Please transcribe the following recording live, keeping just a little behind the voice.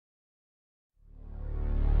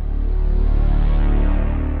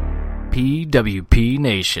PWP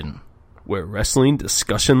Nation, where wrestling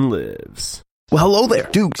discussion lives. Well, hello there.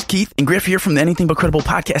 Dukes, Keith, and Griff here from the Anything But Credible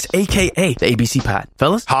podcast, a.k.a. the ABC Pod.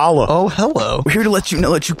 Fellas? Holla. Oh, hello. We're here to let you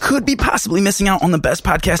know that you could be possibly missing out on the best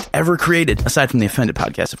podcast ever created, aside from the Offended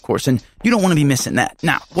podcast, of course, and you don't want to be missing that.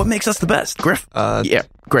 Now, what makes us the best? Griff? Yeah,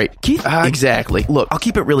 great. Keith? Exactly. Look, I'll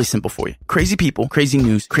keep it really simple for you. Crazy people, crazy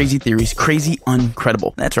news, crazy theories, crazy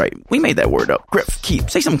uncredible. That's right. We made that word up. Griff, Keith,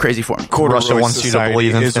 say something crazy for me. Russia wants you to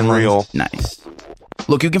believe in Finland. Real. Nice.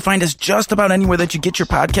 Look, you can find us just about anywhere that you get your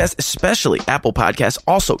podcast, especially Apple Podcasts.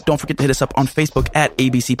 Also, don't forget to hit us up on Facebook at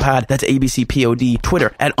ABC Pod. That's ABC Pod.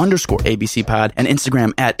 Twitter at _ABC Pod. And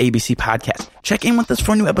Instagram at ABC Podcast. Check in with us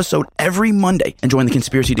for a new episode every Monday and join the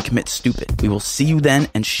conspiracy to commit stupid. We will see you then,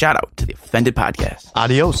 and shout out to the Offended Podcast.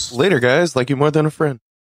 Adios. Later, guys. Like you more than a friend.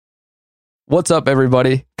 What's up,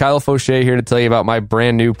 everybody? Kyle Fauché here to tell you about my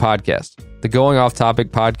brand new podcast, the Going Off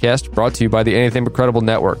Topic podcast, brought to you by the Anything But Credible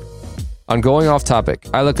Network. On Going Off Topic,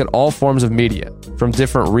 I look at all forms of media, from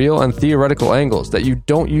different real and theoretical angles that you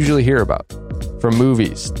don't usually hear about. From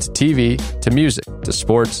movies, to TV, to music, to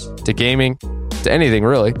sports, to gaming, to anything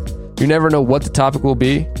really. You never know what the topic will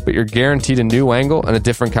be, but you're guaranteed a new angle and a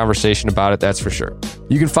different conversation about it, that's for sure.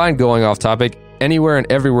 You can find Going Off Topic anywhere and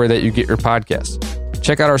everywhere that you get your podcasts.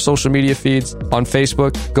 Check out our social media feeds on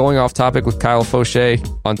Facebook, Going Off Topic with Kyle Fauché,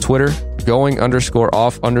 on Twitter,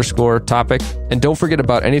 going_off_topic, and don't forget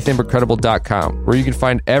about anythingbutcredible.com, where you can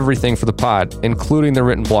find everything for the pod, including the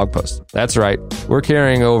written blog post. That's right, we're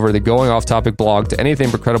carrying over the Going Off Topic blog to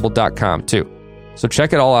anythingbutcredible.com too. So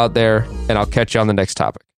check it all out there, and I'll catch you on the next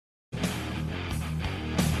topic.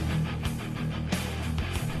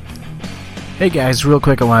 Hey guys, real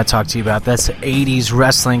quick, I want to talk to you about this 80s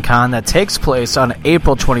Wrestling Con that takes place on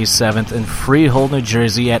April 27th in Freehold, New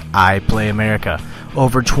Jersey at I Play America.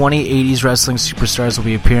 Over 20 80s wrestling superstars will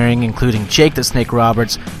be appearing, including Jake the Snake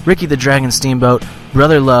Roberts, Ricky the Dragon Steamboat,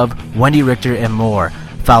 Brother Love, Wendy Richter, and more.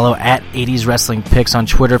 Follow at 80s Wrestling Picks on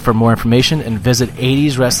Twitter for more information and visit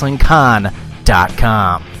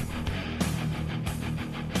 80swrestlingcon.com.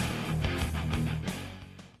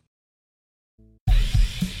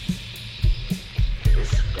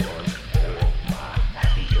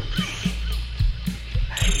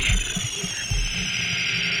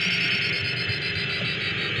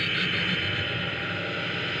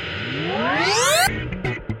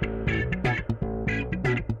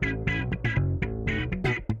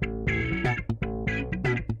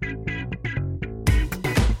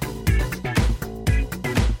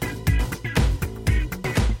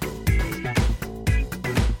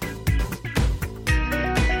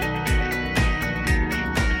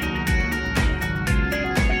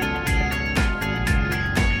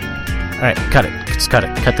 Alright, cut it. Just cut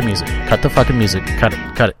it. Cut the music. Cut the fucking music. Cut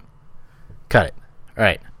it. Cut it. Cut it.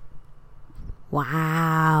 Alright.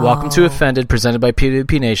 Wow. Welcome to Offended, presented by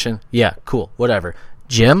PWP Nation. Yeah, cool. Whatever.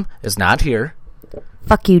 Jim is not here.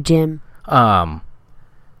 Fuck you, Jim.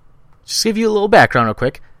 Just give you a little background real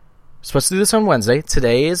quick. We're supposed to do this on Wednesday.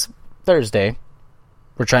 Today is Thursday.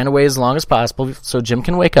 We're trying to wait as long as possible so Jim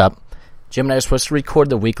can wake up. Jim and I are supposed to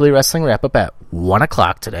record the weekly wrestling wrap-up at 1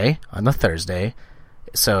 o'clock today on the Thursday.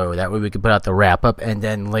 So that way we could put out the wrap-up, and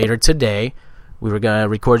then later today we were going to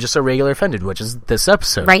record just a regular Offended, which is this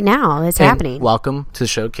episode. Right now, it's happening. Welcome to the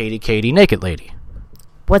show, Katie, Naked Lady.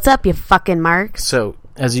 What's up, you fucking marks? So,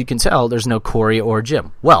 as you can tell, there's no Corey or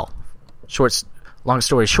Jim. Well, long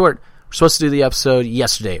story short, we're supposed to do the episode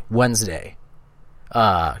yesterday, Wednesday.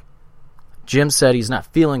 Jim said he's not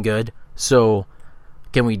feeling good, so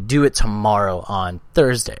can we do it tomorrow on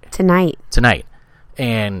Thursday? Tonight.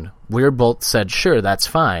 And we both said, sure, that's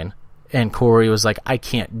fine. And Corey was like, I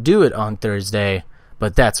can't do it on Thursday,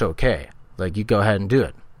 but that's okay. Like, you go ahead and do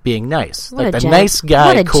it. Being nice. What like a the gent. nice guy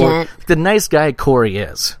What a Corey, gent. the nice guy Corey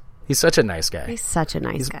is. He's such a nice guy. He's such a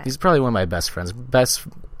nice guy. He's probably one of my best friends.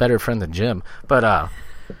 Better friend than Jim. But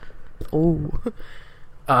Ooh.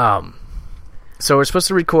 So we're supposed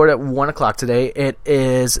to record at 1 o'clock today. It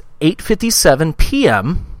is 8:57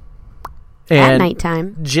 p.m. At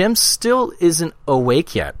nighttime. Jim still isn't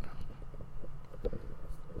awake yet.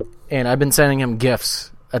 And I've been sending him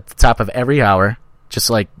gifts at the top of every hour. Just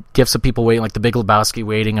like gifts of people waiting, like the Big Lebowski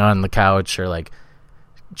waiting on the couch, or like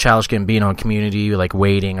Childish Gambino in Community, like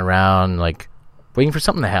waiting around, like waiting for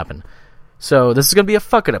something to happen. So this is going to be a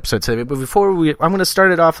fucking episode today. But before I'm going to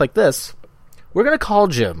start it off like this. We're going to call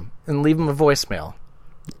Jim and leave him a voicemail.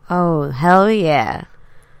 Oh, hell yeah.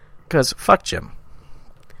 Because fuck Jim.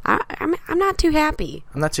 I'm not too happy.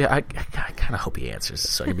 I kind of hope he answers.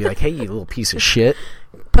 So he'd be like, hey, you little piece of shit.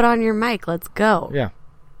 Put on your mic. Let's go. Yeah.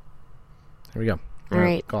 Here we go. All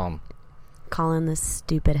right. Call him. Call in this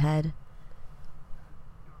stupid head.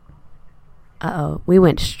 Uh-oh. We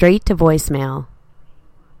went straight to voicemail.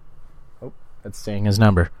 Oh, that's saying his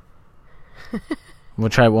number. We'll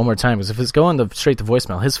try it one more time, because if it's going straight to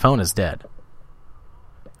voicemail, his phone is dead.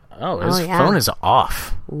 Oh, his phone is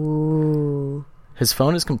off. Ooh. His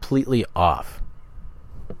phone is completely off.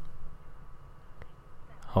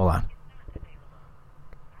 Hold on.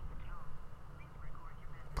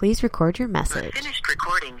 Please record your message. Finished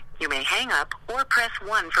recording. You may hang up or press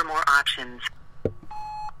 1 for more options.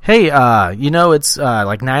 Hey, it's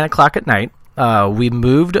like 9 o'clock at night. We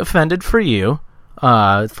moved Offended for You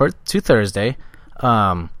to Thursday.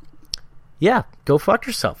 Yeah, go fuck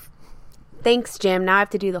yourself. Thanks, Jim. Now I have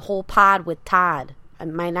to do the whole pod with Todd.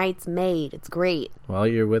 And my night's made. It's great. Well,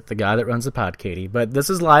 you're with the guy that runs the pod, Katie. But this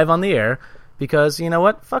is live on the air because, you know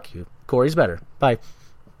what? Fuck you. Corey's better. Bye.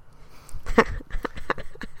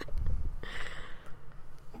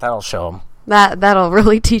 That'll show him. That'll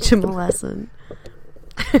really teach him a lesson.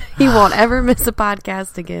 He won't ever miss a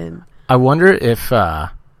podcast again. I wonder if,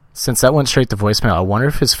 since that went straight to voicemail, I wonder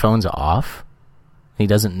if his phone's off. He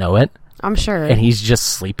doesn't know it. I'm sure. And he's just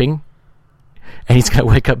sleeping. And he's going to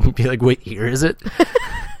wake up and be like, wait, here is it?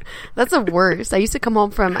 That's the worst. I used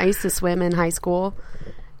to swim in high school,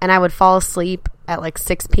 and I would fall asleep at like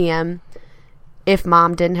 6 p.m. if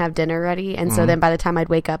mom didn't have dinner ready. And so then by the time I'd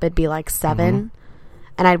wake up, it'd be like 7.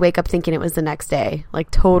 And I'd wake up thinking it was the next day,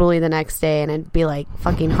 like totally the next day. And it'd be like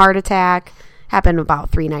fucking heart attack. Happened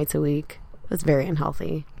about 3 nights a week. It was very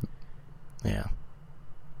unhealthy. Yeah.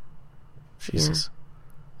 Jesus. Yeah.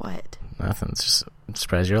 What? Nothing. It's just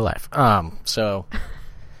surprise your life.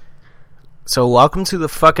 So welcome to the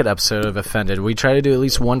Fuck It episode of Offended. We try to do at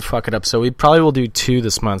least one Fuck It episode. We probably will do 2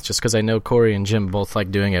 this month, just because I know Corey and Jim both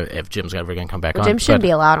like doing it. If Jim's ever going to come back on, Jim shouldn't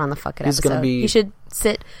be allowed on the Fuck It he's episode. Gonna be, he should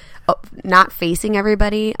sit not facing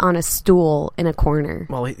everybody on a stool in a corner.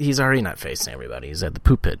 Well, he's already not facing everybody. He's at the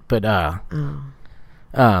poop pit. But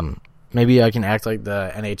maybe I can act like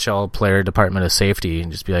the NHL player Department of Safety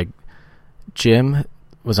and just be like, Jim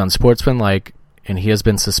was on Sportsmanlike, and he has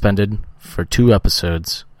been suspended for 2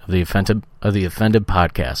 episodes of the Offended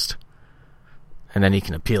podcast. And then he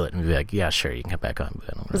can appeal it and be like, yeah, sure, you can come back on.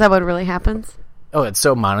 Is that what really happens? Oh, it's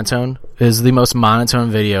so monotone. It is the most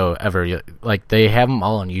monotone video ever. Like, they have them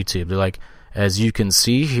all on YouTube. They're like, as you can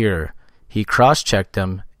see here, he cross-checked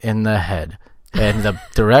him in the head. And the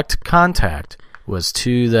direct contact was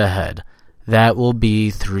to the head. That will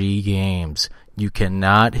be 3 games. You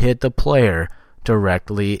cannot hit the player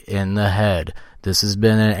directly in the head. This has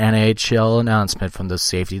been an NHL announcement from the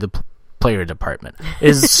safety of the player department. It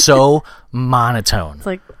is so monotone. It's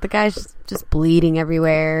like the guy's just bleeding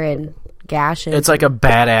everywhere and gashes. It's like a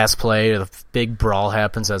badass play. The big brawl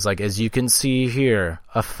happens as you can see here,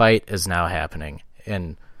 a fight is now happening.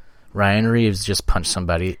 And Ryan Reeves just punched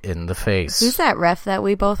somebody in the face. Who's that ref that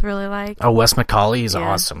we both really like? Oh, Wes McCauley. He's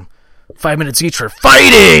awesome. 5 minutes each for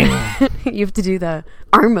fighting! You have to do the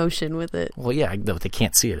arm motion with it. Well, yeah, they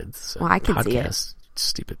can't see it. It's I can podcast. see it.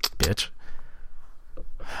 Stupid bitch.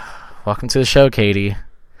 Welcome to the show, Katie.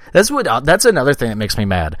 That's another thing that makes me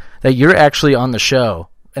mad. That you're actually on the show,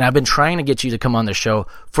 and I've been trying to get you to come on the show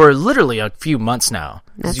for literally a few months now.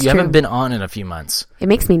 That's you haven't been on in a few months. It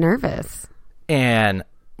makes me nervous. And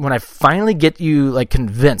when I finally get you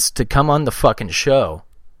convinced to come on the fucking show,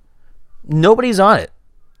 nobody's on it.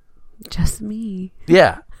 Just me.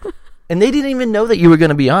 Yeah. And they didn't even know that you were going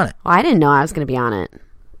to be on it. Well, I didn't know I was going to be on it.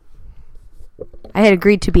 I had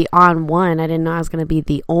agreed to be on one. I didn't know I was going to be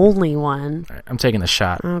the only one. All right, I'm taking the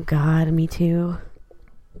shot. Oh, God. Me too.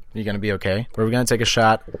 You going to be okay? We're going to take a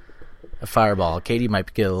shot, a fireball. Katie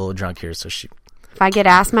might get a little drunk here, so she... If I get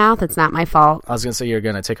ass mouth, it's not my fault. I was going to say you're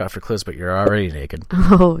going to take off your clothes, but you're already naked.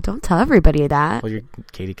 Oh, don't tell everybody that. Well, you're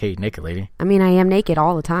Katie naked lady. I mean, I am naked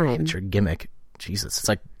all the time. It's your gimmick. Jesus. It's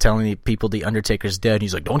like telling people the Undertaker's dead.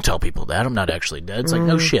 He's like, don't tell people that. I'm not actually dead. It's like,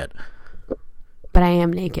 no shit. But I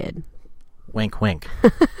am naked. Wink, wink. All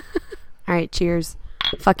right, cheers.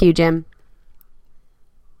 Fuck you, Jim.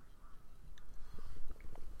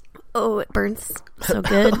 Oh, it burns so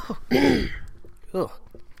good.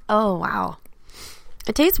 Oh, wow.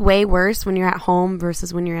 It tastes way worse when you're at home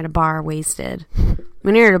versus when you're at a bar wasted.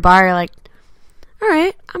 When you're at a bar, you're like, all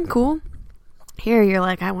right, I'm cool. Here, you're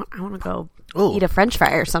like, I want to go eat a French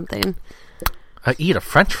fry or something. Eat a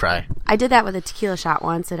French fry? I did that with a tequila shot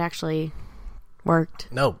once. It actually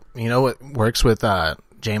worked. No. You know what works with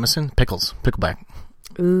Jameson? Pickles. Pickleback.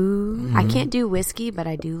 Ooh. Mm-hmm. I can't do whiskey, but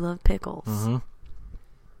I do love pickles.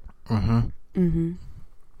 Mm-hmm. Mm-hmm. Mm-hmm.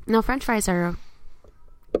 No, French fries are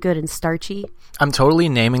good and starchy. I'm totally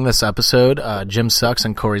naming this episode Jim Sucks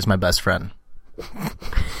and Corey's My Best Friend.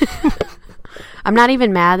 I'm not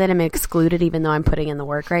even mad that I'm excluded, even though I'm putting in the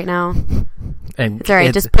work right now. And It's all right,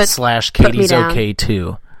 it- just put- slash put me Katie's down. okay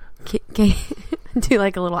too. Do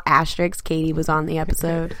like a little asterisk. Katie was on the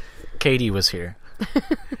episode. Katie was here.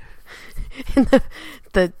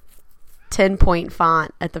 The 10-point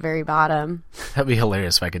font at the very bottom, That'd be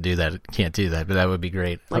hilarious if I could do that. Can't do that, but that would be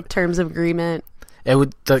great. like terms of agreement. It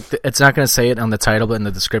would. It's not going to say it on the title, but in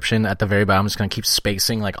the description at the very bottom, it's going to keep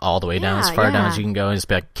spacing like all the way down, as far down as you can go. And just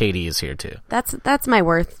be like, Katie is here too. That's my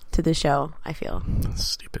worth to the show, I feel.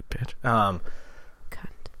 Stupid bitch. Cunt.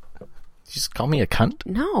 You just call me a cunt?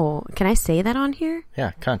 No, can I say that on here?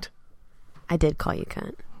 Yeah, cunt. I did call you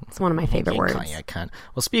cunt. It's one of my favorite words. Call you a cunt.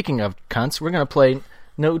 Well, speaking of cunts, we're going to play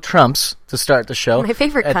No Trumps to start the show. My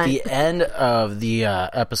favorite At cunt. the end of the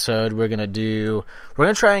episode, I'm going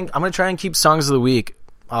to try and keep songs of the week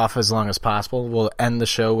off as long as possible. We'll end the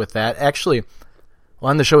show with that. Actually,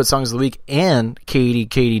 we'll end the show with songs of the week and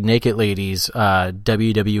Katie Naked Lady's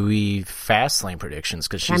WWE Fastlane predictions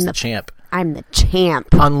because she's the champ. I'm the champ.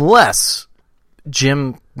 Unless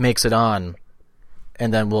Jim makes it on,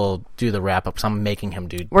 and then we'll do the wrap up. So I'm making him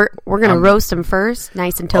do. We're gonna roast him first,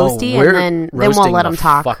 nice and toasty, we're and then we'll roasting let the him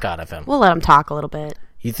talk. Fuck out of him. We'll let him talk a little bit.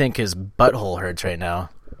 You think his butthole hurts right now?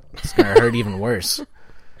 It's gonna hurt even worse.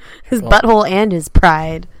 His butthole and his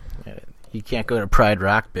pride. You can't go to Pride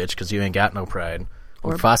Rock, bitch, because you ain't got no pride.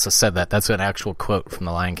 Mufasa said that. That's an actual quote from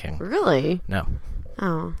The Lion King. Really? No.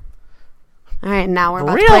 Oh. All right, now we're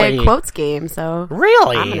about to play a quotes game, so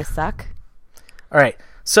Really? I'm gonna suck. All right.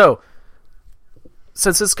 So,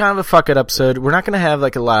 since it's kind of a fuck it episode, we're not going to have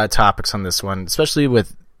like a lot of topics on this one, especially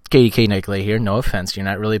with Katie Nicolay here. No offense, you're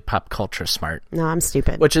not really pop culture smart, No, I'm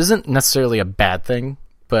stupid. which isn't necessarily a bad thing,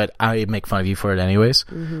 but I make fun of you for it anyways.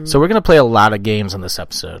 So we're going to play a lot of games on this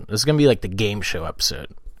episode. This is going to be like the game show episode.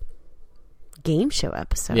 Game show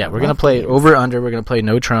episode. Yeah, we're going to play over under. We're going to play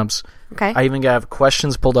No Trumps. Okay. I even have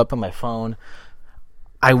questions pulled up on my phone.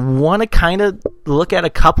 I want to kind of look at a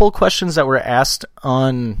couple questions that were asked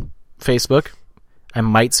on Facebook. I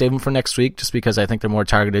might save them for next week just because I think they're more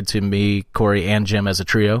targeted to me, Corey, and Jim as a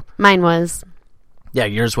trio. Mine was. Yeah,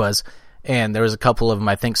 yours was. And there was a couple of them.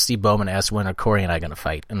 I think Steve Bowman asked when are Corey and I going to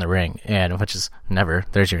fight in the ring, and which is never.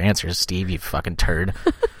 There's your answer, Steve, you fucking turd.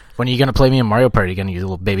 When are you going to play me in Mario Party again, you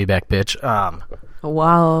little baby back bitch?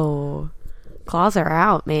 Whoa. Claws are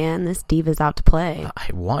out, man. This diva's out to play. I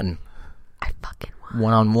won. I fucking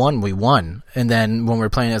won. 1-on-1, we won. And then when we're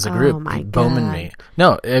playing as a group, Oh my he Bowman God. me.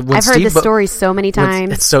 No, when I've heard this story so many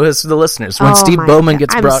times. So has the listeners. When Oh Steve my Bowman God.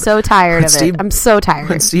 gets I'm brought, so tired when of Steve- it. I'm so When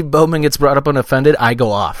tired. Steve Bowman gets brought up and offended, I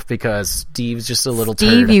go off because Steve's just a little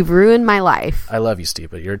Steve, turd. you've ruined my life. I love you,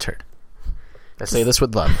 Steve, but you're a turd. I say this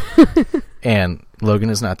with love. And Logan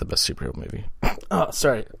is not the best superhero movie. Oh,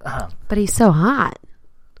 sorry. But he's so hot.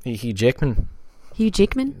 Hugh Jackman. Hugh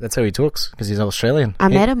Jackman? That's how he talks because he's Australian. I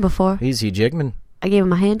met him before. He's Hugh Jackman. I gave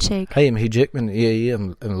him a handshake. Hey, I'm Hugh Jackman. Yeah,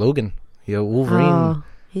 I'm Logan. Yeah, Wolverine. Oh,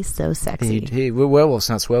 he's so sexy. Hey, we're werewolves,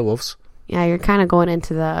 not werewolves. Yeah, you're kind of going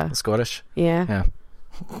into the... Scottish. Yeah.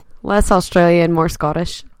 Yeah. Less Australian, more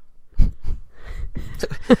Scottish.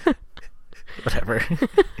 Whatever. All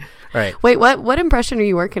right. Wait, what impression are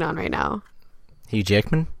you working on right now? Hugh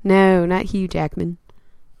Jackman? No, not Hugh Jackman.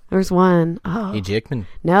 There's one. Oh. Hugh Jackman?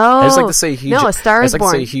 No. I just like to say Hugh No, A Star I is just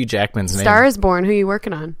like Born. to say Hugh Jackman's name. Star is Born. Who are you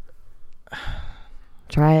working on?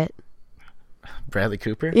 Try it. Bradley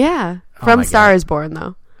Cooper? Yeah. Oh From my Star God. is Born,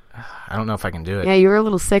 though. I don't know if I can do it. Yeah, you were a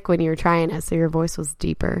little sick when you were trying it, so your voice was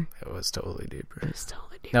deeper. It was totally deeper. It was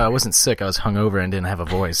totally deeper. No, I wasn't sick. I was hungover and didn't have a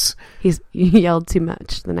voice. You yelled too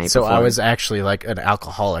much the night So before. I was actually like an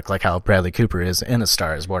alcoholic, like how Bradley Cooper is in A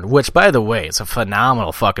Star is Born, which, by the way, it's a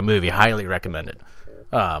phenomenal fucking movie. Highly recommended.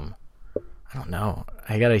 I don't know.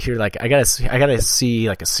 I gotta see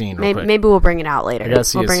like a scene real quick. Maybe we'll bring it out later. I gotta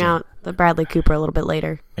see We'll a bring scene. out the Bradley Cooper a little bit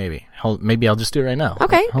later. Maybe I'll just do it right now.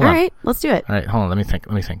 Okay, Hold all on. right. Let's do it. All right, hold on. Let me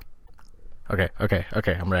think. Okay.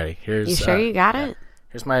 I'm ready. Here's. You sure you got it?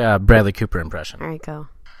 Here's my Bradley Cooper impression. All right, go.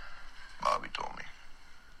 Bobby told me.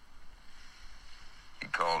 He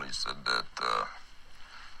called. He said that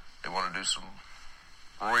they want to do some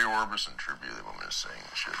Roy Orbison tribute. They want me to sing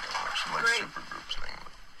and shit. Some like supergroup thing.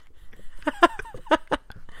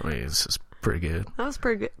 Wait, this is pretty good. That was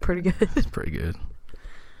pretty good. Pretty good. It's pretty good.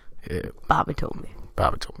 Yeah, Bobby told me.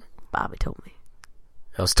 Bobby told me.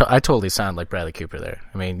 I totally sound like Bradley Cooper there.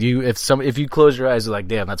 I mean, if you close your eyes, you're like,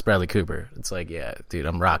 damn, that's Bradley Cooper. It's like, yeah, dude,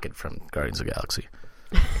 I'm Rocket from Guardians of the Galaxy.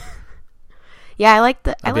 Yeah, I like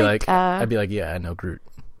the. I'd be like, yeah, I know Groot.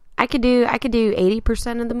 I could do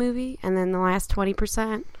 80% of the movie, and then the last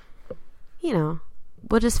 20%. You know,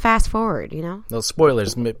 we'll just fast forward. You know. No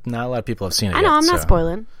spoilers. Not a lot of people have seen it. I know. yet, I'm not so.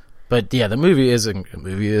 spoiling. But yeah, the movie is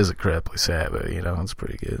incredibly sad, but you know, it's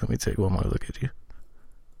pretty good. Let me take one more look at you.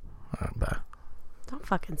 All right, bye. Don't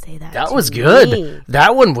fucking say that. That to was good. me.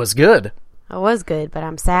 That one was good. It was good, but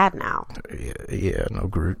I'm sad now. Yeah, no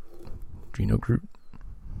Groot. Do you know Groot?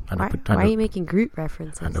 Why are you making Groot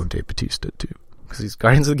references? I know Dave Bautista too, because he's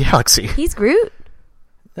Guardians of the Galaxy. He's Groot?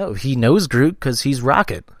 No, he knows Groot because he's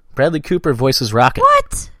Rocket. Bradley Cooper voices Rocket.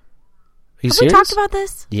 What? Are you Have serious? we talked about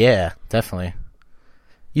this? Yeah, definitely.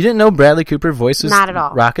 You didn't know Bradley Cooper voices Not at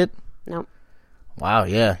all. Rocket? Nope. Wow,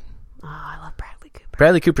 yeah. Oh, I love Bradley Cooper.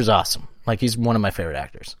 Bradley Cooper's awesome. Like, he's one of my favorite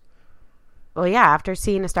actors. Well, yeah, after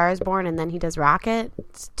seeing A Star is Born and then he does Rocket,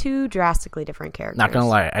 it's two drastically different characters. Not gonna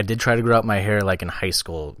lie, I did try to grow out my hair like in high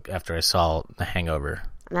school after I saw The Hangover.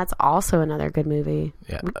 And that's also another good movie.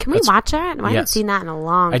 Yeah, Can we watch that? I haven't yes. seen that in a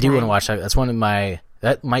long time. I do want to watch that. That's one of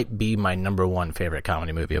that might be my number one favorite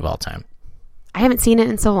comedy movie of all time. I haven't seen it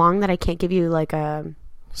in so long that I can't give you like a...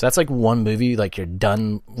 So that's like one movie, like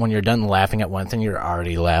when you're done laughing at one thing, you're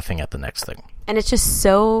already laughing at the next thing. And it's just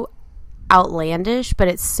so outlandish, but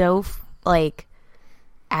it's so like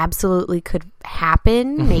absolutely could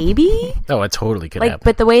happen, maybe. Oh, it totally could happen.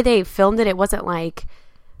 But the way they filmed it, it wasn't like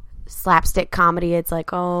slapstick comedy. It's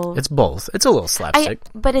like, oh, it's both. It's a little slapstick,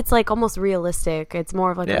 but it's like almost realistic. It's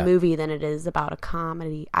more of like Yeah. a movie than it is about a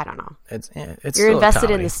comedy. I don't know. It's You're still a invested in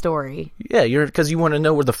comedy. the story. Yeah, because you want to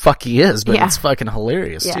know where the fuck he is, but Yeah. it's fucking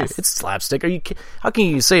hilarious Yes. too. It's slapstick. How can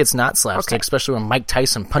you say it's not slapstick? Okay. Especially when Mike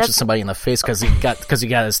Tyson punches somebody in the face because he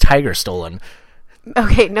got his tiger stolen.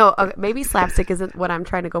 Okay, no, maybe slapstick isn't what I'm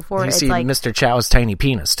trying to go for. You It's see like Mr. Chow's tiny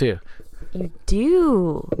penis too. you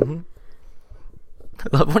do.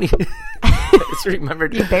 I love when he. I just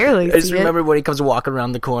remembered. You barely I just see it. remembered when he comes walking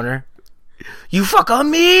around the corner. You fuck on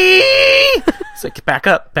me. It's like back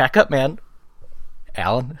up, man.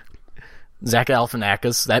 Alan, Zach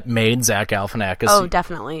Galifianakis. That made Zach Galifianakis. Oh,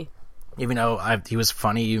 definitely. Even though he was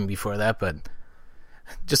funny even before that, but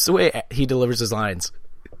just the way he delivers his lines.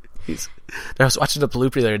 I was watching the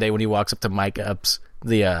blooper the other day when he walks up to Mike Epps,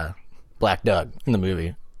 the Black Doug in the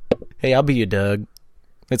movie. Hey, I'll be your Doug.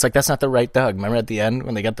 It's like, that's not the right Doug. Remember at the end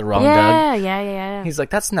when they got the wrong Doug? Yeah. He's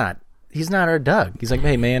like, he's not our Doug. He's like,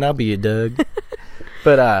 hey man, I'll be your Doug.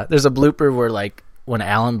 But there's a blooper where like when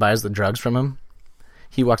Alan buys the drugs from him,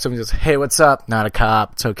 he walks up and goes, hey, what's up? Not a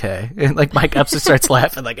cop. It's okay. And like Mike Epps just starts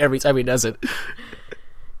laughing like every time he does it.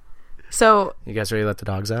 So You guys ready to let the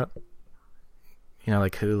dogs out? You know,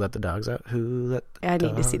 like who let the dogs out? Who let the I need to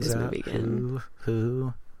dogs see this out? movie again.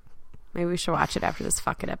 Who? Maybe we should watch it after this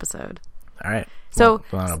fucking episode. All right. So-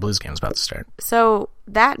 well, Blues Game's about to start. So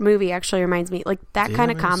that movie actually reminds me, like that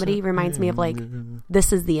kind of comedy reminds me of like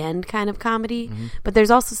This Is the End kind of comedy. Mm-hmm. But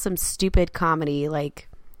there's also some stupid comedy like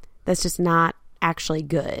that's just not actually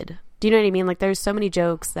good. Do you know what I mean? Like there's so many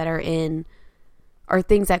jokes that are in or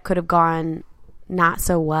things that could have gone not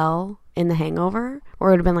so well in The Hangover, or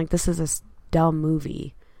it would have been like, this is a dumb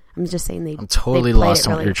movie. I'm just saying I'm totally lost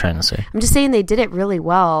on what you're trying to say. I'm just saying they did it really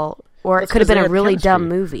well, or That's it could have because been they a had really chemistry. dumb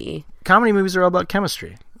movie. Comedy movies are all about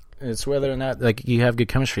chemistry. It's whether or not like you have good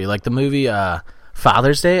chemistry. Like the movie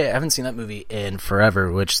Father's Day, I haven't seen that movie in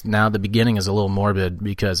forever, which now the beginning is a little morbid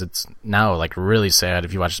because it's now like really sad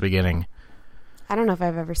if you watch the beginning. I don't know if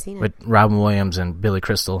I've ever seen it. With Robin Williams and Billy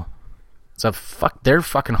Crystal. They're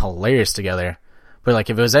fucking hilarious together. But like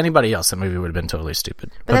if it was anybody else, that movie would have been totally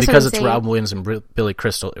stupid. But that's because what I'm it's saying. Robin Williams and Billy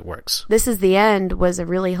Crystal, it works. This Is the End was a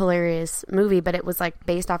really hilarious movie, but it was like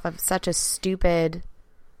based off of such a stupid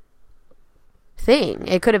thing.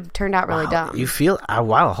 It could have turned out really dumb. You feel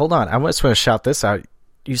wow, hold on. I just want to shout this out.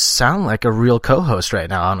 You sound like a real co-host right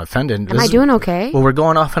now. I'm offended. Am I doing okay? Well, we're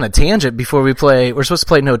going off on a tangent before we play. We're supposed to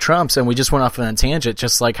play No Trumps, and we just went off on a tangent,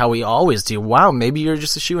 just like how we always do. Wow, maybe you're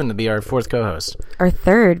just a shoo-in to be our fourth co-host. Or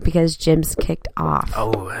third, because Jim's kicked off.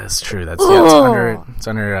 Oh, that's true. It's under. It's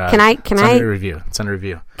under review. It's under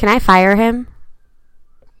review. Can I fire him?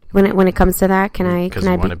 When it comes to that, can I? Because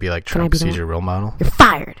you want to be like Trump, he's your role model. You're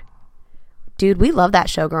fired, dude. We loved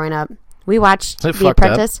that show growing up. We watched Is it The fucked up?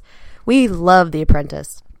 Apprentice. We love The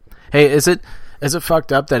Apprentice. Hey, is it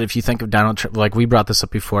fucked up that if you think of Donald Trump, like we brought this up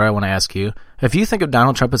before, I want to ask you, if you think of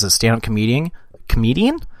Donald Trump as a stand-up comedian,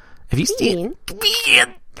 if you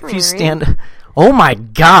stand, oh my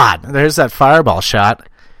God, there's that fireball shot.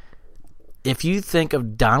 If you think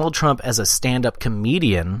of Donald Trump as a stand-up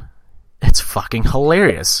comedian, it's fucking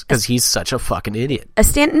hilarious because he's such a fucking idiot.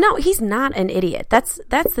 No, he's not an idiot. That's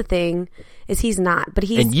the thing, is he's not. But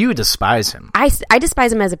he's, and you despise him. I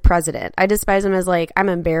despise him as a president. I despise him as like, I'm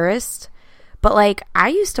embarrassed. But like, I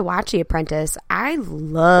used to watch The Apprentice. I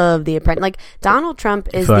love The Apprentice. Like, Donald Trump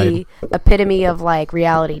is the epitome of like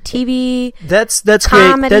reality TV. That's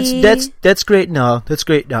comedy. great. That's great. No, that's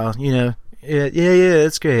great. No, you know, yeah,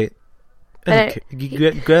 that's great. But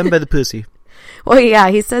Grab him by the pussy. Well, yeah,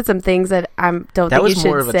 he said some things that I don't think you should say. That was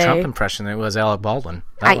more of a Trump impression than it was Alec Baldwin.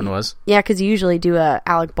 That one was. Yeah, because you usually do a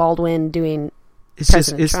Alec Baldwin doing It's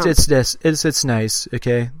President just, Trump. it's nice,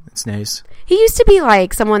 okay? It's nice. He used to be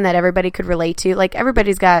like someone that everybody could relate to. Like,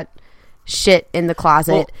 everybody's got shit in the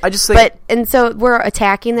closet. Well, I just think... And so we're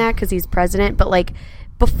attacking that because he's president, but like,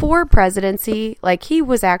 before presidency, like, he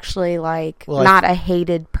was actually like not a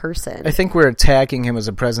hated person. I think we're attacking him as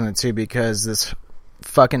a president too because this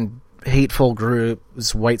fucking hateful group,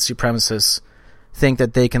 this white supremacists, think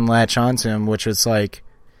that they can latch onto him, which is like...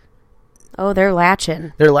 Oh, they're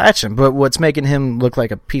latching. They're latching, but what's making him look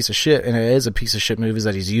like a piece of shit, and it is a piece of shit move, is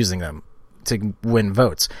that he's using them to win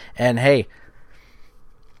votes. And hey,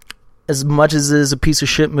 as much as it is a piece of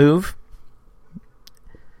shit move,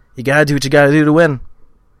 you gotta do what you gotta do to win.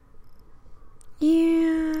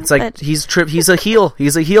 Yeah. It's like he's a heel.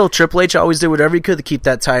 He's a heel. Triple H always did whatever he could to keep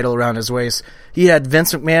that title around his waist. He had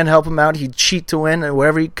Vince McMahon help him out. He'd cheat to win and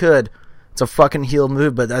wherever he could. It's a fucking heel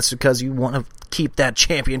move, but that's because you want to keep that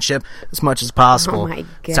championship as much as possible. Oh my God.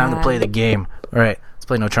 It's time to play the game. All right, let's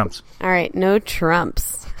play No Trumps. All right, no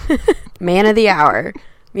Trumps. Man of the hour.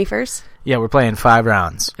 Me first? Yeah, we're playing 5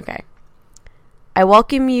 rounds. Okay. I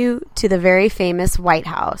welcome you to the very famous White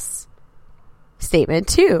House. Statement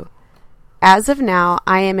 2. As of now,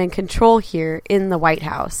 I am in control here in the White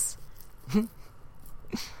House. It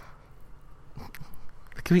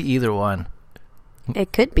could be either one.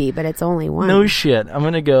 It could be, but it's only one. No shit. I'm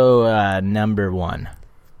going to go number 1.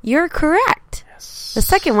 You're correct. Yes. The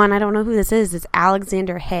second one, I don't know who this is. It's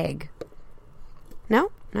Alexander Haig.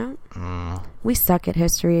 No? We suck at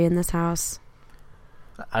history in this house.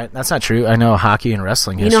 That's not true. I know hockey and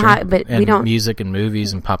wrestling history. But and we don't... music and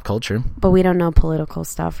movies and pop culture. But we don't know political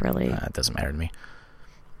stuff, really. It doesn't matter to me.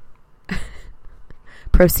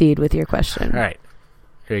 Proceed with your question. All right.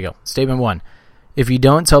 Here you go. Statement 1. If you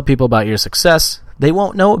don't tell people about your success, they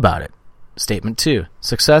won't know about it. Statement 2.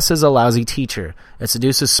 Success is a lousy teacher. It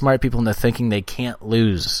seduces smart people into thinking they can't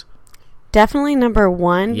lose. Definitely number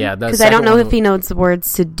 1. Yeah, because I don't know if he knows the word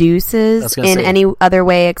seduces in any other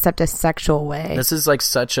way except a sexual way. This is like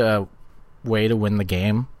such a way to win the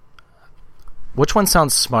game. Which one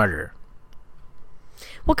sounds smarter?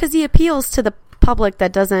 Well, because he appeals to the public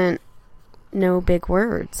that doesn't know big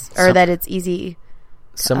words or that it's easy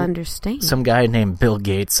to understand. Some guy named Bill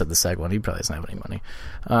Gates said the second one. He probably doesn't have any money.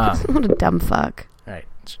 What a dumb fuck. All right.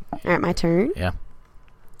 All right, my turn. Yeah.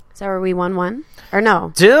 So are we 1-1? Or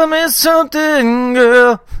no? Tell me something,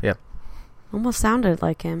 girl. Yeah. Almost sounded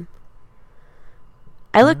like him.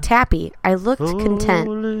 I looked happy. I looked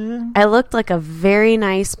content. I looked like a very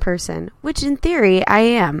nice person, which in theory I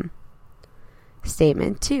am.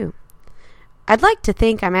 Statement 2. I'd like to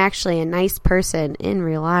think I'm actually a nice person in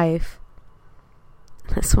real life.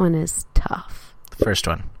 This one is tough. The first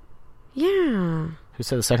one. Yeah. Who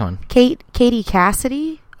said the second one? Katie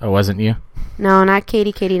Cassidy? Oh, wasn't you? No, not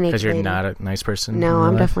Katie Naked Because you're Lady. not a nice person? No,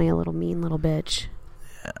 I'm definitely a little mean little bitch.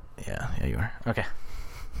 Yeah, you are. Okay.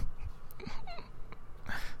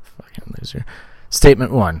 Fucking loser.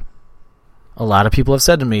 Statement 1. A lot of people have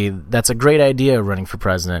said to me, that's a great idea running for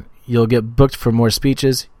president. You'll get booked for more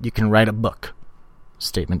speeches. You can write a book.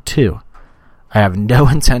 Statement 2. I have no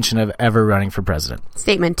intention of ever running for president.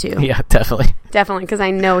 Statement 2. Yeah, definitely. Definitely, because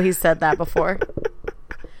I know he's said that before.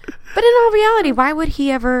 But in all reality,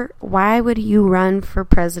 why would you run for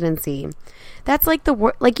presidency? That's like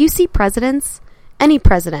like you see presidents, any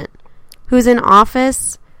president who's in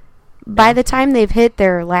office, by the time they've hit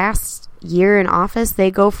their last year in office,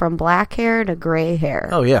 they go from black hair to gray hair.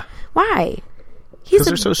 Oh, yeah. Why? Because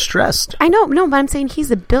they're so stressed. I know, no, but I'm saying he's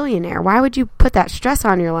a billionaire. Why would you put that stress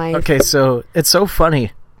on your life? Okay, so it's so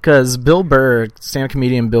funny because Bill Burr, stand-up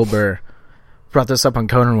comedian Bill Burr, brought this up on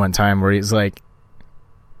Conan one time where he's like,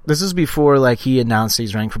 this is before like he announced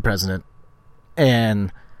he's running for president,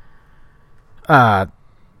 and Barack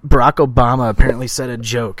Obama apparently said a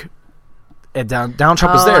joke. And Donald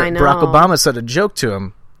Trump was there. Barack Obama said a joke to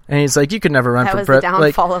him, and he's like, "You could never run for president." That was the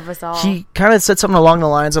downfall of us all. He kind of said something along the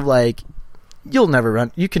lines of like, "You'll never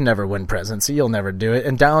run. You can never win presidency. You'll never do it."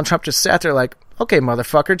 And Donald Trump just sat there like, "Okay,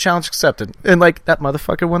 motherfucker, challenge accepted." And like that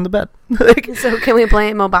motherfucker won the bet. Like, so can we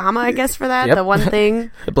blame Obama? I guess for that. Yep. The one thing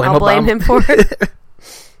I'll blame him for.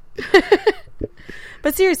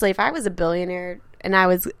 But seriously, if I was a billionaire and I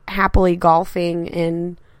was happily golfing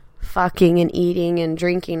and fucking and eating and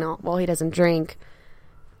drinking, well, he doesn't drink,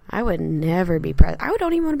 I would never be president. I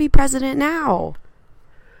don't even want to be president now.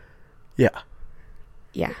 Yeah.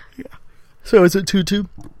 So is it 2-2?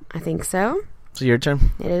 I think so. So your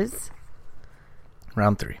turn. It is.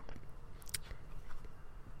 Round 3.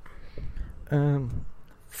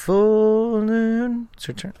 For afternoon. It's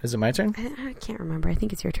your turn. Is it my turn? I can't remember. I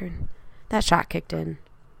think it's your turn. That shot kicked in.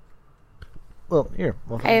 Well, here.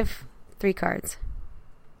 I have 3 cards.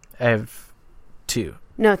 I have 2.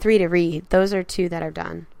 No, 3 to read. Those are 2 that are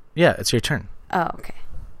done. Yeah, it's your turn. Oh, okay.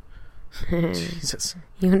 Jesus.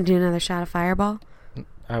 You want to do another shot of Fireball?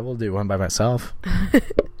 I will do one by myself.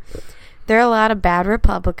 There are a lot of bad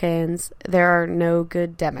Republicans. There are no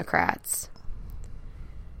good Democrats.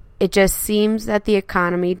 It just seems that the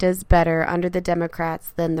economy does better under the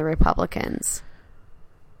Democrats than the Republicans.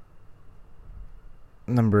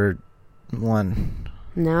 Number 1.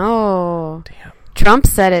 No. Damn. Trump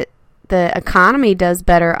said it. The economy does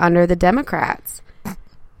better under the Democrats.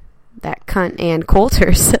 That cunt Ann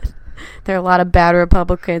Coulter said there are a lot of bad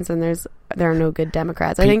Republicans and there are no good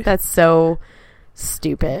Democrats. I think that's so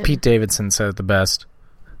stupid. Pete Davidson said it the best.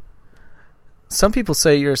 Some people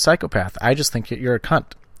say you're a psychopath. I just think you're a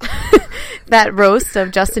cunt. That roast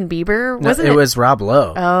of Justin Bieber, wasn't it? It was Rob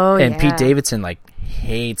Lowe. Oh, and yeah. Pete Davidson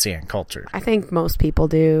hates Ann Coulter. I think most people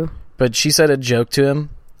do. But she said a joke to him.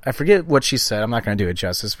 I forget what she said. I'm not going to do it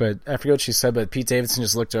justice, but I forget what she said. But Pete Davidson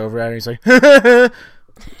just looked over at her. He's like,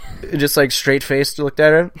 just like straight faced looked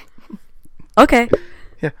at her. Okay.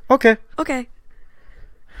 Yeah. Okay. Okay.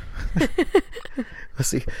 Let's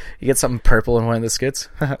see. You get something purple in one of the skits.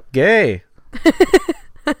 Gay.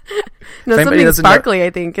 No, something sparkly, I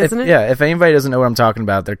think, isn't it? Yeah. If anybody doesn't know what I'm talking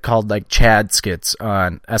about, they're called like Chad skits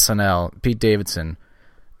on SNL. Pete Davidson,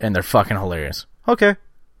 and they're fucking hilarious. Okay.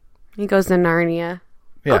 He goes to Narnia.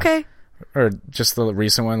 Yeah. Okay. Or just the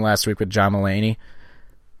recent one last week with John Mulaney.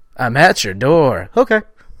 I'm at your door. Okay.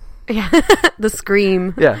 Yeah. The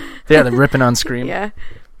Scream. Yeah. Yeah, the ripping on Scream. Yeah.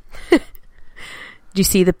 Did you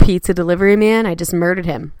see the pizza delivery man? I just murdered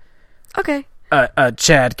him. Okay.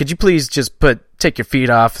 Chad, could you please just take your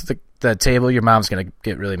feet off the table? Your mom's going to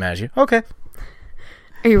get really mad at you. Okay.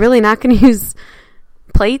 Are you really not going to use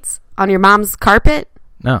plates on your mom's carpet?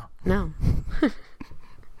 No. No.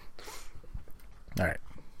 All right.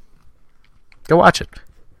 Go watch it.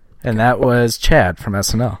 And that was Chad from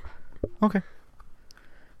SNL. Okay.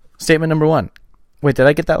 Statement number 1. Wait, did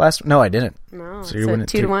I get that last one? No, I didn't. No. So you're winning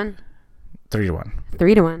 2 to 1. 3 to 1.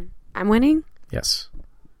 3 to 1. I'm winning? Yes.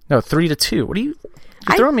 No, 3 to 2. What are you...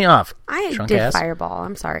 You're throwing me off. I drunk did ass. Fireball.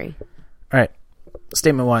 I'm sorry. All right.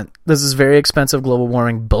 Statement 1. This is very expensive global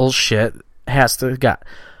warming bullshit.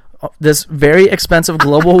 This very expensive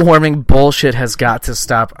global warming bullshit has got to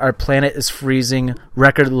stop. Our planet is freezing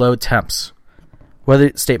record low temps.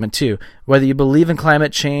 Statement 2. Whether you believe in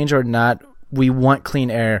climate change or not, we want clean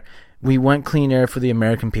air. We want clean air for the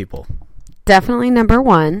American people. Definitely number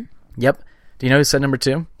 1. Yep. Do you know who said number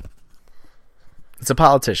 2? It's a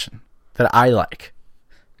politician that I like.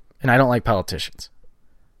 And I don't like politicians.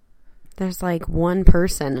 There's like one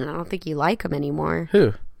person, and I don't think you like him anymore.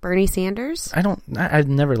 Who? Bernie Sanders? I've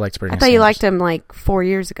never liked Bernie Sanders. I thought you liked him like 4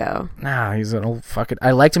 years ago. Nah, he's an old fucking...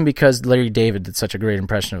 I liked him because Larry David did such a great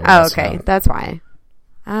impression of him. Oh, okay. That's why.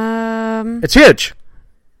 It's huge!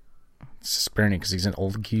 It's just Bernie because he's an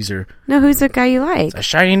old geezer. No, who's the guy you like? It's a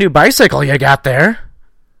shiny new bicycle you got there.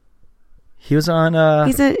 He was on...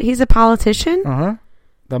 He's a politician? Uh-huh.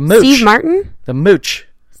 The Mooch. Steve Martin? The Mooch.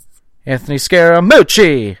 Anthony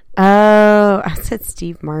Scaramucci. Oh, I said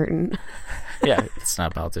Steve Martin. Yeah, it's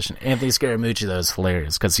not a politician. Anthony Scaramucci, though, is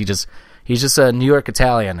hilarious because he's just a New York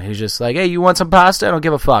Italian who's just like, hey, you want some pasta? I don't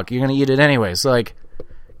give a fuck. You're going to eat it anyways. Like,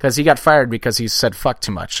 because he got fired because he said fuck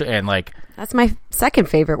too much. And, like... That's my second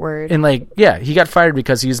favorite word. And, like, yeah, he got fired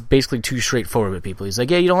because he's basically too straightforward with people. He's like,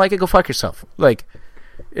 yeah, you don't like it? Go fuck yourself. Like,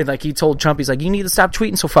 and, like, he told Trump, he's like, you need to stop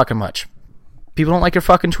tweeting so fucking much. People don't like your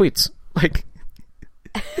fucking tweets. Like...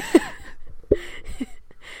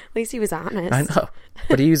 At least he was honest. I know,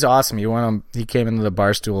 but he was awesome. He came into the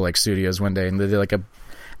Barstool like studios one day, and they did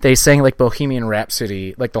they sang like Bohemian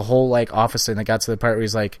Rhapsody, like the whole like office, and they got to the part where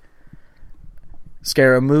he's like,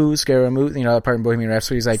 Scaramouche, you know that part in Bohemian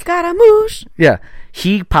Rhapsody. He's like, Scaramouche. Yeah,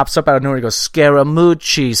 he pops up out of nowhere. He goes,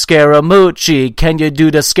 Scaramucci, can you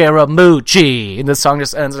do the Scaramucci? And the song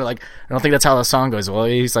just ends. They're like, I don't think that's how the song goes. Well,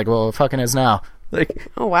 he's like, well, it fucking is now. Like,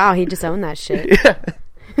 oh wow, he just owned that shit. Yeah.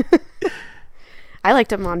 I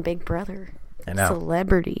liked him on Big Brother. I know.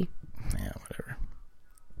 Celebrity. Yeah, whatever.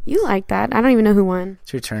 You like that. I don't even know who won.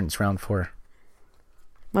 It's your turn. It's round 4.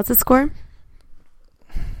 What's the score?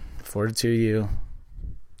 4-2 you.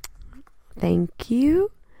 Thank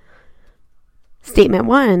you. Statement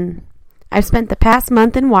 1. I've spent the past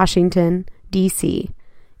month in Washington, D.C.,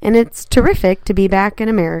 and it's terrific to be back in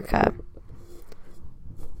America.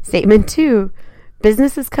 Statement 2.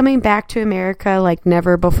 Business is coming back to America like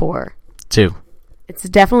never before. 2. It's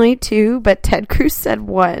definitely 2, but Ted Cruz said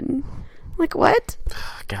 1. Like, what?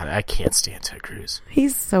 God, I can't stand Ted Cruz.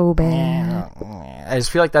 He's so bad. I just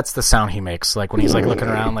feel like that's the sound he makes, like when he's like looking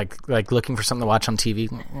around, like looking for something to watch on TV.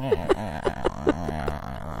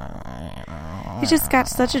 He's just got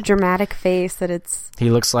such a dramatic face that it's... He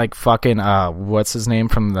looks like fucking, what's his name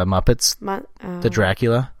from the Muppets? The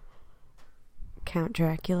Dracula? Count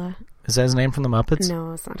Dracula. Is that his name from the Muppets?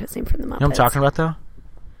 No, it's not his name from the Muppets. You know what I'm talking about, though?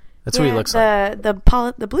 That's what he looks like.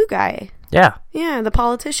 The blue guy. Yeah. Yeah, the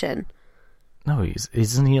politician. No,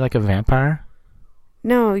 isn't he like a vampire?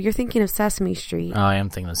 No, you're thinking of Sesame Street. Oh, I am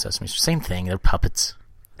thinking of Sesame Street. Same thing. They're puppets.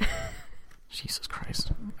 Jesus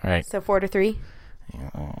Christ. All right. So 4-3?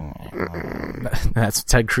 That's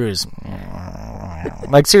Ted Cruz.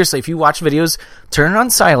 Like, seriously, if you watch videos, turn it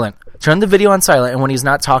on silent. Turn the video on silent, and when he's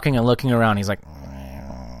not talking and looking around, he's like...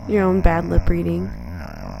 Your own bad lip reading.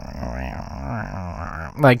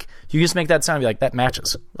 Like, you just make that sound and be like, that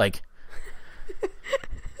matches. Like...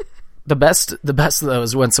 The best though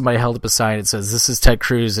is when somebody held up a sign and says, "This is Ted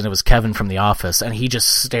Cruz," and it was Kevin from The Office, and he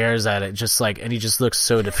just stares at it, just like, and he just looks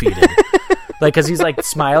so defeated, like, because he's like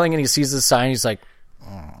smiling and he sees the sign, he's like,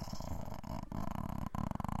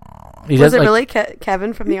 was it like, really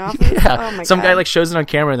Kevin from The Office? Yeah, oh my some God. guy like shows it on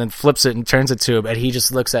camera and then flips it and turns it to him, and he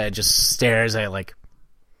just looks at it, just stares at it, like,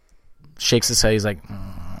 shakes his head, he's like,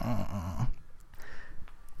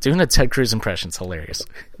 doing a Ted Cruz impression's hilarious.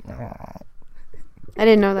 I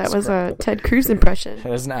didn't know that was a Ted Cruz impression. It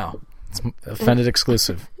is now. It's offended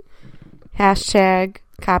exclusive. Hashtag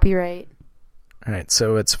copyright. All right,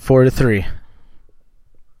 so it's 4-3.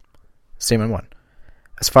 Statement 1.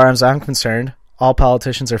 As far as I'm concerned, all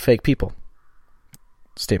politicians are fake people.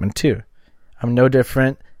 Statement 2. I'm no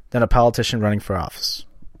different than a politician running for office.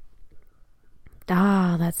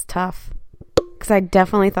 Ah, that's tough. Because I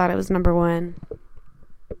definitely thought it was number 1.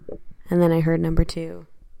 And then I heard number 2.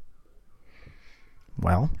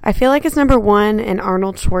 Well, I feel like it's number 1 and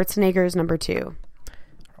Arnold Schwarzenegger is number 2.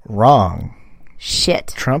 Wrong. Shit.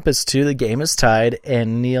 Trump is 2, the game is tied,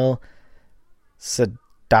 and Neil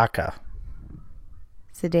Sedaka.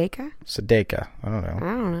 Sedaka? Sedaka. I don't know. I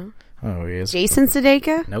don't know. I don't know who he is. Jason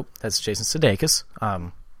Sedaka? Nope, that's Jason Sudeikis. I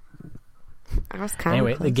was kind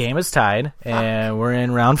Anyway, of the game is tied, and we're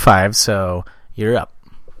in round 5, so you're up.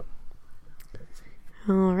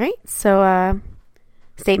 All right. So,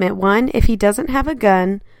 statement 1, if he doesn't have a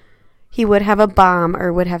gun, he would have a bomb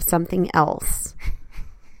or would have something else.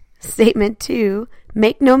 Statement 2,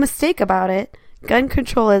 make no mistake about it, gun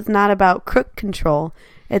control is not about crook control.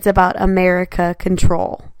 It's about America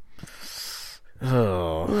control.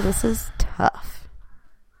 Oh. Ooh, this is tough.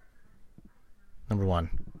 Number 1.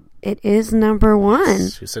 It is number 1.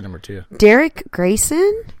 Who said number 2? Derek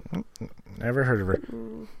Grayson? Never heard of her.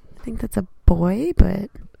 I think that's a boy, but...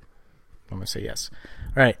 I'm going to say yes.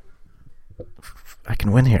 All right. I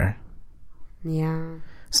can win here. Yeah.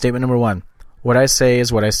 Statement number 1. What I say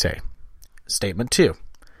is what I say. Statement 2.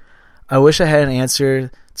 I wish I had an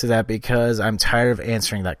answer to that because I'm tired of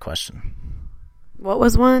answering that question. What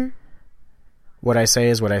was 1? What I say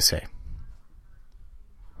is what I say.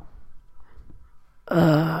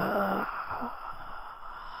 I'm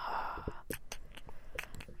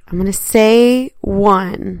going to say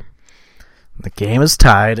 1. The game is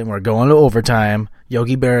tied, and we're going to overtime.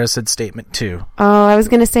 Yogi Berra said statement 2. Oh, I was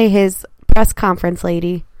going to say his press conference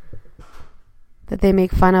lady that they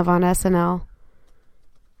make fun of on SNL.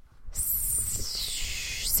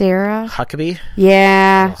 Sarah Huckabee?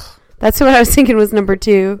 Yeah. Ugh. That's what I was thinking was number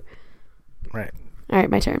 2. Right. All right,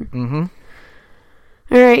 my turn. Mm-hmm.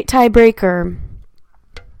 All right, tiebreaker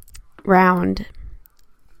round.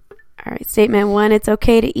 All right, statement 1, it's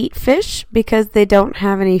okay to eat fish because they don't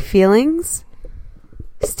have any feelings.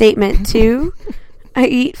 Statement 2, I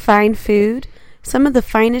eat fine food. Some of the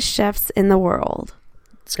finest chefs in the world.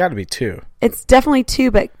 It's got to be 2. It's definitely 2,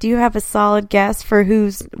 but do you have a solid guess for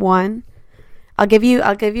who's 1? I'll give you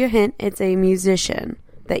a hint. It's a musician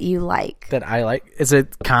that you like. That I like? Is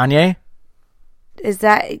it Kanye? Is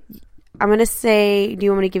that... I'm going to say... Do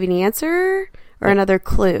you want me to give you the answer or another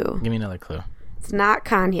clue? Give me another clue. It's not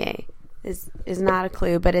Kanye. Is not a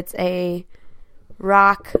clue, but it's a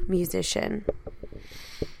rock musician.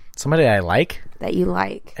 Somebody I like? That you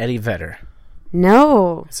like. Eddie Vedder.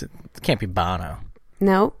 No. It can't be Bono.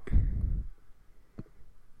 Nope.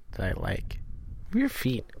 That I like. Your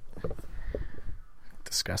feet.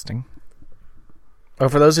 Disgusting. Oh,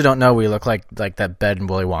 for those who don't know, we look like that bed in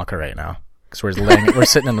Willy Wonka right now. Because we're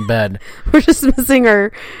sitting in the bed. We're just missing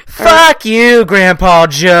our... Fuck you, Grandpa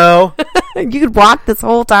Joe. You could walk this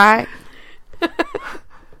whole time.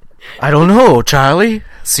 I don't know, Charlie.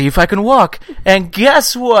 See if I can walk. And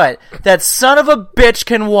guess what? That son of a bitch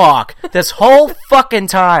can walk this whole fucking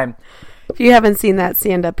time. If you haven't seen that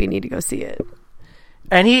stand-up, you need to go see it.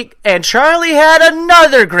 And Charlie had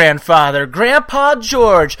another grandfather, Grandpa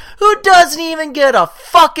George, who doesn't even get a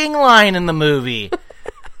fucking line in the movie.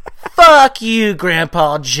 Fuck you,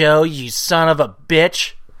 Grandpa Joe, you son of a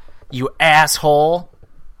bitch. You asshole.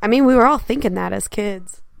 I mean, we were all thinking that as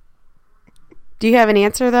kids. Do you have an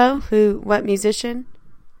answer, though? What musician?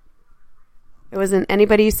 It wasn't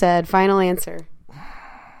anybody you said. Final answer.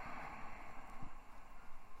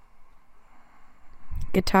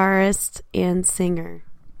 Guitarist and singer.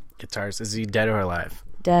 Guitarist. Is he dead or alive?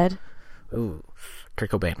 Dead. Ooh,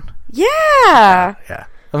 Kurt Cobain. Yeah. Yeah.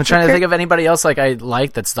 I'm trying to think of anybody else like I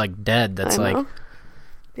like that's like dead. That's I like know.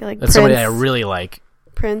 Be like that's Prince. somebody I really like.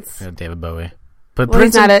 Prince. Yeah, David Bowie. But Well,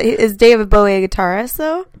 Prince he's not is David Bowie a guitarist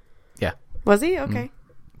though? Yeah. Was he? Okay.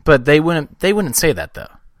 But they wouldn't say that though.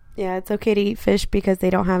 Yeah, it's okay to eat fish because they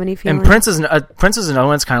don't have any feelings. And Prince is another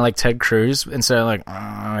one. It's kind of like Ted Cruz, and so like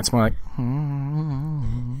it's more like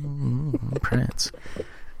Prince.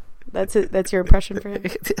 That's it. That's your impression for him.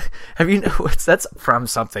 Have you know that's from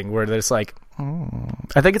something where there's like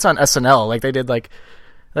I think it's on SNL. Like they did like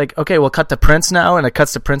okay, we'll cut to Prince now, and it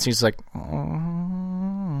cuts to Prince, and he's like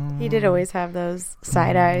He did always have those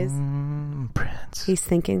side eyes. Prince. He's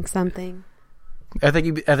thinking something. I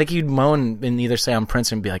think he'd moan and either say I'm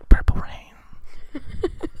Prince and be like Purple Rain.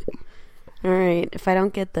 All right, if I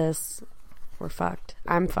don't get this, we're fucked.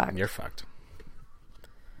 I'm fucked. You're fucked.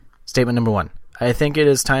 Statement number 1. I think it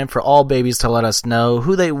is time for all babies to let us know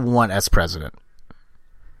who they want as president.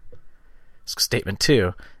 Statement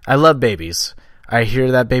 2. I love babies. I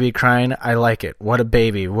hear that baby crying. I like it. What a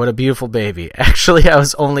baby. What a beautiful baby. Actually, I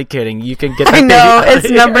was only kidding. You can get that I know, baby it's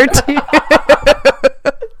number 2.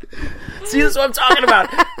 See, that's what I'm talking about.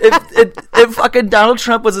 If fucking Donald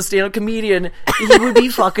Trump was a stand-up comedian, he would be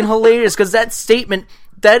fucking hilarious, because that statement,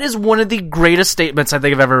 that is one of the greatest statements I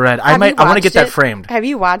think I've ever read. I want to get that framed. Have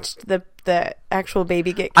you watched the actual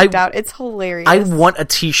baby get kicked out? It's hilarious. I want a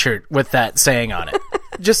t-shirt with that saying on it.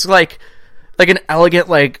 Just like an elegant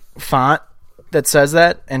like font that says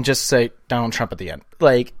that, and just say Donald Trump at the end.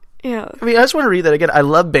 Like, yeah. I mean, I just want to read that again. I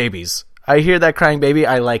love babies. I hear that crying baby.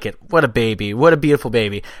 I like it. What a baby. What a beautiful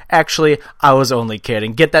baby. Actually, I was only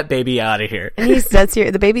kidding. Get that baby out of here. And that's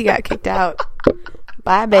here. The baby got kicked out.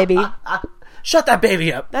 Bye, baby. Shut that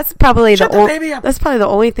baby up. That's probably Shut the baby up. That's probably the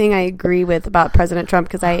only thing I agree with about President Trump,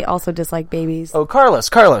 because I also dislike babies. Oh, Carlos.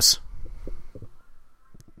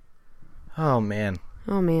 Oh, man.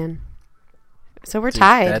 So we're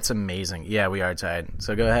tied. That's amazing. Yeah, we are tied.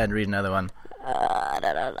 So go ahead and read another one.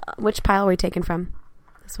 Which pile are we taking from?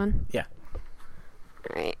 This one? Yeah.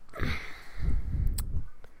 All right.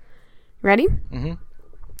 Ready? Mm-hmm.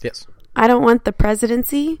 Yes. I don't want the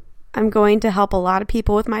presidency. I'm going to help a lot of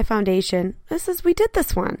people with my foundation. We did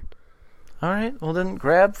this one. All right. Well, then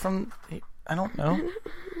grab from, I don't know.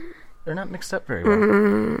 They're not mixed up very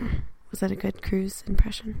well. Was that a good Cruz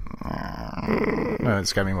impression? No,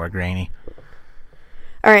 it's got to be more grainy.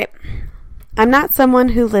 All right. I'm not someone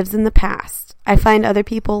who lives in the past. I find other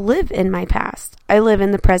people live in my past. I live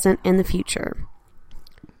in the present and the future.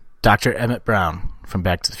 Dr. Emmett Brown from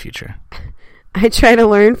Back to the Future. I try to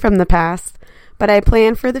learn from the past, but I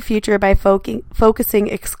plan for the future by focusing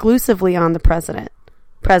exclusively on the present.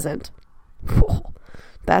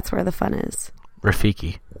 That's where the fun is.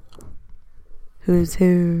 Rafiki. Who's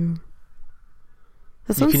who?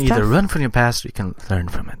 You can either run from your past or you can learn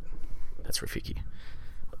from it. That's Rafiki.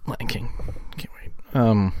 Lion King. Can't wait.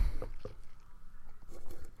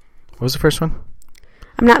 What was the first one?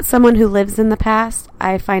 I'm not someone who lives in the past.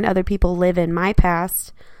 I find other people live in my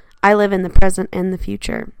past. I live in the present and the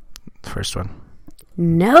future. The first one.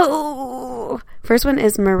 No. First one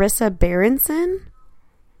is Marissa Berenson.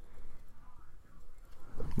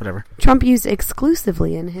 Whatever. Trump used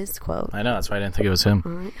exclusively in his quote. I know. That's why I didn't think it was him.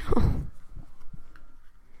 All right.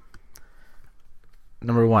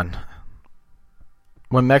 Number 1.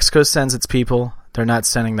 When Mexico sends its people, they're not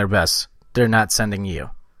sending their best. They're not sending you.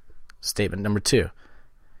 Statement number 2.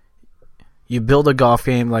 You build a golf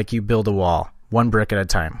game like you build a wall, one brick at a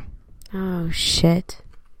time. Oh, shit.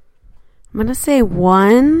 I'm going to say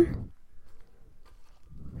 1.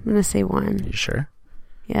 You sure?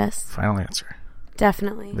 Yes. Final answer.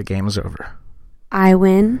 Definitely. The game is over. I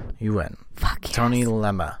win. You win. Fuck yes. Tony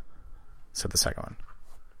Lemma said the second one.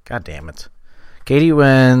 God damn it. Katie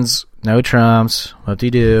wins. No Trumps.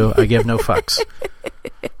 Whoop-de-doo. I give no fucks.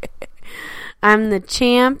 I'm the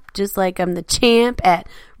champ, just like I'm the champ at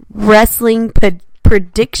wrestling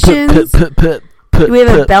predictions. We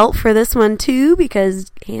have a belt for this one, too,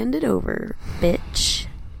 because hand it over, bitch.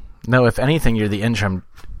 No, if anything, you're the interim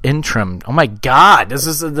interim. Oh my God,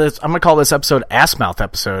 this. I'm gonna call this episode Ass Mouth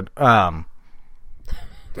episode.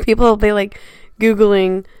 People will be like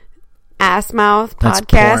Googling ass mouth That's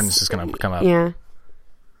podcast. porn. This is gonna come up. Yeah,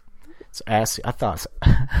 it's ass. I thought.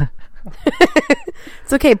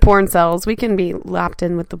 it's okay. Porn sells. We can be lopped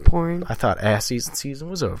in with the porn. I thought ass season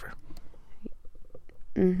was over.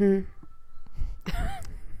 Mm-hmm.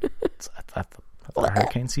 I thought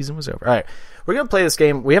hurricane season was over. All right, we're gonna play this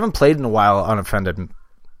game. We haven't played in a while. Unoffended.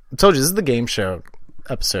 I told you this is the game show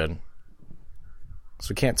episode, so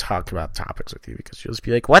we can't talk about topics with you because you'll just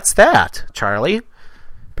be like, "What's that, Charlie?"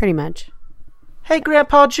 Pretty much. Hey,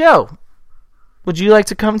 Grandpa Joe, would you like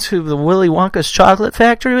to come to the Willy Wonka's chocolate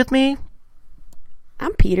factory with me?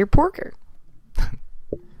 I'm Peter Porker.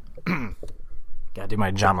 Gotta do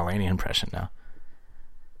my John Mulaney impression now.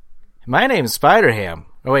 My name's Spider-Ham.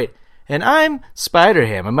 Oh, wait. And I'm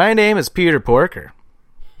Spider-Ham, and my name is Peter Porker.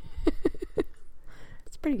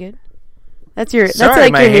 It's pretty good. That's your... Sorry, that's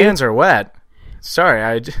like my your hands are wet. Sorry,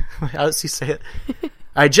 how does he say it?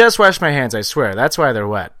 I just washed my hands, I swear. That's why they're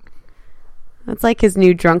wet. That's like his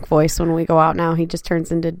new drunk voice when we go out now. He just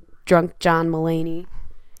turns into drunk John Mulaney.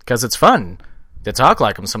 Because it's fun to talk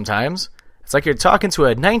like him sometimes. It's like you're talking to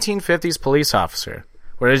a 1950s police officer.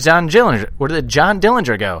 Where did John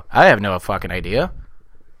Dillinger go? I have no fucking idea.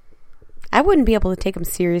 I wouldn't be able to take him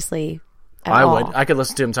seriously at all. I would. I could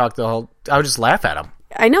listen to him talk the whole... I would just laugh at him.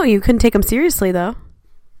 I know, you couldn't take him seriously, though.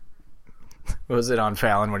 What was it on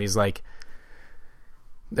Fallon when he's like...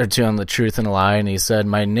 They're telling the truth and a lie, and he said,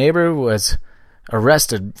 my neighbor was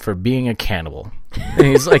arrested for being a cannibal. And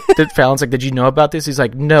he's like... Fallon's like, did you know about this? He's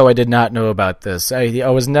like, no, I did not know about this. I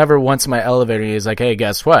was never once in my elevator. He's like, hey,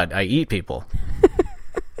 guess what? I eat people.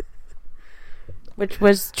 Which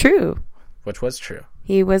was true. Which was true.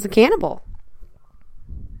 He was a cannibal.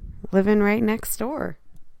 Living right next door.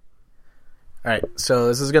 All right, so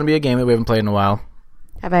this is going to be a game that we haven't played in a while.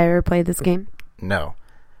 Have I ever played this game? No.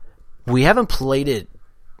 We haven't played it...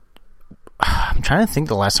 I'm trying to think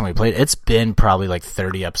the last time we played it. It's been probably like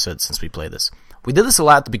 30 episodes since we played this. We did this a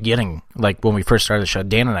lot at the beginning, like when we first started the show.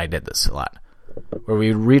 Dan and I did this a lot. Where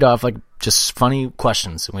we read off like just funny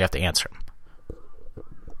questions and we have to answer them.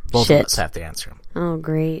 Both of us have to answer them. Oh,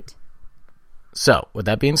 great. So, with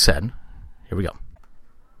that being said, here we go.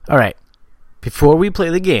 All right. Before we play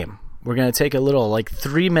the game, we're going to take a little, like,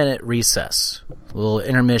 3-minute recess. A little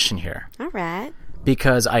intermission here. All right.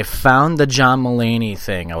 Because I found the John Mulaney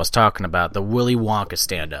thing I was talking about, the Willy Wonka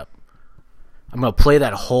stand-up. I'm going to play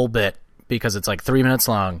that whole bit because it's, like, 3 minutes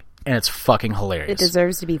long, and it's fucking hilarious. It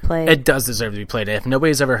deserves to be played. It does deserve to be played. If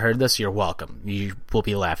nobody's ever heard this, you're welcome. You will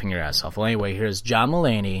be laughing your ass off. Well, anyway, here's John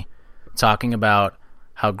Mulaney talking about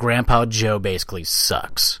how Grandpa Joe basically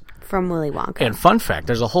sucks. From Willy Wonka. And fun fact,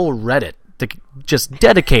 there's a whole Reddit just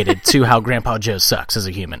dedicated to how Grandpa Joe sucks as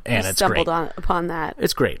a human, and it's great. Stumbled upon that.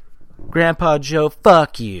 It's great. Grandpa Joe,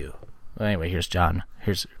 fuck you. Well, anyway, here's John.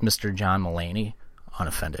 Here's Mr. John Mulaney,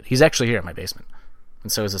 unoffended. He's actually here in my basement,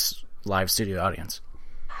 and so is this live studio audience.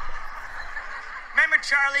 Remember,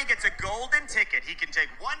 Charlie gets a golden ticket. He can take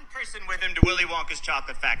one person with him to Willy Wonka's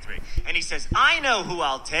chocolate factory. And he says, I know who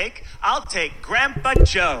I'll take. I'll take Grandpa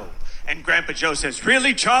Joe. And Grandpa Joe says,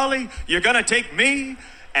 really, Charlie? You're going to take me?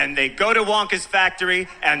 And they go to Wonka's factory,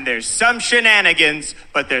 and there's some shenanigans,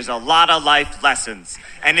 but there's a lot of life lessons.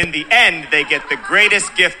 And in the end, they get the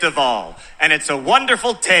greatest gift of all. And it's a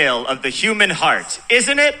wonderful tale of the human heart,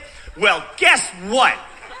 isn't it? Well, guess what?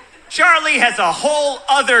 Charlie has a whole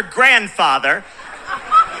other grandfather,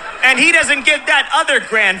 and he doesn't give that other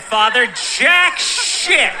grandfather jack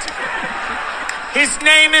shit. His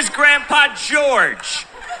name is Grandpa George,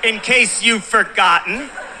 in case you've forgotten.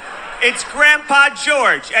 It's Grandpa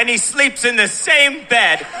George, and he sleeps in the same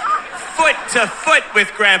bed, foot to foot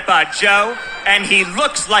with Grandpa Joe, and he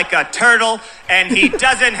looks like a turtle, and he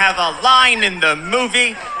doesn't have a line in the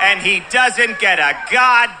movie, and he doesn't get a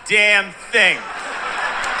goddamn thing.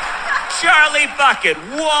 Charlie Bucket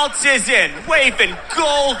waltzes in, waving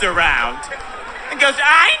gold around, and goes,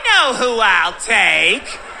 I know who I'll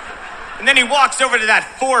take. And then he walks over to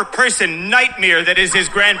that 4-person nightmare that is his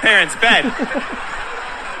grandparents' bed.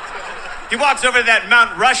 He walks over to that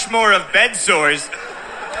Mount Rushmore of bed sores.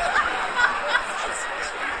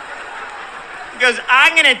 He goes,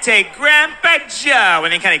 I'm going to take Grandpa Joe.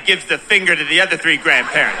 And he kind of gives the finger to the other 3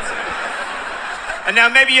 grandparents. And now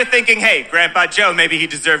maybe you're thinking, hey, Grandpa Joe, maybe he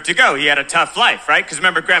deserved to go. He had a tough life, right? Because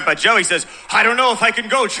remember, Grandpa Joe, he says, I don't know if I can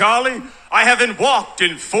go, Charlie. I haven't walked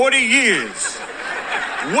in 40 years.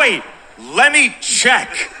 Wait, let me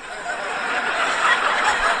check.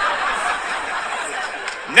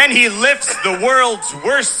 And then he lifts the world's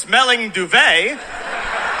worst-smelling duvet.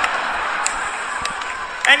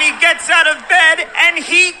 and he gets out of bed and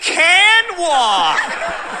he can walk.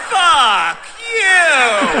 Fuck you.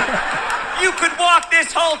 You could walk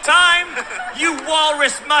this whole time, you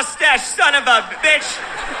walrus mustache son of a bitch.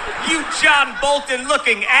 You John Bolton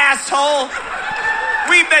looking asshole.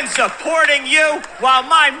 We've been supporting you while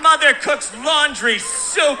my mother cooks laundry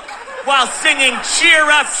soup while singing Cheer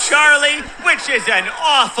Up Charlie, which is an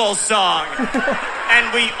awful song.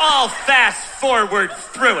 And we all fast forward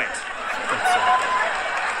through it.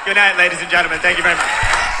 Good night, ladies and gentlemen. Thank you very much.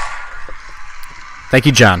 Thank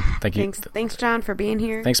you, John. Thank you. Thanks, John, for being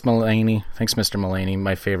here. Thanks, Mulaney. Thanks, Mr. Mulaney,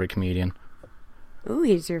 my favorite comedian. Ooh,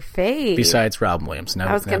 he's your fave. Besides Robin Williams.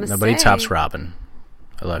 Nobody tops Robin.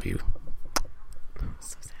 I love you.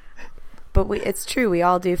 So sad. But it's true. We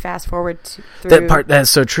all do fast forward through. That part, that's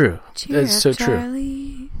so true. That's so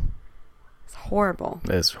Charlie. true. It's horrible.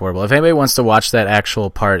 It's horrible. If anybody wants to watch that actual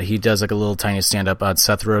part, he does like a little tiny stand-up on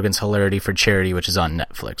Seth Rogen's Hilarity for Charity, which is on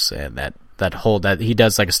Netflix. And that he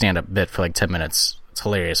does like a stand-up bit for like 10 minutes. It's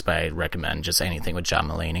hilarious, but I recommend just anything with John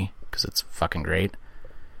Mulaney because it's fucking great.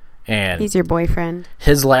 And he's your boyfriend.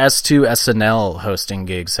 His last 2 SNL hosting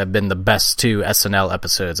gigs have been the best 2 SNL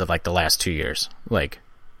episodes of like the last 2 years. Like,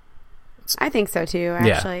 I think so too,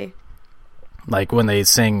 actually. Yeah. Like when they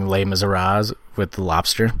sing Les Miserables with the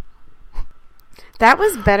lobster. That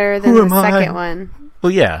was better than the second one.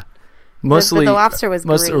 Well, yeah. Mostly the lobster was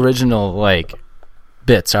most great. Original like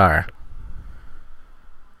bits are.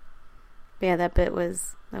 Yeah, that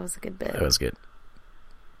was a good bit. That was good.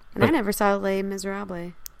 And I never saw Les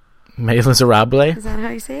Miserables. Les Miserables? Is that how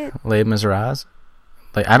you say it? Les Miserables?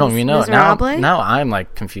 Like I don't even know. Now I'm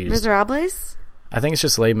like confused. Miserables? I think it's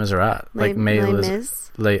just Les Miserables.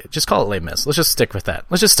 Like just call it Les Mis. Let's just stick with that.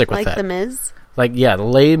 Like the Miz? Like yeah,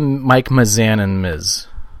 Les Mike Mazan and Miz.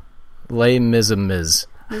 Les Miz and Miz.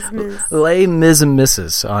 Les Miz and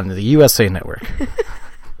Mrs. on the USA Network.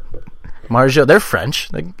 Marjo, they're French.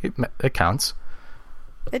 It counts.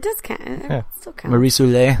 It does count. It still counts. Marie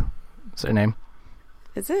Soulet is her name.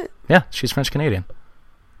 Is it? Yeah, she's French-Canadian.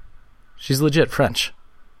 She's legit French.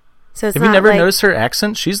 So it's Have you never noticed her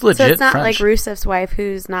accent? She's legit French. So it's not French. like Rusev's wife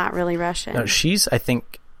who's not really Russian. No, she's, I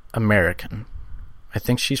think, American. I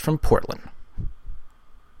think she's from Portland.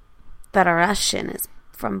 That a Russian is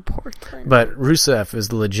from Portland. But Rusev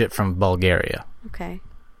is legit from Bulgaria. Okay.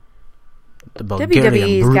 The Bulgarian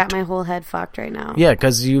WWE's brute. got my whole head fucked right now. Yeah,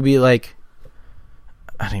 because you'd be like,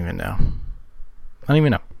 I don't even know.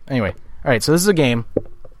 Anyway, all right, so this is a game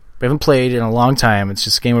we haven't played in a long time. It's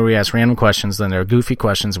just a game where we ask random questions, then there are goofy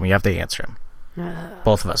questions, and we have to answer them.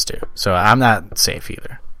 Both of us do. So I'm not safe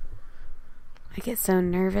either. I get so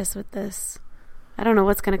nervous with this. I don't know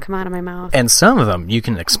what's going to come out of my mouth. And some of them you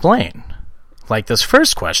can explain. Like this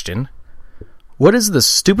first question. What is the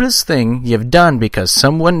stupidest thing you've done because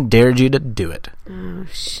someone dared you to do it? Oh,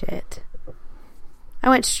 shit. I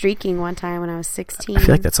went streaking one time when I was 16. I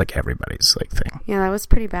feel like that's like everybody's like thing. Yeah, that was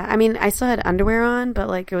pretty bad. I mean, I still had underwear on, but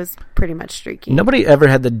like it was pretty much streaking. Nobody ever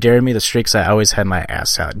had to dare me to streak, so I always had my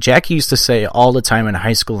ass out. Jackie used to say all the time in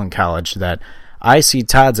high school and college that I see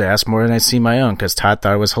Todd's ass more than I see my own because Todd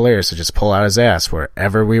thought it was hilarious to just pull out his ass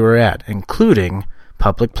wherever we were at, including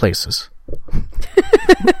public places.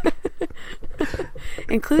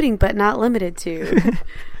 Including but not limited to.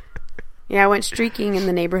 Yeah, I went streaking in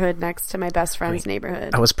the neighborhood next to my best friend's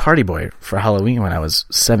neighborhood. I was party boy for Halloween when I was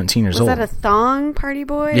 17 years old. Was that a thong party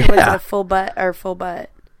boy? Yeah. Or was it a full butt?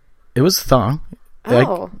 It was thong.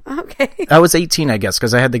 Oh, okay. I was 18, I guess,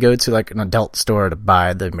 because I had to go to like an adult store to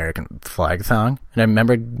buy the American flag thong. And I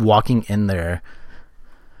remember walking in there.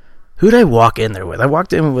 Who did I walk in there with? I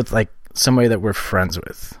walked in with like somebody that we're friends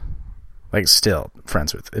with. Like still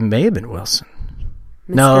friends with. It may have been Wilson.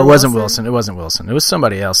 Mr. No, it wasn't Wilson. It wasn't Wilson. It was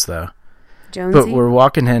somebody else though. Jonesy? But we're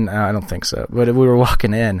walking in. I don't think so. But we were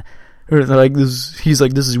walking in. We're like, he's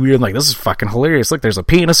like, this is weird. I'm like, this is fucking hilarious. Look, there's a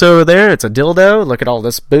penis over there. It's a dildo. Look at all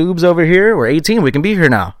this boobs over here. We're 18. We can be here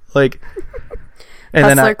now. Like, and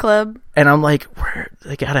Hustler Club. And I'm like,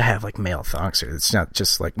 they gotta have like male thongs here. It's not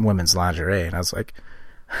just like women's lingerie. And I was like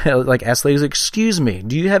asked ladies, excuse me,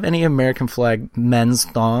 do you have any American flag men's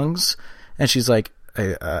thongs? And she's like,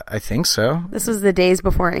 I think so. This was the days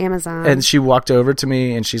before Amazon. And she walked over to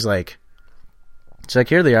me and she's like,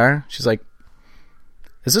 here they are. She's like,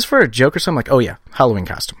 is this for a joke or something? I'm like, oh yeah, Halloween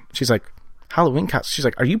costume. She's like, Halloween costume? She's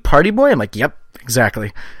like, are you party boy? I'm like, yep,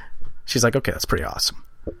 exactly. She's like, okay, that's pretty awesome.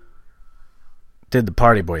 Did the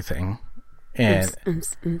party boy thing. And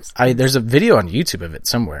there's a video on YouTube of it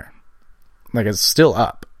somewhere. Like it's still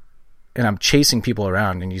up. And I'm chasing people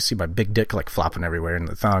around and you see my big dick like flopping everywhere in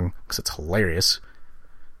the thong because it's hilarious.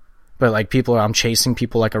 But like I'm chasing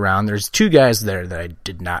people like around. There's 2 guys there that I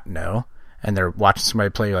did not know. and they're watching somebody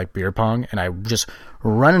play like beer pong, and I just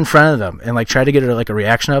run in front of them and like try to get like a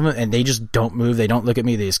reaction of them, and they just don't move. They don't look at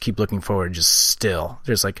me. They just keep looking forward, just still.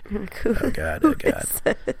 They're just like, oh God, oh God,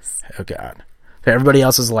 oh God. Everybody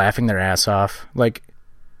else is laughing their ass off. Like,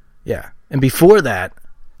 yeah. And before that,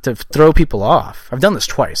 to throw people off, I've done this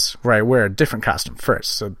twice where I wear a different costume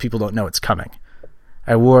first so people don't know it's coming.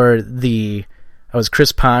 I was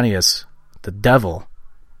Chris Pontius, the devil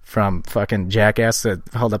from fucking Jackass that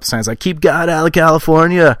held up signs like, keep God out of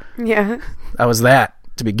California. Yeah. I was that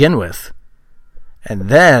to begin with. And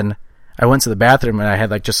then I went to the bathroom and I had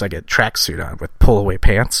like just like a tracksuit on with pull-away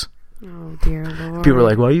pants. Oh, dear Lord. People were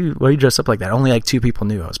like, why are you dressed up like that? Only like 2 people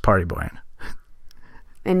knew I was party boying.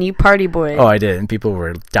 And you party boy. Oh, I did. And people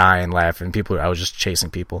were dying laughing. I was just chasing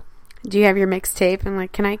people. Do you have your mixtape? And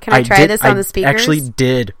like, can I try this on the speakers? I actually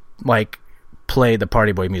did like play the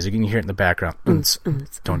party boy music. You can hear it in the background.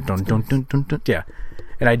 Don't. Yeah.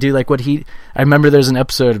 And I do like I remember there's an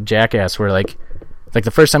episode of Jackass where like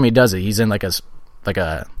the first time he does it, he's in like a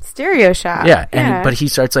stereo shop. Yeah. But he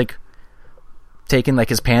starts like taking like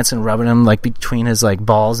his pants and rubbing them like between his like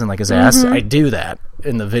balls and like his ass. I do that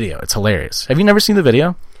in the video. It's hilarious. Have you never seen the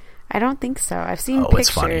video? I don't think so. I've seen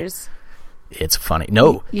pictures. It's funny.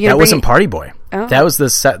 No, that wasn't Party Boy. Oh. That was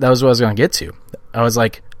that was what I was going to get to. I was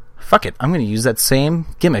like, fuck it. I'm going to use that same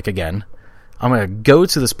gimmick again. I'm going to go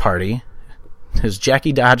to this party. His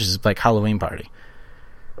Jackie Dodge's like Halloween party.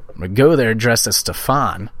 I'm going to go there dressed as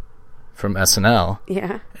Stefan from SNL.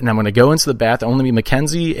 Yeah. And I'm going to go into the bath. Only me,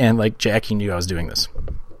 Mackenzie, and like Jackie knew I was doing this.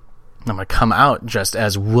 I'm going to come out dressed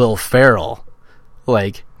as Will Ferrell.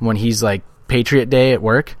 Like when he's like Patriot Day at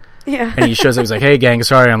work. Yeah. And he shows up. He's like, hey, gang,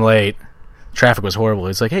 sorry I'm late. Traffic was horrible.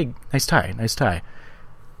 He's like, hey, nice tie.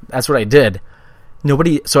 That's what I did.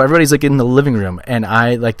 So everybody's like in the living room, and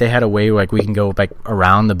they had a way like we can go like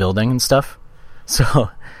around the building and stuff. So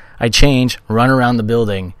I change, run around the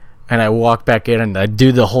building, and I walk back in and I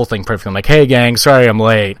do the whole thing perfectly. I'm like, hey gang, sorry I'm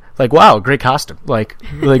late. Like, wow, great costume. Like,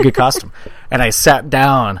 really good costume. And I sat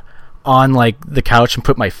down on like the couch and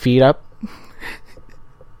put my feet up.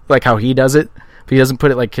 Like how he does it. But he doesn't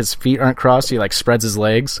put it like his feet aren't crossed, he like spreads his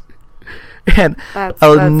legs. And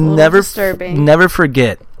I'll never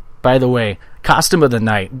forget, by the way, costume of the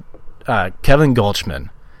night, Kevin Gulchman.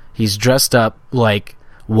 He's dressed up like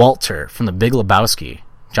Walter from The Big Lebowski,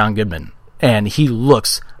 John Goodman, and he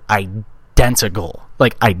looks identical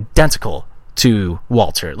to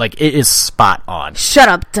Walter. Like, it is spot on. Shut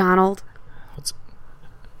up, Donald.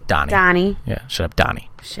 Donnie. Yeah, shut up, Donnie.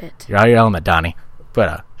 Shit. You're out of your element, Donnie.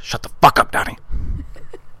 But, shut the fuck up, Donnie.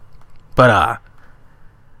 But,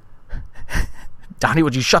 Donnie,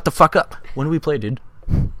 would you shut the fuck up? When do we play, dude?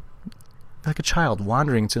 Like a child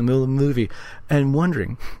wandering to the middle of the movie and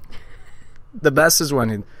wondering. The best is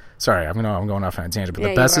when... Sorry, I'm going off on a tangent, but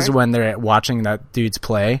the best is when they're watching that dude's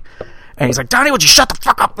play, and he's like, Donnie, would you shut the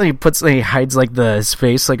fuck up? And he hides like his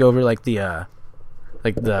face like over like the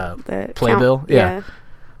playbill. Yeah.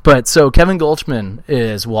 But so Kevin Gulchman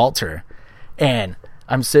is Walter, and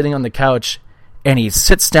I'm sitting on the couch, and he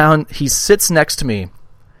sits down. He sits next to me,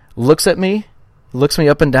 looks at me, looks me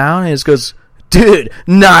up and down, and just goes, dude,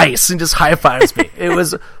 nice, and just high fives me. It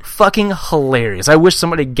was fucking hilarious. I wish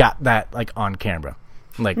somebody got that like on camera.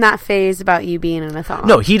 Like, not phased about you being in a thong.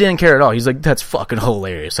 No, he didn't care at all. He's like, that's fucking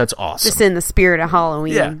hilarious. That's awesome. Just in the spirit of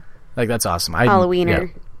Halloween. Yeah. Like, that's awesome.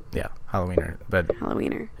 Halloweener. Yeah, Halloweener. But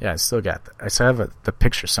Halloweener. Yeah, I still got that. I still have the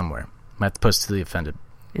picture somewhere. I might have to post to the offended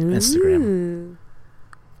Instagram.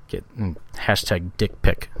 Get hashtag dick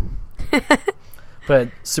pic. But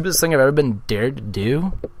stupidest thing I've ever been dared to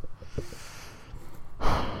do?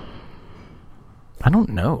 I don't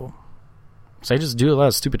know. So I just do a lot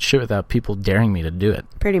of stupid shit without people daring me to do it.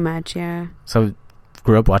 Pretty much, yeah. So I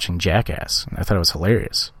grew up watching Jackass, and I thought it was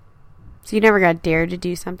hilarious. So you never got dared to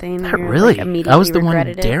do something? Not really. Like, I was the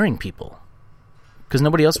one daring people. Because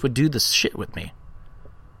nobody else would do this shit with me.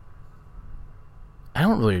 I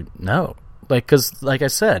don't really know. Like, because, like I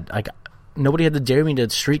said, nobody had to dare me to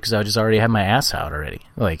the street because I just already had my ass out already.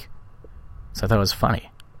 Like, so I thought it was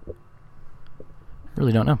funny. I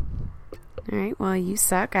really don't know. All right, well, you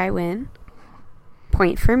suck. I win.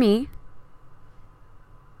 Point for me.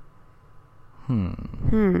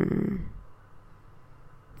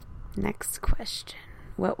 Next question.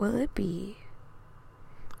 What will it be?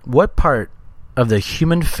 What part of the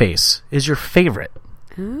human face is your favorite?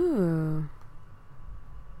 Ooh.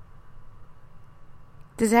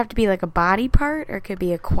 Does it have to be like a body part, or it could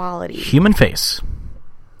be a quality? Human face.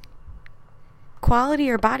 Quality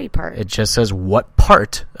or body part? It just says what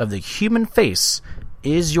part of the human face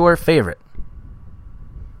is your favorite.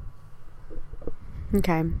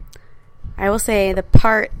 Okay. I will say the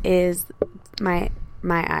part is My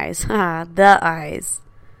eyes. The eyes.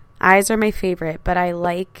 Eyes are my favorite, but I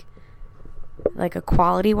like a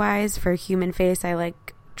quality-wise for a human face, I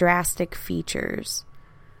like drastic features.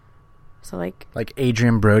 So like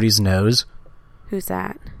Adrian Brody's nose. Who's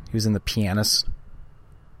that? He was in The Pianist.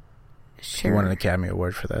 Sure. He won an Academy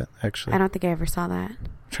Award for that, actually. I don't think I ever saw that. I'm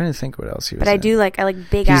trying to think what else he was But in. I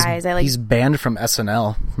like big eyes. He's banned from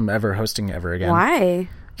SNL, from ever hosting ever again. Why?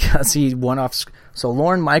 Because he went off... So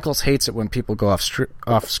Lorne Michaels hates it when people go off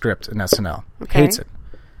script in SNL. Okay. Hates it.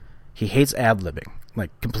 He hates ad-libbing.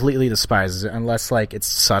 Like, completely despises it, unless, like, it's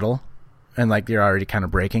subtle and, like, you're already kind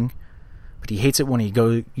of breaking. But he hates it when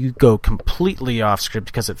you go completely off script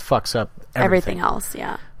because it fucks up everything else,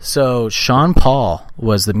 yeah. So Sean Paul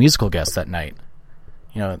was the musical guest that night.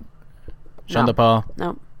 You know, Sean Paul?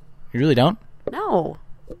 No. You really don't? No.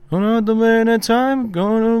 Not the man in time,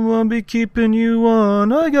 gonna be keeping you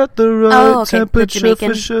on. I got the right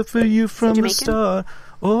temperature for you from the start.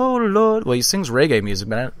 Oh, Lord. Well, he sings reggae music,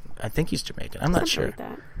 but I think he's Jamaican. I'm not sure. Like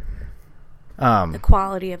that. The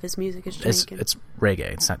quality of his music is Jamaican. It's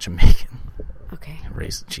reggae. It's not Jamaican. Okay.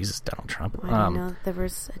 Jesus, Donald Trump. Well, I didn't know there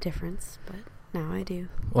was a difference, but now I do.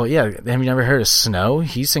 Well, yeah. Have you never heard of Snow?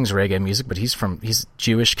 He sings reggae music, but he's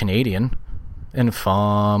Jewish Canadian. And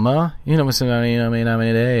Fama, you know what's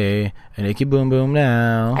day, and Icky Boom Boom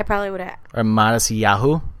now. I probably would have. Or Modest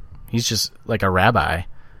Yahoo. He's just like a rabbi.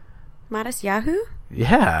 Modest Yahoo?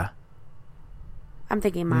 Yeah. I'm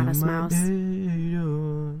thinking Modest Mouse.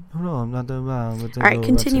 All right,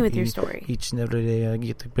 continue with your story. Each and every day I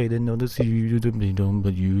get to pay to know the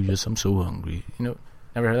but you just, I'm so hungry. You know,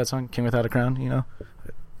 never heard that song? King Without a Crown, you know?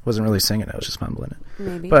 Wasn't really singing it, I was just mumbling it.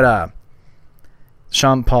 Maybe. But,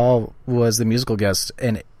 Sean Paul was the musical guest,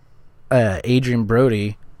 and Adrian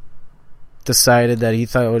Brody decided that he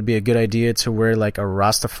thought it would be a good idea to wear like a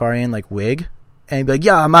Rastafarian like wig, and he'd be like,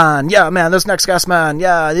 yeah man, this next guy's man,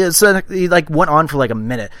 yeah, he like went on for like a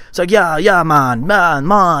minute. It's like, yeah man,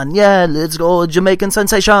 yeah, let's go Jamaican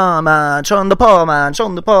sensation, man, Sean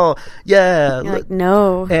Paul, yeah. You're like,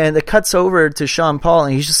 no. And it cuts over to Sean Paul,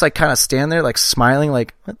 and he's just like kind of standing there like smiling,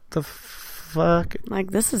 like, what the fuck?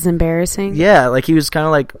 Like, this is embarrassing. Yeah, like he was kind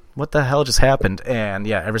of like, what the hell just happened? And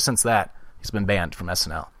yeah, ever since that, he's been banned from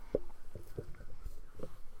SNL.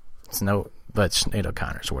 But Sinead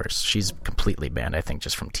O'Connor's worse. She's completely banned, I think,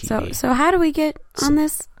 just from TV. So how do we get on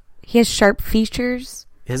this? He has sharp features.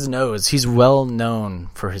 His nose, he's well known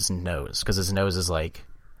for his nose, because his nose is like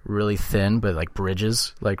really thin, but like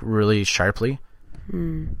bridges, like really sharply.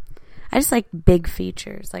 I just like big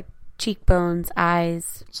features, like cheekbones,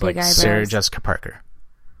 eyes, it's big like eyebrows. Sarah Jessica Parker.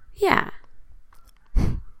 Yeah.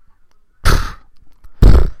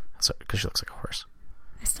 Because she looks like a horse.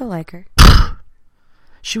 I still like her.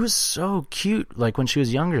 She was so cute, like when she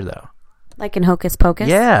was younger, though. Like in Hocus Pocus?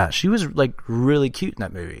 Yeah, she was like really cute in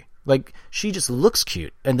that movie. Like, she just looks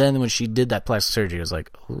cute. And then when she did that plastic surgery, I was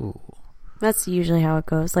like, ooh. That's usually how it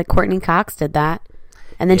goes. Like Courtney Cox did that.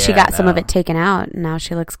 And then she got some of it taken out, and now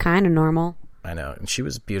she looks kind of normal. I know, and she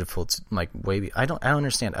was beautiful. Like I don't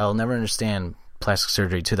understand. I'll never understand plastic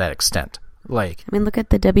surgery to that extent. Like, I mean, look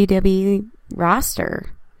at the WWE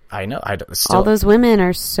roster. I know. All those women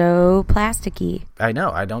are so plasticky. I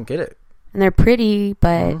know. I don't get it. And they're pretty,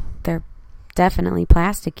 but they're definitely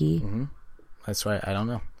plasticky. Mm-hmm. That's why I don't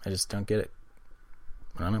know. I just don't get it.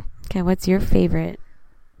 I don't know. Okay, what's your favorite?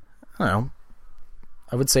 I don't know.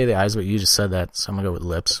 I would say the eyes, but you just said that, so I'm going to go with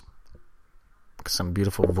lips. Because some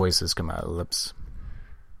beautiful voices come out of lips.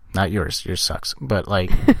 Not yours. Yours sucks. But,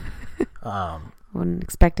 like... wouldn't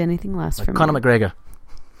expect anything less from Conor McGregor.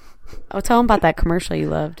 Oh, tell him about that commercial you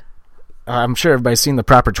loved. I'm sure everybody's seen the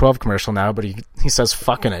Proper 12 commercial now, but he says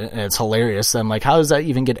fucking it, and it's hilarious. I'm like, how does that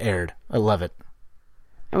even get aired? I love it.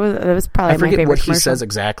 It was probably my favorite commercial. I forget what he says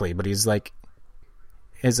exactly, but he's like,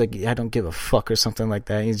 I don't give a fuck or something like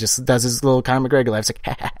that. He just does his little Conor McGregor laugh. It's like,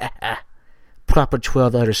 ha, ha, ha, ha. Proper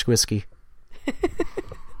 12 Irish whiskey.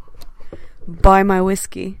 Buy my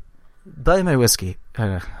whiskey. Buy my whiskey.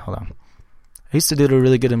 Hold on. I used to do a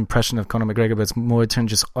really good impression of Conor McGregor, but it's more turned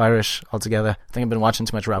just Irish altogether. I think I've been watching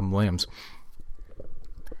too much Robin Williams.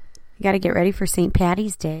 You got to get ready for St.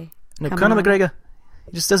 Patty's Day. No, Conor McGregor,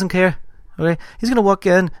 he just doesn't care. Okay, he's gonna walk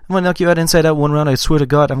in. I'm gonna knock you out inside out one round. I swear to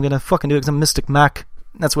God, I'm gonna fucking do it because I'm Mystic Mac.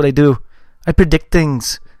 That's what I do. I predict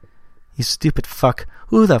things. You stupid fuck.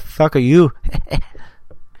 Who the fuck are you?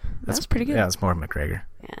 That's pretty good. Yeah, it's more McGregor.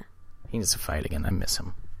 Yeah, he needs to fight again. I miss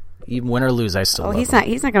him. Even win or lose, I still love him.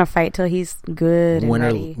 He's not gonna fight till he's good. Win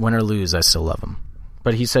and or lose, I still love him.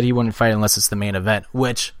 But he said he wouldn't fight unless it's the main event.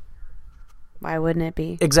 Which, why wouldn't it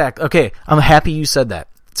be? Exactly. Okay, I'm happy you said that.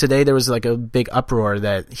 today there was like a big uproar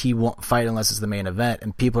that he won't fight unless it's the main event,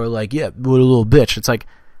 and people are like, yeah, what a little bitch. It's like,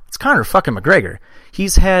 it's Conor fucking McGregor.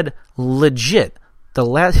 He's had legit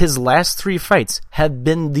his last 3 fights have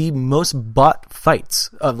been the most bought fights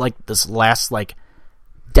of like this last like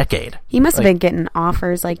decade. He must have been getting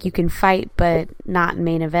offers like you can fight but not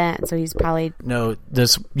main event, so he's probably no,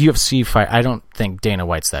 this UFC fight, I don't think Dana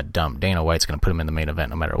White's that dumb. Dana White's going to put him in the main event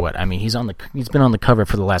no matter what. I mean, he's been on the cover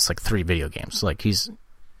for the last like 3 video games. Like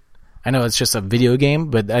I know it's just a video game,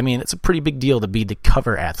 but I mean, it's a pretty big deal to be the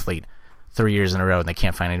cover athlete 3 years in a row and they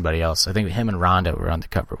can't find anybody else. I think him and Ronda were on the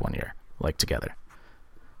cover one year, like together.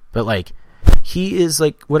 But like, he is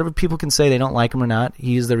like, whatever people can say, they don't like him or not,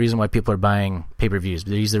 he is the reason why people are buying pay-per-views.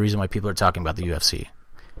 He's the reason why people are talking about the UFC.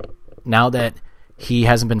 Now that he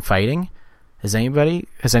hasn't been fighting, has anybody,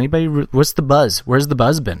 what's the buzz? Where's the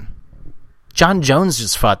buzz been? John Jones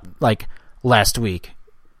just fought like last week,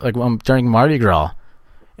 like during Mardi Gras.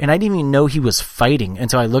 And I didn't even know he was fighting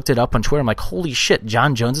until I looked it up on Twitter. I'm like, holy shit,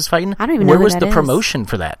 John Jones is fighting? I don't even know where was the is. promotion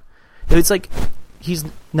for that? It's like, he's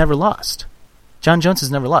never lost. John Jones has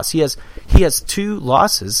never lost. He has 2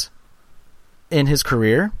 losses in his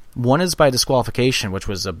career. One is by disqualification, which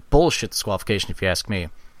was a bullshit disqualification if you ask me.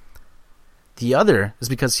 The other is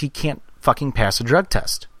because he can't fucking pass a drug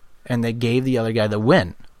test. And they gave the other guy the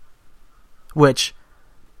win. Which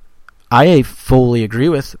I fully agree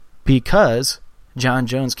with, because John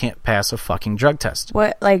Jones can't pass a fucking drug test.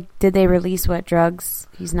 What, like, did they release what drugs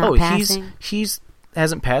he's not passing? He's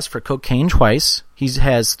hasn't passed for cocaine twice. He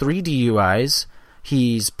has 3 DUIs.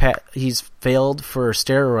 He's failed for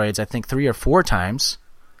steroids, I think 3 or 4 times.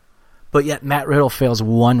 But yet Matt Riddle fails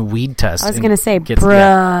 1 weed test. I was going to say, bro.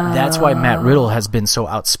 Yeah, that's why Matt Riddle has been so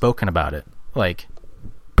outspoken about it. Like,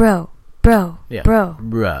 bro. Yeah, bro.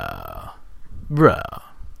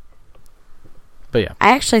 But yeah.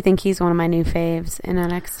 I actually think he's one of my new faves in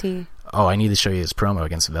NXT. Oh, I need to show you his promo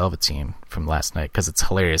against the Velveteen from last night, because it's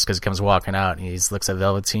hilarious, because he comes walking out and he looks at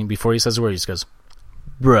Velveteen. Before he says a word, he just goes,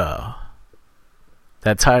 bro.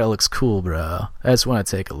 That title looks cool, bro. I just want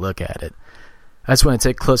to take a look at it. I just want to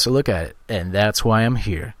take a closer look at it. And that's why I'm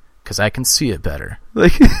here, because I can see it better.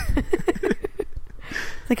 Like,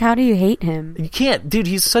 like, how do you hate him? You can't. Dude,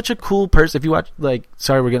 he's such a cool person. If you watch, like,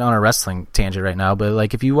 sorry we're getting on a wrestling tangent right now, but,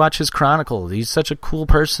 like, if you watch his Chronicle, he's such a cool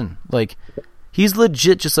person. Like, he's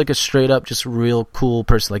legit just, like, a straight-up, just real cool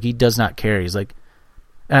person. Like, he does not care. He's, like...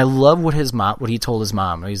 And I love what he told his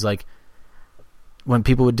mom. He's, like, when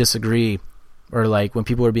people would disagree... Or, like, when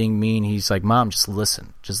people were being mean, he's like, Mom, just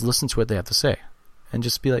listen. Just listen to what they have to say. And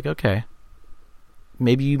just be like, okay,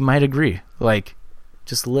 maybe you might agree. Like,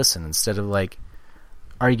 just listen instead of, like,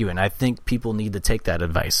 arguing. I think people need to take that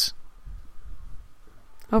advice.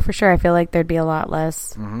 Oh, for sure. I feel like there'd be a lot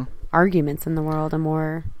less arguments in the world and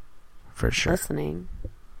more for sure listening.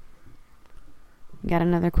 You got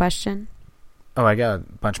another question? Oh, I got a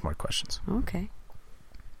bunch more questions. Okay.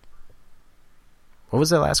 What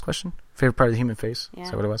was that last question? Favorite part of the human face? Yeah.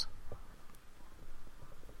 Is that what it was?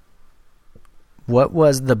 What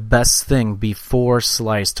was the best thing before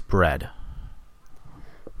sliced bread?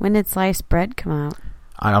 When did sliced bread come out?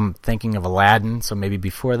 I'm thinking of Aladdin, so maybe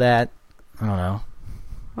before that. I don't know.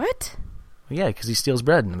 What? Well, yeah, because he steals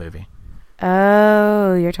bread in the movie.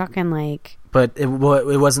 Oh, you're talking like... But it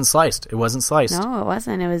wasn't sliced. It wasn't sliced. No, it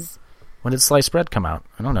wasn't. It was... When did sliced bread come out?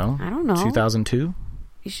 I don't know. 2002?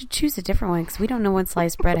 You should choose a different one, because we don't know when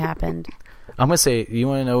sliced bread happened. I'm going to say, you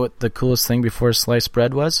want to know what the coolest thing before sliced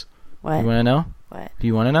bread was? What? You want to know? What? Do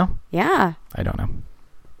you want to know? Yeah. I don't know.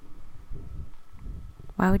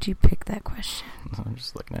 Why would you pick that question? I'm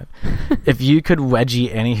just looking at it. If you could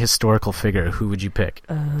wedgie any historical figure, who would you pick?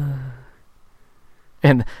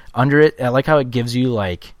 And under it, I like how it gives you,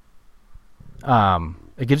 like...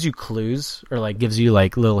 it gives you clues, or, like, gives you,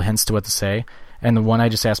 like, little hints to what to say. And the one I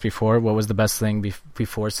just asked before, what was the best thing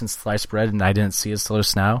before since sliced bread, and I didn't see it till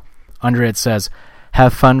just now? Under it says,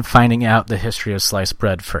 have fun finding out the history of sliced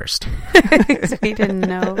bread first. So he didn't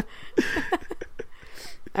know.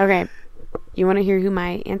 Okay. You want to hear who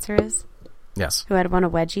my answer is? Yes. Who had won a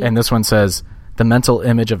wedgie? And this one says, the mental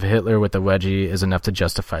image of Hitler with a wedgie is enough to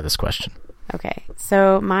justify this question. Okay.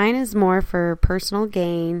 So mine is more for personal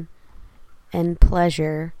gain and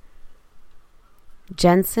pleasure.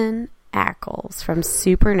 Jensen Ackles from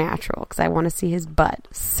Supernatural, because I want to see his butt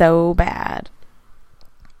so bad.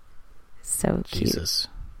 So cute. Jesus.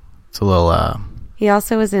 It's a little... He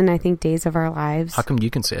also was in, I think, Days of Our Lives. How come you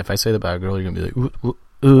can say... If I say the bad girl, you're going to be like...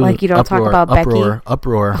 Ooh, like you don't talk about Becky?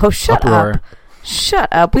 Uproar. Oh, shut up. Shut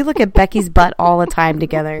up. We look at Becky's butt all the time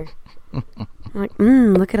together. I'm like,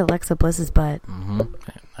 look at Alexa Bliss's butt. Mm-hmm.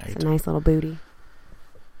 It's a nice little booty.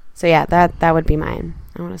 So yeah, that would be mine.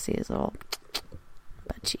 I want to see his little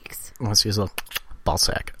butt cheeks. I want to see his little ball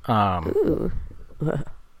sack. Ooh.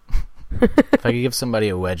 If I could give somebody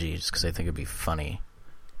a wedgie just because I think it'd be funny.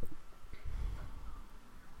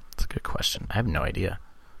 That's a good question. I have no idea.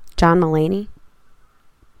 John Mulaney.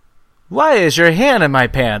 Why is your hand in my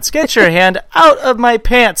pants? Get your hand out of my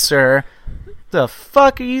pants, sir. The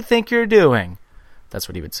fuck do you think you're doing? That's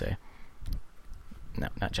what he would say. No,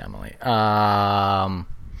 not John Mulaney.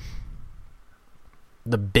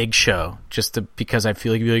 The Big Show. Because I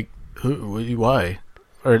feel like you'd be like, why?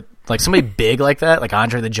 Or like somebody big like that, like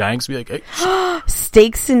Andre the Giant, would be like, hey,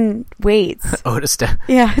 Stakes and weights. Otis.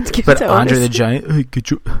 Yeah, but Andre the Giant, hey,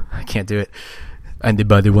 I can't do it.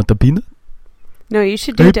 Anybody want a peanut? No, you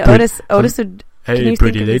should do it to Otis. Otis would. Hey,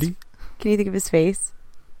 pretty lady. Can you think of his face?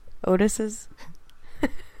 Otis's.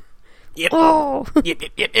 Yep. Oh.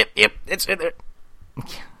 Yep. It's in there.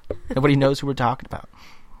 Nobody knows who we're talking about.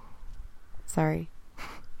 Sorry.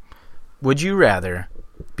 Would you rather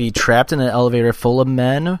be trapped in an elevator full of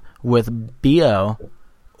men with BO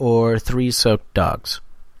or 3 soaked dogs?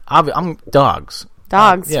 I'm dogs.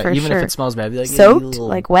 Dogs, yeah, for even sure. if it smells bad. Be like, soaked? little...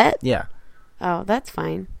 Like wet? Yeah. Oh, that's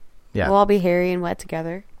fine. Yeah. We'll all be hairy and wet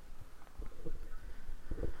together.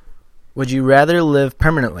 Would you rather live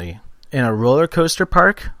permanently in a roller coaster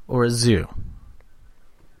park or a zoo?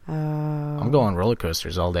 I'm going roller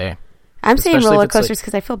coasters all day. I'm saying Especially roller if it's coasters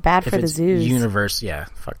because I feel bad for the zoos. Universe, yeah,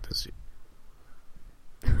 fuck the zoo.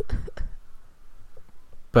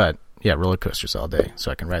 But yeah, roller coasters all day,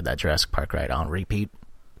 so I can ride that Jurassic Park ride on repeat.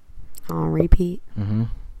 On repeat. Mm-hmm.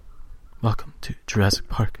 Welcome to Jurassic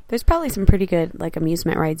Park. There's probably some pretty good like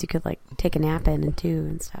amusement rides you could like take a nap in and do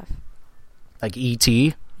and stuff. Like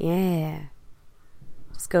E.T.? Yeah.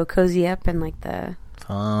 Just go cozy up and like the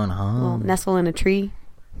fun, huh? Little nestle in a tree.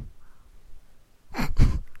 I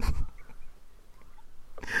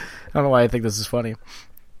don't know why I think this is funny.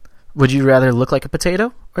 Would you rather look like a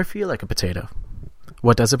potato or feel like a potato?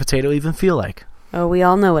 What does a potato even feel like? Oh, we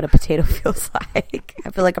all know what a potato feels like. I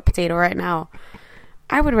feel like a potato right now.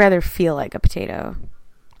 I would rather feel like a potato.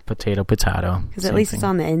 Potato. Because at least it's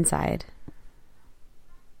on the inside.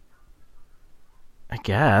 I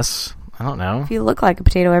guess. I don't know. If you look like a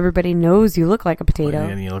potato, everybody knows you look like a potato. Well,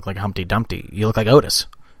 and you look like Humpty Dumpty. You look like Otis.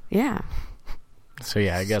 Yeah. So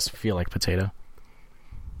yeah, I guess feel like potato.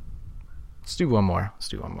 Let's do one more.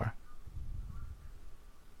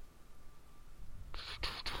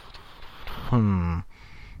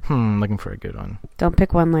 Looking for a good one. Don't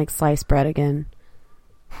pick one like sliced bread again.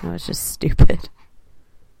 That was just stupid.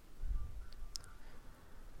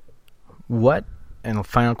 What, and a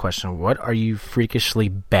final question, what are you freakishly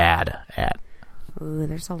bad at? Ooh,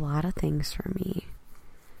 there's a lot of things for me.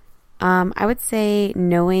 I would say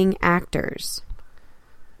knowing actors.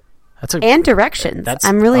 And directions.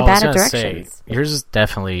 I'm really bad at directions. Yours is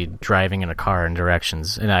definitely driving in a car and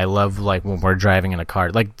directions. And I love like when we're driving in a car.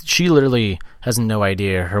 Like she literally has no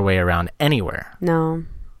idea her way around anywhere. No.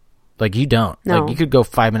 Like you don't. No. Like you could go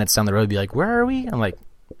 5 minutes down the road and be like, where are we? I'm like,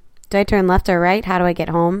 do I turn left or right? How do I get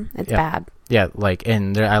home? It's bad. Yeah, like,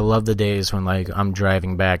 and I love the days when like I'm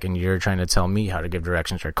driving back and you're trying to tell me how to give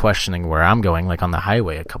directions or questioning where I'm going, like on the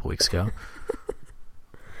highway a couple weeks ago.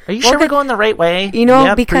 Are you sure we're going the right way? You know,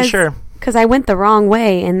 yep, because I went the wrong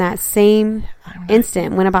way in that same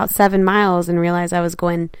instant. Went about 7 miles and realized I was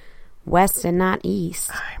going west and not east.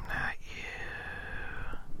 I'm not you.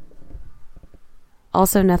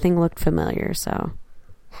 Also, nothing looked familiar, so.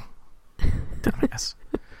 Dumbass.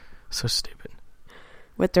 So stupid.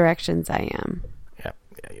 With directions, I am. Yeah,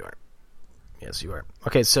 you are. Yes, you are.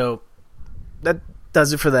 Okay, so that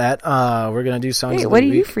does it for that. We're gonna do songs. Hey, what are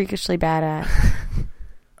you freakishly bad at?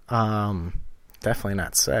 Definitely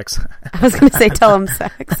not sex. I was gonna say, tell him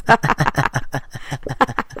sex.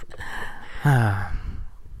 I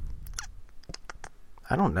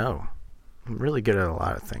don't know. I'm really good at a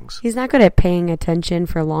lot of things. He's not good at paying attention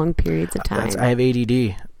for long periods of time. I have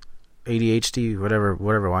ADD, ADHD, whatever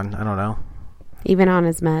one. I don't know. Even on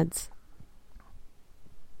his meds.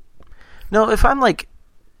 No, if I'm like,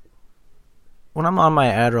 when I'm on my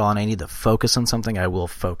Adderall and I need to focus on something, I will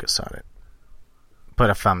focus on it. But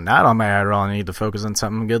if I'm not on my Adderall and I need to focus on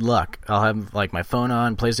something, good luck. I'll have like my phone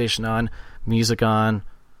on, PlayStation on, music on.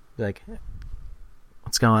 Be like,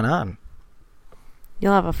 what's going on?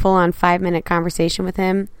 You'll have a full-on 5-minute conversation with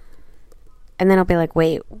him, and then he'll be like,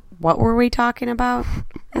 wait, what were we talking about?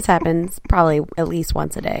 This happens probably at least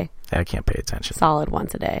once a day. Yeah, I can't pay attention. Solid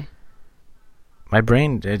once a day. My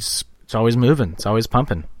brain, it's always moving. It's always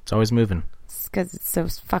pumping. It's always moving. It's because it's so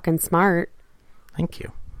fucking smart. Thank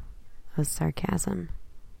you. That was sarcasm.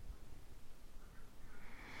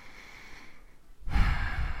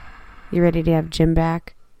 You ready to have Jim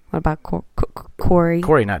back? What about Corey?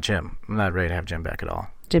 Corey, not Jim. I'm not ready to have Jim back at all.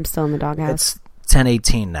 Jim's still in the doghouse. It's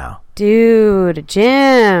 10:18 now. Dude,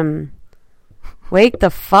 Jim. Wake the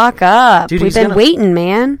fuck up. Dude, We've been waiting,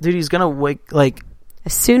 man. Dude, he's going to wake, like...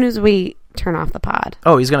 As soon as we turn off the pod.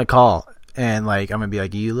 Oh, he's going to call. And, like, I'm going to be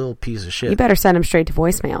like, you little piece of shit. You better send him straight to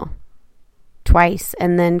voicemail. Twice.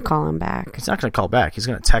 And then call him back. He's not going to call back. He's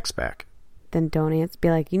going to text back. Then don't answer. Be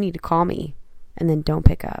like, you need to call me. And then don't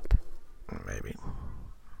pick up. Maybe.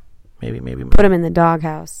 Put him in the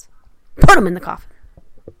doghouse. Put him in the coffin.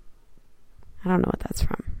 I don't know what that's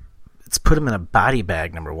from. It's put him in a body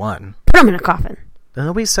bag, number one. Put him in a coffin.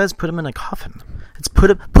 Nobody says put him in a coffin. It's put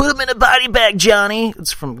him in a body bag, Johnny.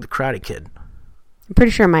 It's from The Karate Kid. I'm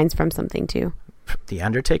pretty sure mine's from something, too. The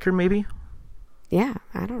Undertaker, maybe? Yeah,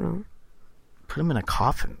 I don't know. Put him in a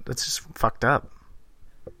coffin. That's just fucked up.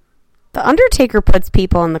 The Undertaker puts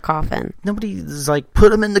people in the coffin. Nobody's like,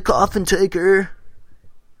 put him in the coffin, Taker.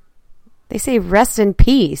 They say rest in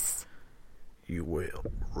peace. You will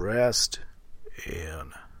rest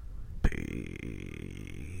in peace.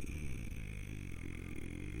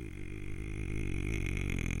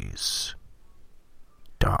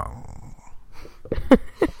 Dong.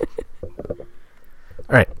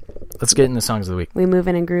 All right, let's get into songs of the week. We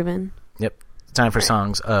moving and grooving. Yep, time for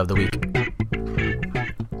songs of the week.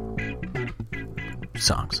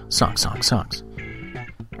 Songs.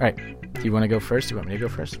 All right, do you want to go first? Do you want me to go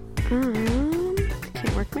first?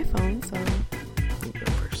 Can't work my phone, so... You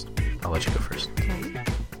go first. I'll let you go first. Okay. My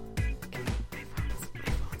phone's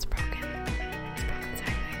broken. It's broken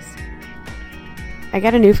sideways. I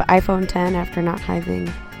got a new iPhone 10 after not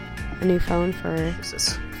having a new phone for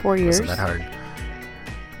 4 years. Wasn't that hard?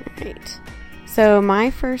 Right. So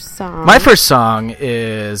my first song... My first song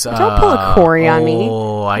is... Don't pull a Corey on me.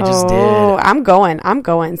 Oh, I just did. I'm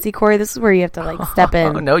going. See, Corey, this is where you have to, like, step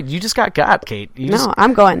in. Oh, no, you just got, Kate.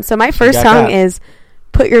 I'm going. So my first song is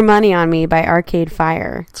Put Your Money on Me by Arcade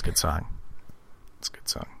Fire. It's a good song.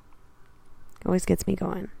 Always gets me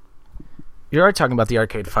going. You are talking about the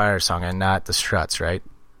Arcade Fire song and not the Struts, right?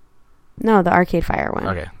 No, the Arcade Fire one.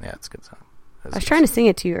 Okay, yeah, it's a good song. I was trying to sing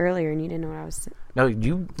it to you earlier, and you didn't know what I was...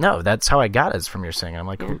 No, that's how I got it, is from your singing. I'm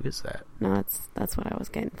like, Who is that? No, that's what I was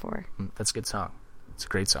getting for. That's a good song. It's a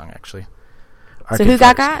great song, actually. So who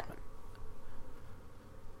got?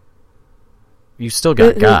 You still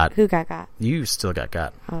got. Who got? You still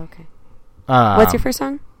got. Oh, okay. What's your first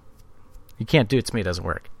song? You can't do It To Me. It doesn't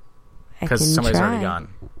work. Because somebody's already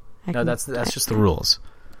gone. No, that's just the rules.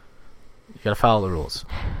 You got to follow the rules.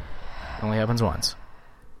 It only happens once.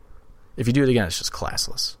 If you do it again, it's just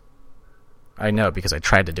classless. I know because I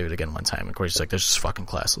tried to do it again one time, and Corey's like, "That's just fucking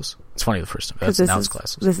classless." It's funny the first time. Now it's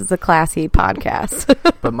classless. This is a classy podcast.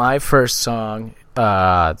 But my first song,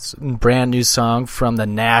 it's a brand new song from The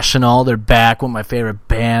National. They're back. One of my favorite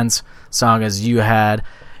bands. Song is "You Had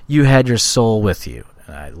Your Soul With You,"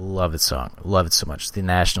 and I love the song. I love it so much. The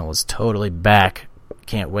National is totally back.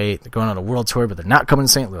 Can't wait. They're going on a world tour, but they're not coming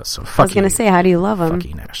to St. Louis. So fuck you. I was gonna say, how do you love them? Fuck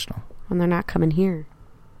you, National. When they're not coming here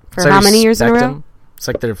for how many years in a row? It's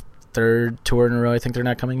like their third tour in a row. I think they're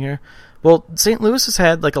not coming here. Well, St. Louis has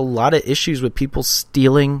had like a lot of issues with people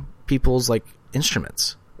stealing people's like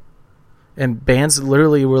instruments, and bands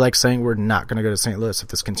literally were like saying we're not going to go to St. Louis if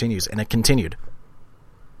this continues, and it continued.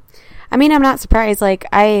 I mean, I'm not surprised. Like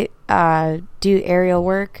I do aerial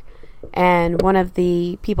work, and one of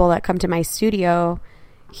the people that come to my studio,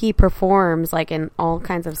 he performs like in all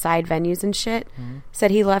kinds of side venues and shit. Mm-hmm.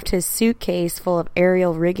 Said he left his suitcase full of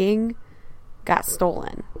aerial rigging, got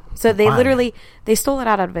stolen. So they stole it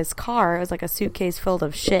out of his car. It was like a suitcase filled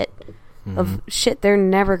of shit, of shit they're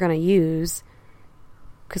never gonna use.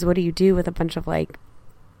 Because what do you do with a bunch of like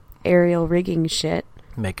aerial rigging shit?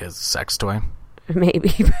 Make a sex toy.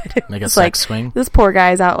 Maybe. But make a sex swing. This poor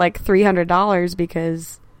guy's out like $300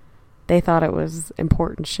 because they thought it was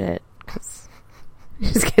important shit. Because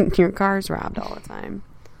you're just getting your cars robbed all the time.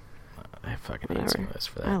 I fucking hate St. Louis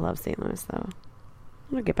for that. I love St. Louis though.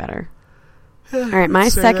 It'll get better. All right, my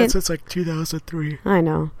second... Since like 2003. I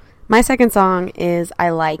know. My second song is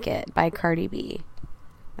I Like It by Cardi B.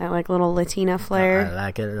 That like little Latina flair. I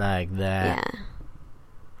like it like that.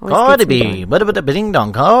 Yeah. Cardi B. Ding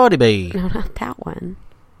dong, Cardi B. No, not that one.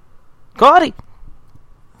 Cardi.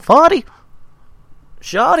 40.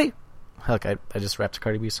 Shawty. Look, I just rapped a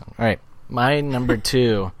Cardi B song. All right. My number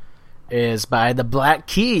 2 is by the Black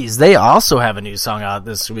Keys. They also have a new song out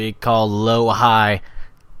this week called Low High.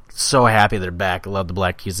 So happy they're back. I love the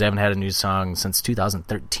Black Keys. They haven't had a new song since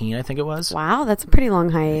 2013, I think it was. Wow, that's a pretty long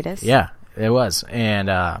hiatus. Yeah, it was. And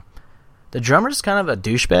the drummer's kind of a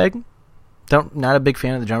douchebag. Not a big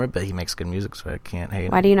fan of the drummer, but he makes good music, so I can't hate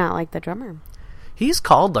him. Why do you not like the drummer? He's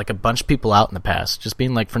called like a bunch of people out in the past, just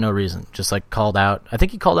being like for no reason, just like called out. I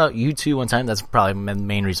think he called out U2 one time. That's probably the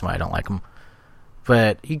main reason why I don't like him.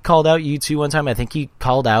 But he called out U2 one time. I think he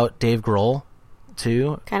called out Dave Grohl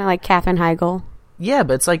too. Kind of like Katherine Heigl. Yeah,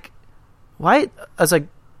 but it's like, why? I was like,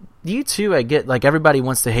 U2, I get, like, everybody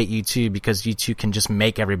wants to hate U2 because U2 can just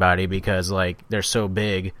make everybody because, like, they're so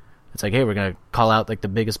big. It's like, hey, we're going to call out, like, the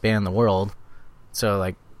biggest band in the world. So,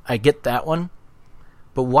 like, I get that one.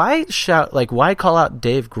 But why call out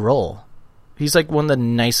Dave Grohl? He's, like, one of the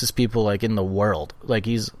nicest people, like, in the world. Like,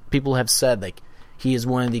 people have said, like, he is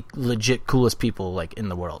one of the legit coolest people, like, in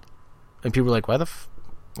the world. And people are like, why the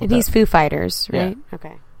And he's Foo Fighters, right? Yeah.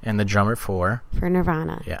 Okay. And the drummer for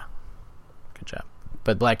Nirvana. Yeah. Good job.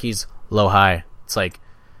 But Black Keys, Low High. It's like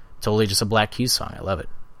totally just a Black Keys song. I love it.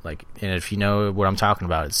 Like, and if you know what I'm talking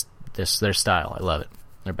about, it's their style. I love it.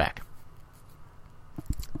 They're back.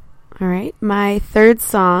 All right. My third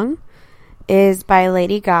song is by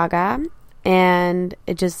Lady Gaga, and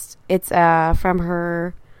it's from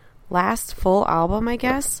her last full album, I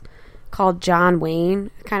guess, called John Wayne.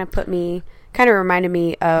 Kind of reminded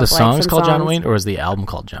me of the song's called songs. John Wayne, or is the album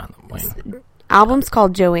called John Wayne? Album's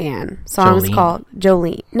called Joanne. Song's Jolene. called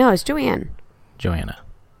Jolene. No, it's Joanne.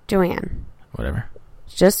 Joanne. Whatever.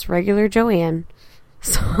 It's just regular Joanne.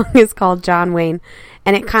 Song is called John Wayne,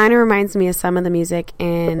 and it kind of reminds me of some of the music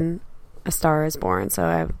in A Star Is Born. So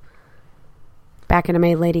I'm back into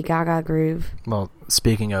my Lady Gaga groove. Well,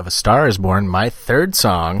 speaking of A Star Is Born, my third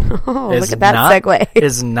song look at that segue.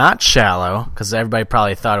 is not Shallow, because everybody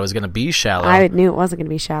probably thought it was going to be Shallow. I knew it wasn't going to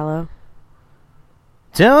be Shallow.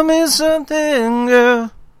 Tell me something,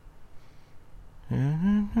 girl.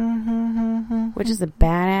 Which is a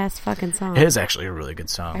badass fucking song. It is actually a really good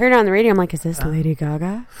song. I heard it on the radio. I'm like, is this Lady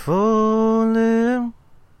Gaga? Falling.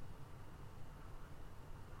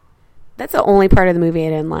 That's the only part of the movie I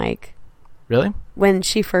didn't like. Really? When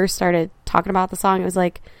she first started talking about the song, it was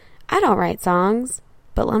like, I don't write songs,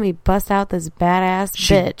 but let me bust out this badass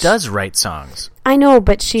She bitch. does write songs. I know,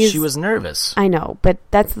 but she was nervous. I know, but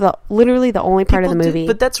that's literally the only part of the movie.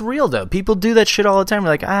 But that's real, though. People do that shit all the time. We're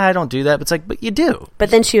like, I don't do that. But it's like, but you do. But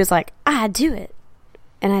then she was like, I do it.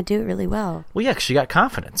 And I do it really well. Well, yeah, because she got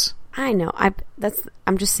confidence. I know.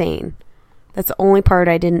 I'm just saying. That's the only part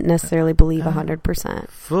I didn't necessarily believe 100%.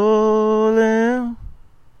 Falling.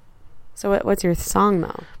 So what's your song,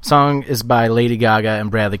 though? Song is by Lady Gaga and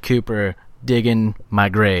Bradley Cooper, Digging My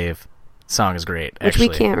Grave. Song is great, actually.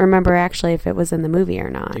 Which we can't remember, actually, if it was in the movie or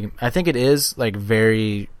not. I think it is, like,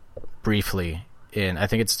 very briefly. I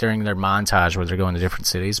think it's during their montage where they're going to different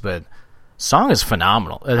cities, but song is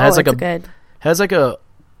phenomenal. It has has like a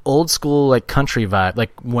old school, like, country vibe,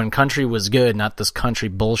 like when country was good, not this country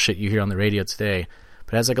bullshit you hear on the radio today,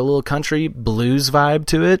 but it has like a little country blues vibe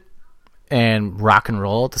to it and rock and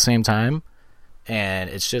roll at the same time, and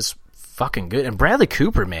it's just fucking good. And Bradley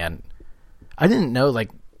Cooper, man, I didn't know, like,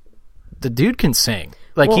 the dude can sing.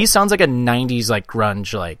 Like, he sounds like a 90s, like,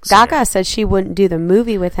 grunge, like, singer. Gaga said she wouldn't do the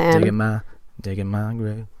movie with him. Digging my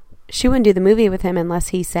grave. She wouldn't do the movie with him unless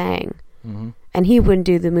he sang. Mm-hmm. And he wouldn't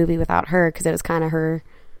do the movie without her because it was kind of her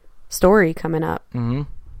story coming up. Mm-hmm.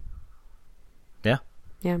 Yeah.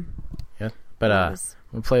 Yeah. Yeah. But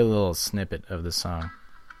we'll play a little snippet of the song.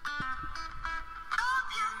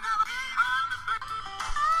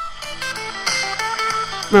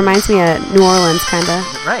 Reminds me of New Orleans, kind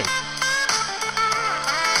of. Right.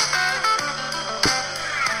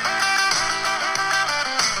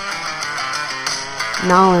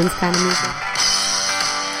 Nolans kind of music.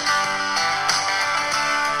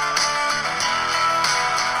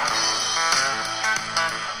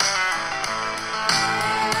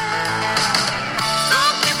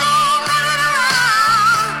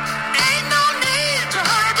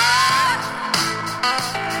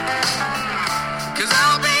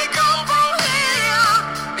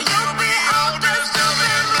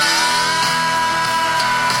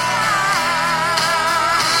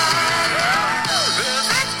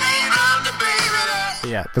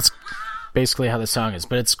 Yeah, that's basically how the song is,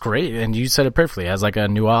 but it's great, and you said it perfectly. It has like a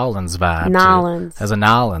New Orleans vibe. Nolans. Has a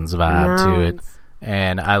Nolans vibe to it,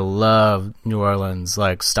 and I love New Orleans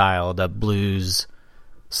like style, the blues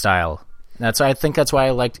style. I think that's why I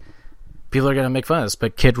liked. People are gonna make fun of this,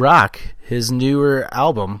 but Kid Rock, his newer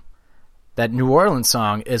album, that New Orleans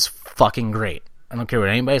song is fucking great. I don't care what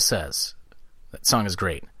anybody says. That song is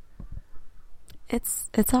great.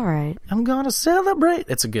 It's all right. I'm gonna celebrate.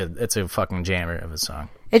 It's a fucking jammer of a song.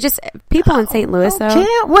 It just, people in St. Louis, though.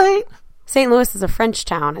 Can't wait. St. Louis is a French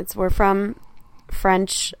town. We're from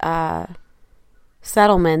French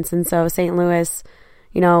settlements, and so St. Louis,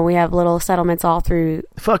 we have little settlements all through.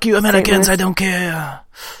 Fuck you, Americans! I don't care.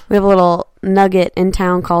 We have a little nugget in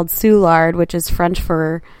town called Soulard, which is French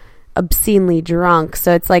for obscenely drunk.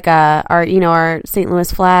 So it's like our St.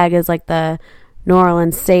 Louis flag is like the New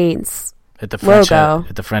Orleans Saints logo.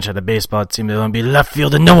 At the French had a baseball team, they won't be left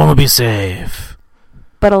field and no one will be safe.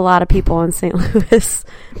 But a lot of people in St. Louis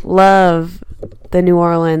love the New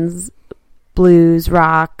Orleans blues,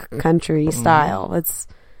 rock, country style. It's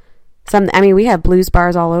we have blues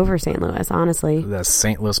bars all over St. Louis, honestly. The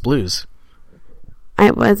St. Louis Blues.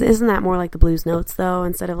 Isn't that more like the Blues Notes, though,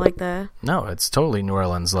 instead of like the... No, it's totally New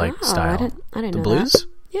Orleans style. I didn't the know blues? That.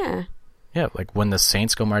 Yeah. Yeah, like when the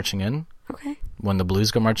Saints go marching in. Okay. When the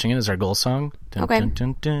Blues go marching in is our goal song. Dun, okay. Dun,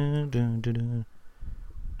 dun, dun, dun, dun, dun.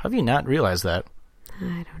 How have you not realized that?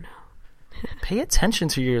 I don't know. Pay attention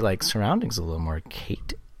to your surroundings a little more,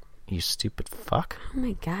 Kate. You stupid fuck. Oh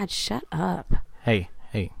my God, shut up. Hey,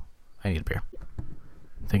 I need a beer.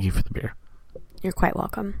 Thank you for the beer. You're quite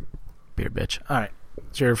welcome. Beer bitch. All right,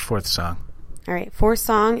 it's your fourth song. All right, fourth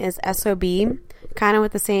song is S.O.B., kind of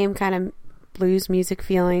with the same kind of blues music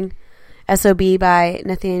feeling. S.O.B. by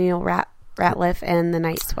Nathaniel Ratliff and the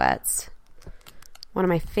Night Sweats. One of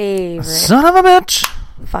my favorite son of a bitch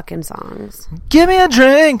fucking songs. Give me a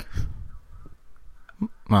drink.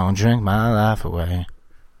 Won't drink my life away.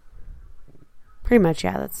 Pretty much,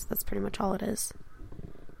 yeah. That's pretty much all it is.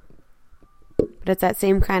 But it's that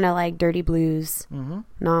same kind of like dirty blues, New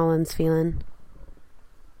Orleans feeling.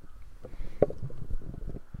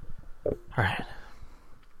 All right.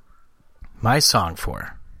 My song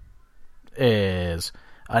 4 is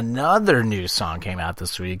another new song came out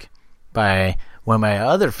this week by one of my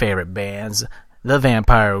other favorite bands, The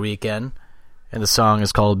Vampire Weekend. And the song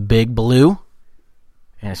is called Big Blue.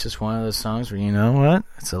 And it's just one of those songs where, you know what?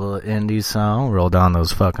 It's a little indie song. Roll down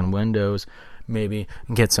those fucking windows. Maybe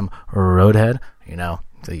get some Roadhead.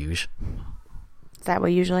 The usual. Is that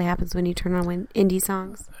what usually happens when you turn on indie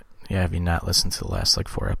songs? Yeah, have you not listened to the last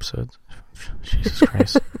 4 episodes? Jesus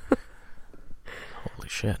Christ. Holy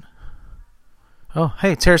shit. Oh,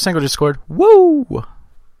 hey, Tarasenko just scored. Woo!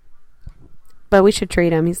 But we should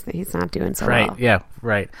trade him. He's not doing so well. Right, yeah,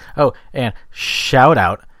 right. Oh, and shout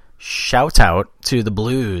out to the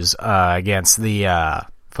Blues against the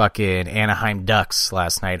fucking Anaheim Ducks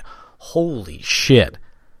last night. Holy shit.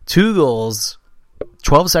 2 goals,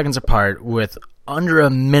 12 seconds apart with under a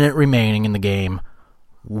minute remaining in the game.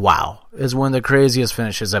 Wow. It's one of the craziest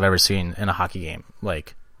finishes I've ever seen in a hockey game.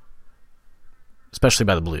 Especially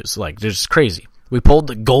by the Blues. They're just crazy. We pulled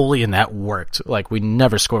the goalie and that worked. We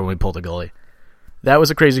never scored when we pulled the goalie. That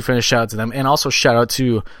was a crazy finish. Shout out to them. And also shout out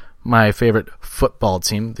to my favorite football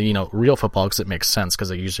team, the real football, because it makes sense because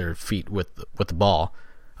they use their feet with the ball.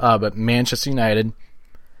 But Manchester United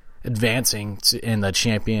advancing in the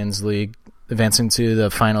Champions League, advancing to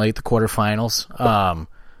the final 8, the quarterfinals.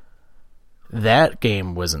 That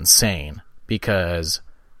game was insane because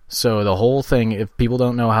the whole thing, if people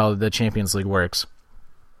don't know how the Champions League works,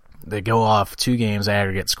 they go off 2 games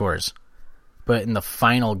aggregate scores. But in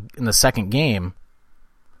the second game,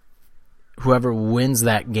 whoever wins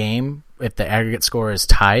that game, if the aggregate score is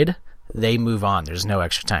tied, they move on. There's no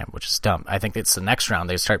extra time, which is dumb. I think it's the next round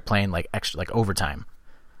they start playing overtime.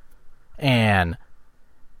 And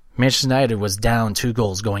Manchester United was down 2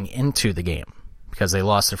 goals going into the game because they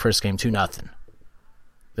lost their first game 2-0.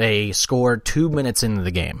 They scored 2 minutes into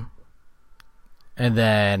the game. And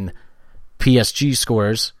then PSG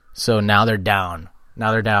scores, so now they're down.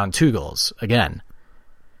 Now they're down 2 goals again.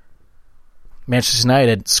 Manchester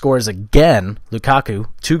United scores again, Lukaku,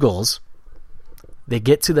 2 goals. They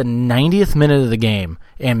get to the 90th minute of the game,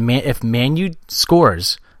 and if Man U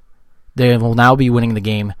scores, they will now be winning the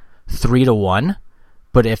game 3-1.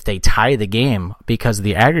 But if they tie the game because of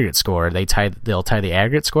the aggregate score, they'll tie the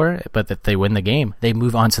aggregate score. But if they win the game, they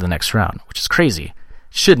move on to the next round, which is crazy.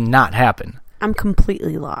 Should not happen. I'm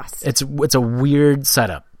completely lost. It's a weird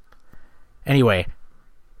setup. Anyway,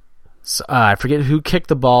 I forget who kicked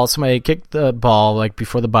the ball. Somebody kicked the ball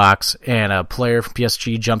before the box, and a player from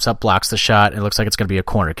PSG jumps up, blocks the shot, and it looks like it's going to be a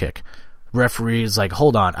corner kick. Referee's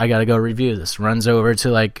hold on, I got to go review this. Runs over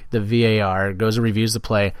to the VAR, goes and reviews the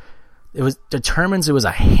play. Determines it was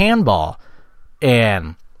a handball,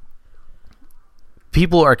 and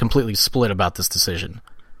people are completely split about this decision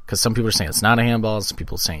because some people are saying it's not a handball, some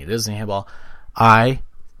people are saying it is a handball. I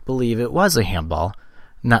believe it was a handball.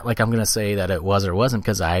 Not I'm going to say that it was or wasn't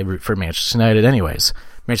because I root for Manchester United anyways.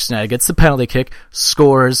 Manchester United gets the penalty kick,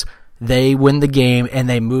 scores, they win the game, and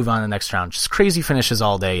they move on to the next round. Just crazy finishes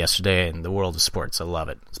all day yesterday in the world of sports. I love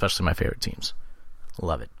it, especially my favorite teams.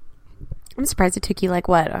 Love it. I'm surprised it took you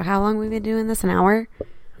what? How long we've been doing this? An hour?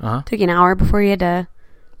 Uh-huh. Took you an hour before you had to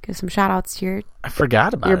Do some shout outs to your I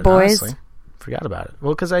forgot about your it, boys. honestly. Forgot about it.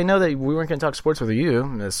 Well, because I know that we weren't going to talk sports with you.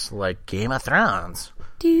 And it's like Game of Thrones.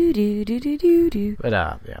 Do do do do do do. But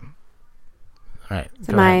yeah. All right.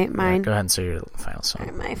 So mine. Yeah, go ahead and say your final song.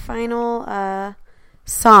 Right, my final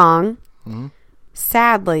song,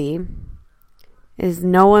 sadly, is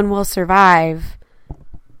 "No One Will Survive."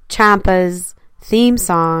 Ciampa's theme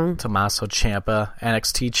song. Tommaso Ciampa,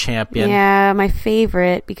 NXT champion. Yeah, my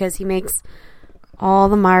favorite because he makes all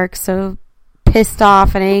the marks so pissed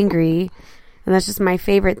off and angry. And that's just my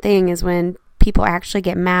favorite thing is when people actually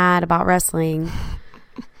get mad about wrestling.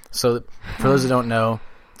 So, for those who don't know,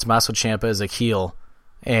 Tommaso Ciampa is a heel,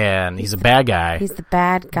 and he's a bad guy. He's the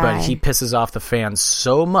bad guy. But he pisses off the fans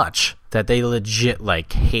so much that they legit,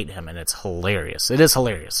 like, hate him, and it's hilarious. It is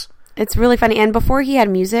hilarious. It's really funny. And before he had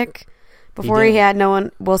music, before he had No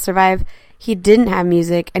One Will Survive, he didn't have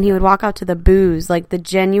music, and he would walk out to the boos, like the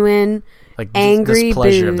genuine, like angry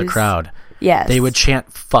displeasure boos of the crowd. Yes. They would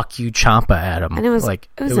chant "fuck you, Ciampa" at him. And it was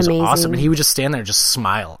amazing. Awesome. And he would just stand there and just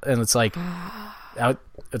smile. And it's like,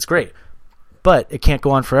 it's great. But it can't go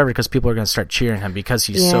on forever because people are going to start cheering him because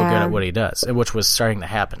he's so good at what he does, which was starting to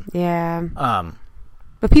happen. Yeah.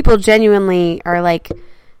 But people genuinely are like,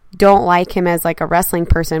 don't like him as like a wrestling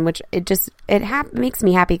person, which makes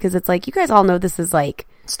me happy because it's like, you guys all know this is like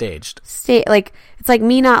staged. Like, it's like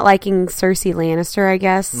me not liking Cersei Lannister, I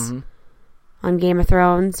guess, on Game of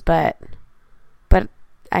Thrones, but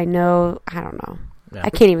I don't know. Yeah. I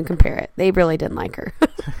can't even compare it. They really didn't like her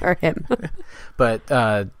or him. But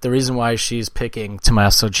the reason why she's picking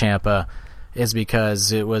Tommaso Ciampa is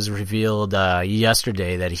because it was revealed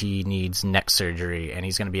yesterday that he needs neck surgery, and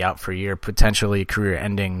he's going to be out for a year, potentially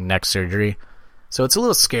career-ending neck surgery. So it's a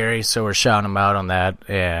little scary, so we're shouting him out on that,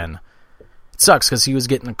 and it sucks because he was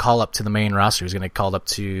getting a call up to the main roster. He was going to get called up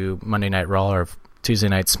to Monday Night Raw or Tuesday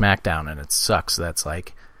Night SmackDown, and it sucks. That's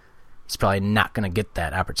like, he's probably not going to get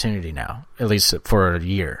that opportunity now, at least for a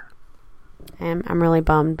year. I'm really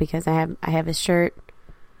bummed because I have his shirt.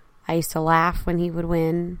 I used to laugh when he would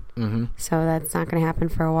win, so that's not going to happen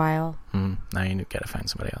for a while. Now you got to find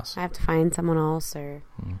somebody else. I have to find someone else, or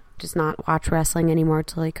just not watch wrestling anymore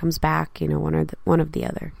till he comes back. You know, one of the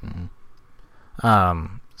other.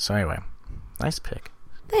 So anyway, nice pick.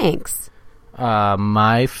 Thanks.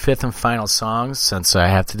 My fifth and final song, since I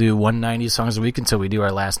have to do 190 songs a week until we do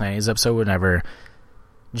our last 90s episode, whenever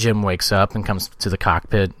Jim wakes up and comes to the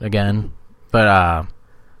cockpit again. But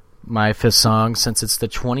my fifth song, since it's the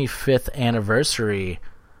 25th anniversary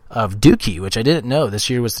of Dookie, which I didn't know. This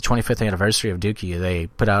year was the 25th anniversary of Dookie. They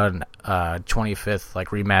put out a 25th like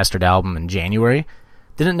remastered album in January.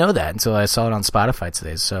 Didn't know that until I saw it on Spotify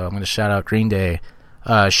today. So I'm going to shout out Green Day,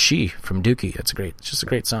 She from Dookie. It's just a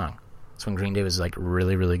great song. That's when Green Day was like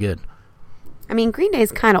really, really good. I mean, Green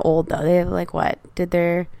Day's kind of old though. They have like what?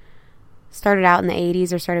 Started out in the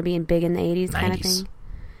 80s or started being big in the 80s kind of thing?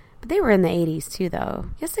 But they were in the 80s too though.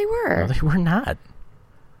 Yes, they were. No, they were not.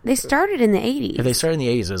 They started in the 80s. If they started in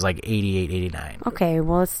the 80s, it was like 88, 89. Okay,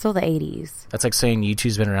 well, it's still the 80s. That's like saying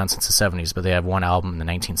U2's been around since the 70s, but they have one album in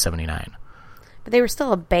 1979. But they were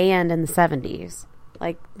still a band in the 70s.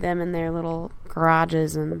 Like them in their little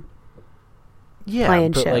garages and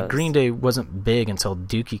playing shows. Like Green Day wasn't big until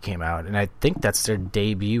Dookie came out, and I think that's their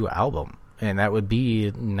debut album. And that would be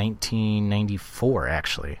 1994,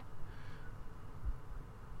 actually.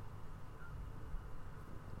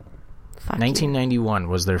 1991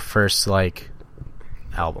 was their first, like,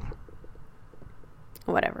 album.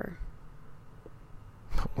 Whatever.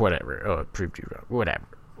 Oh, it proved you wrong.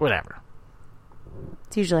 Whatever.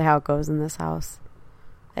 It's usually how it goes in this house.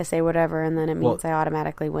 I say whatever, and then it means I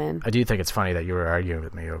automatically win. I do think it's funny that you were arguing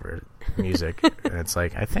with me over music. And it's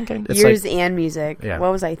like, I think it's yours like, and music. Yeah.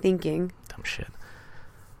 What was I thinking? Dumb shit.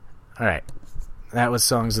 All right. That was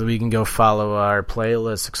Songs of the Week. You can go follow our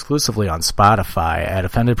playlist exclusively on Spotify at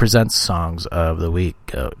Offended Presents Songs of the Week.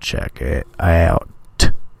 Go check it out.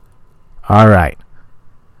 All right.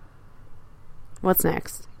 What's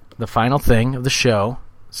next? The final thing of the show,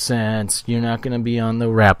 since you're not going to be on the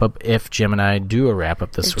wrap-up if Jim and I do a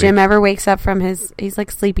wrap-up this week. If Jim ever wakes up from he's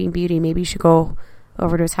like Sleeping Beauty, maybe you should go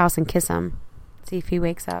over to his house and kiss him. See if he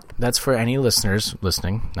wakes up. That's for any listeners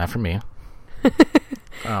listening, not for me.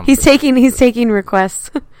 He's taking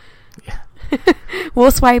requests. Yeah.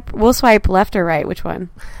 We'll swipe left or right. Which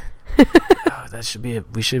one? That should be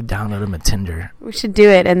we should download him a Tinder. We should do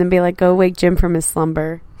it and then be like, go wake Jim from his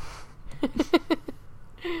slumber.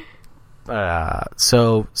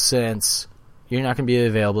 So since you're not going to be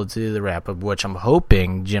available to do the wrap up, which I'm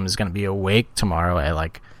hoping Jim is going to be awake tomorrow at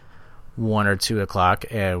like 1 or 2 o'clock,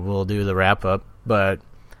 and we'll do the wrap up. But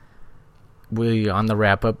we on the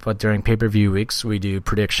wrap up, but during pay-per-view weeks, we do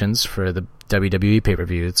predictions for the WWE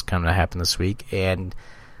pay-per-view. It's going to happen this week, and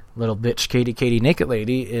little bitch Katie Naked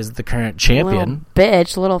Lady is the current champion.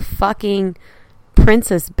 Little fucking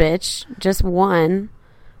princess bitch, just won,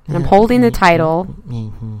 and I'm holding the title.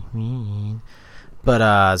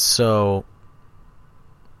 But so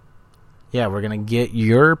yeah, we're gonna get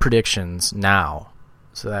your predictions now,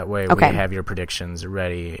 so that way we have your predictions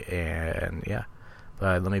ready. And yeah,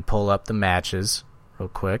 but let me pull up the matches real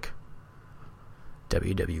quick.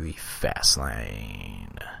 WWE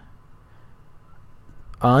Fastlane,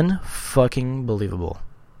 unfucking believable.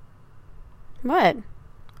 What?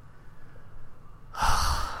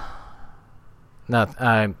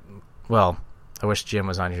 I wish Jim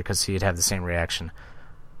was on here because he'd have the same reaction.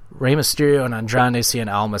 Rey Mysterio and Andrade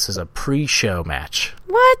Cien Almas is a pre-show match.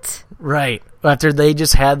 What? Right. After they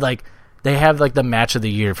just had they have the match of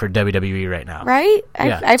the year for WWE right now. Right?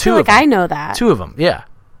 Yeah, I feel like I know that. 2 of them, yeah.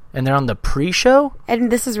 And they're on the pre-show?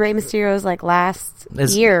 And this is Rey Mysterio's last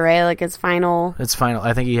year, right? Like his final. It's final.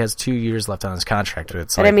 I think he has 2 years left on his contract.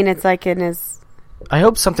 But I mean, it's in his. I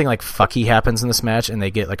hope something like fucky happens in this match and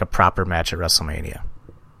they get a proper match at WrestleMania.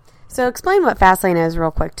 So explain what Fastlane is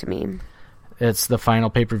real quick to me. It's the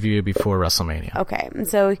final pay-per-view before WrestleMania. Okay. And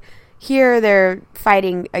so here they're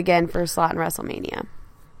fighting again for a slot in WrestleMania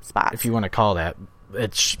spots. If you want to call that.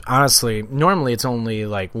 It's honestly, normally it's only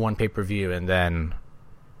one pay-per-view and then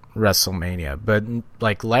WrestleMania.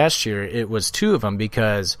 But last year it was 2 of them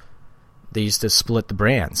because they used to split the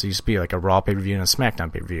brands. It used to be a Raw pay-per-view and a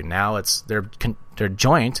SmackDown pay-per-view. Now they're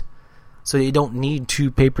joint, so you don't need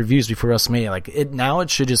 2 pay-per-views before WrestleMania. Now it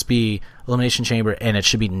should just be Elimination Chamber, and it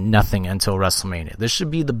should be nothing until WrestleMania. This should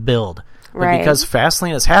be the build. But because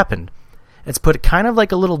Fastlane has happened, it's put kind of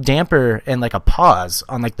a little damper and a pause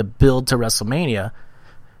on the build to WrestleMania,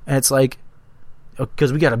 and it's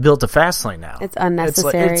because we got to build to Fastlane now. It's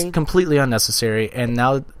unnecessary. It's completely unnecessary, and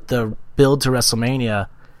now the build to WrestleMania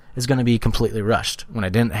is going to be completely rushed when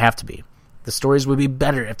it didn't have to be. The stories would be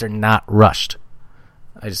better if they're not rushed.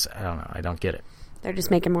 I don't know. I don't get it. They're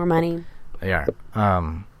just making more money. They are.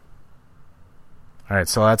 All right,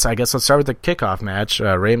 so I guess let's start with the kickoff match.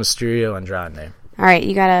 Rey Mysterio, Andrade. All right,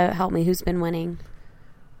 you got to help me. Who's been winning?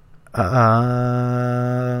 I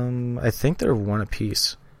think they're 1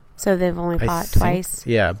 apiece. So they've only fought twice?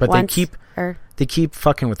 Yeah, but they keep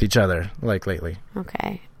fucking with each other lately.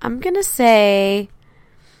 Okay. I'm going to say...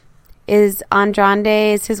 Is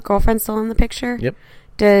his girlfriend still in the picture? Yep.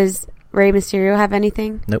 Does Rey Mysterio have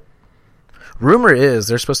anything? Nope. Rumor is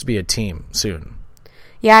they're supposed to be a team soon.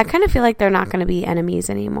 Yeah, I kind of feel like they're not going to be enemies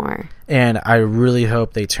anymore. And I really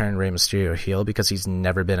hope they turn Rey Mysterio heel because he's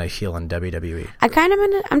never been a heel in WWE.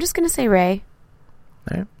 I'm just going to say Rey.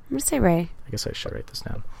 All right. I'm going to say Rey. I guess I should write this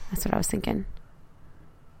down. That's what I was thinking.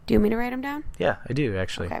 Do you want me to write them down? Yeah, I do,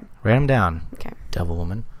 actually. Okay. Write them down. Okay. Devil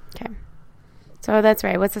woman. Okay. So that's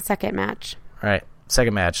right. What's the second match? All right.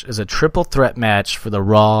 Second match is a triple threat match for the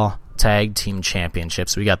Raw Tag Team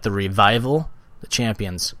Championships. We got the Revival, the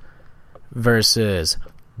champions, versus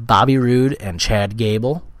Bobby Roode and Chad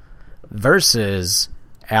Gable versus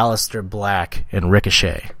Aleister Black and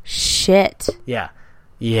Ricochet. Shit. Yeah.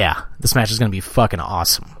 This match is going to be fucking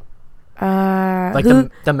awesome.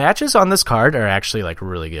 The matches on this card are actually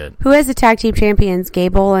really good. Who has the tag team champions?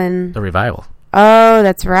 Gable and the Revival. Oh,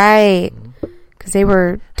 that's right. Because they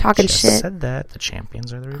were talking shit. Said that the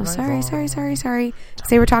champions are the Revival. Oh, sorry. Because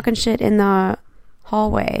they were talking shit in the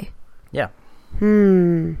hallway. Yeah.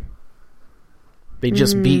 They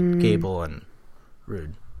just beat Gable and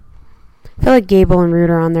Roode. I feel like Gable and Roode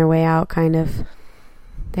are on their way out. Kind of.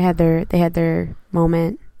 They had their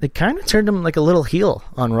moment. They kind of turned them a little heel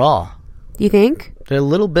on Raw. Do you think? They're a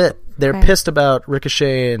little bit. They're pissed about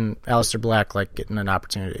Ricochet and Aleister Black getting an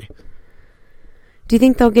opportunity. Do you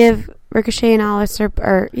think they'll give Ricochet and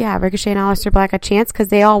Aleister Black a chance because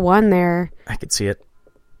they all won their? I could see it.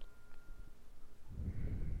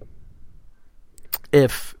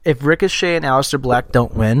 If Ricochet and Aleister Black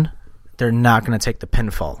don't win, they're not going to take the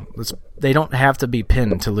pinfall. They don't have to be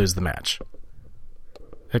pinned to lose the match.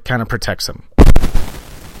 It kind of protects them.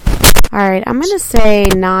 All right, I'm going to say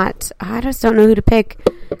not. I just don't know who to pick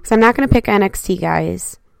because I'm not going to pick NXT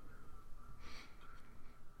guys.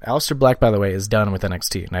 Aleister Black, by the way, is done with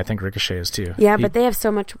NXT, and I think Ricochet is too. Yeah, but they have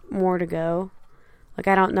so much more to go.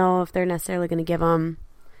 I don't know if they're necessarily going to give them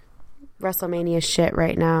WrestleMania shit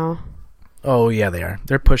right now. Oh, yeah, they are.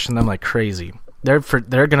 They're pushing them like crazy. They're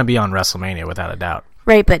going to be on WrestleMania without a doubt.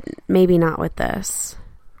 Right, but maybe not with this.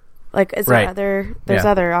 There's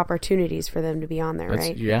other opportunities for them to be on there,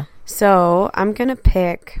 right? Yeah. So I'm gonna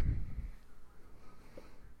pick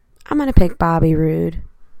Bobby Roode.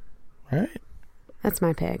 All right. That's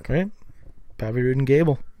my pick. Right. Bobby Roode and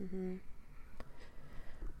Gable. Mm-hmm.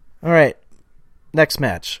 All right. Next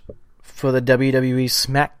match. For the WWE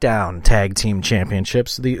SmackDown Tag Team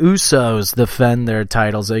Championships, the Usos defend their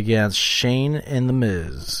titles against Shane and The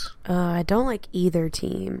Miz. I don't like either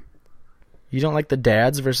team. You don't like the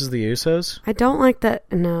Dads versus the Usos? I don't like the...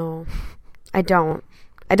 No. I don't.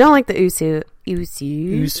 I don't like the Usos.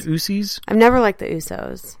 Usos? I've never liked the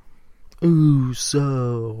Usos.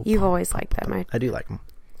 Uso. You've always liked them. I do like them.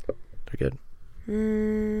 They're good.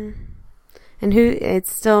 And who...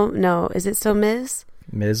 It's still... No. Is it still Miz?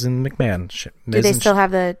 Miz and McMahon. Do they still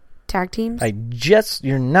have the tag teams?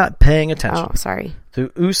 You're not paying attention. Oh, sorry. The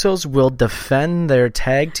Usos will defend their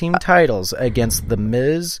tag team titles against The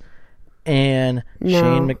Miz and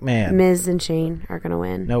Shane McMahon. Miz and Shane are going to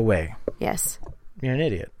win. No way. Yes. You're an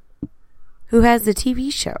idiot. Who has the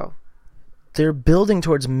TV show? They're building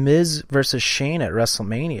towards Miz versus Shane at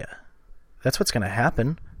WrestleMania. That's what's going to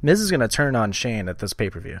happen. Miz is going to turn on Shane at this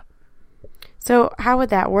pay-per-view. So how would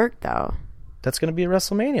that work, though? That's going to be a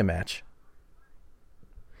WrestleMania match.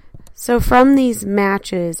 So from these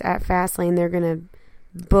matches at Fastlane, they're going to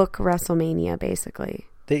book WrestleMania, basically.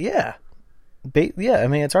 Yeah. I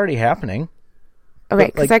mean, it's already happening.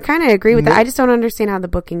 Okay, because I kind of agree with that. I just don't understand how the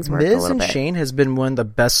bookings work Miz and Shane has been one of the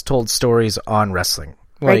best told stories on wrestling.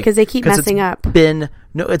 Right, because they keep messing up.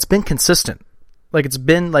 It's been consistent. Like, it's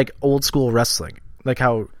been like old school wrestling. Like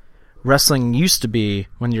how wrestling used to be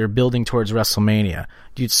when you're building towards WrestleMania.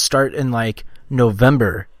 You'd start in like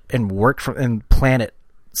November and work and plant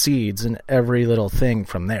seeds in every little thing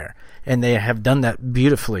from there. And they have done that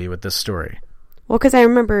beautifully with this story. Well, because I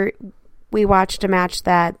remember we watched a match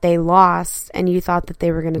that they lost, and you thought that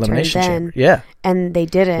they were going to turn it in. Yeah. And they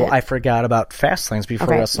didn't. Well, I forgot about Fastlanes before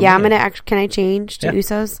WrestleMania. Yeah, I'm going to can I change to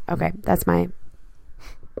Usos? Okay, that's my...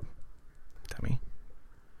 Dummy.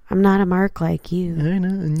 I'm not a mark like you. I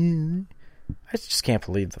know. I just can't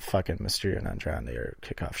believe the fucking Mysterio and Andrade or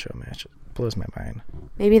kickoff show match. It blows my mind.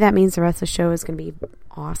 Maybe that means the rest of the show is going to be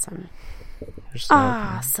awesome. Here's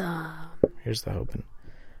the hoping.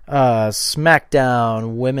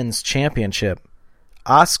 SmackDown Women's Championship.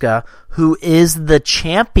 Asuka, who is the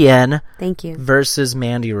champion, thank you, versus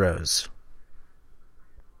Mandy Rose.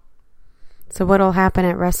 So what'll happen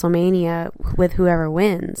at WrestleMania with whoever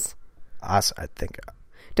wins? I think.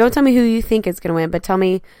 Don't tell me who you think is going to win, but tell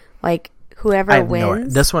me like whoever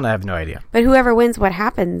wins. This one I have no idea. But whoever wins, what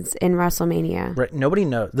happens in WrestleMania? Right, nobody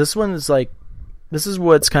knows. This one is like. This is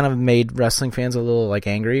what's kind of made wrestling fans a little like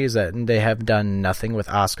angry, is that they have done nothing with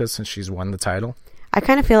Asuka since she's won the title. I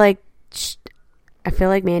kind of feel like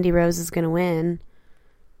Mandy Rose is going to win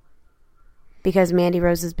because Mandy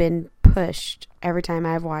Rose has been pushed every time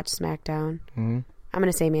I've watched SmackDown. Mm-hmm. I'm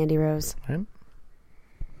going to say Mandy Rose. All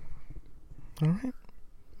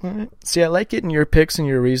right. See, I like getting your picks and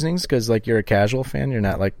your reasonings because like you're a casual fan. You're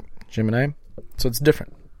not like Jim and I. So it's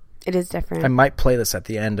different. It is different. I might play this at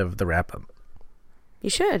the end of the wrap-up. You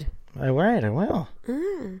should. I will.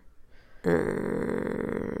 Was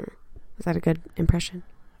that a good impression?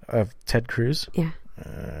 Of Ted Cruz? Yeah.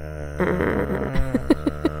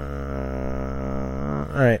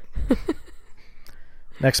 All right.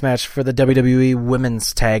 Next match for the WWE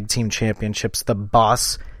Women's Tag Team Championships. The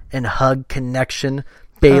Boss and Hug Connection.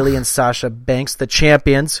 Bayley and Sasha Banks, the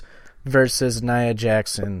champions, versus Nia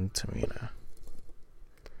Jax and Tamina.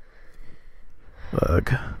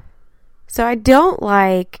 Ugh. So I don't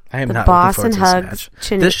like the Boss and Hug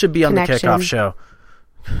connection. This should be on the kickoff show.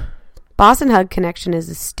 Boss and Hug Connection is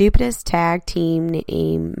the stupidest tag team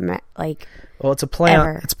name, like. Well, it's a play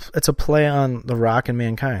ever. on it's a play on The Rock and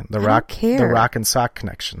Mankind. The Rock and Sock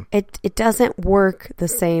Connection. It doesn't work the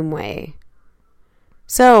same way.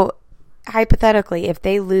 So hypothetically, if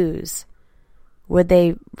they lose, would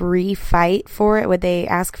they refight for it? Would they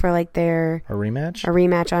ask for like a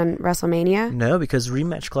rematch on WrestleMania? No, because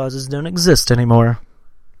rematch clauses don't exist anymore.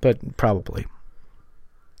 But probably.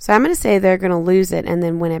 So I'm going to say they're going to lose it and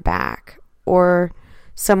then win it back, or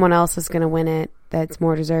someone else is going to win it that's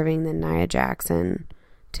more deserving than Nia Jax and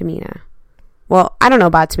Tamina. Well, I don't know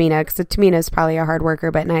about Tamina because Tamina is probably a hard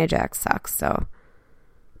worker, but Nia Jax sucks. So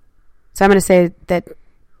I'm going to say that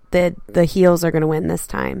the heels are going to win this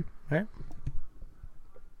time. Right.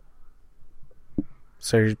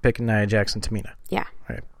 So you're picking Nia Jax and Tamina. Yeah.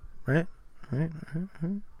 Right.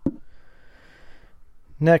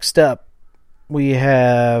 Next up, we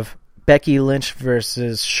have Becky Lynch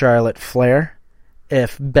versus Charlotte Flair.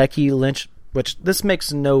 If Becky Lynch, which this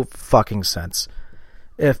makes no fucking sense.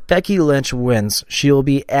 If Becky Lynch wins, she will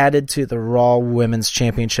be added to the Raw Women's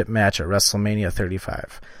Championship match at WrestleMania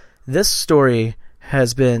 35. This story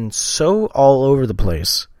has been so all over the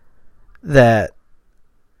place that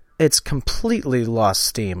it's completely lost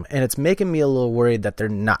steam, and it's making me a little worried that they're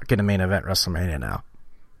not going to main event WrestleMania now.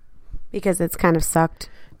 Because it's kind of sucked.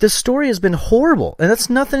 The story has been horrible, and that's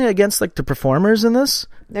nothing against like the performers in this.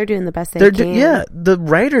 They're doing the best they can. Yeah, the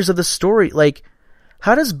writers of the story, like,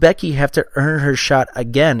 how does Becky have to earn her shot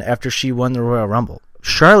again after she won the Royal Rumble?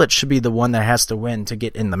 Charlotte should be the one that has to win to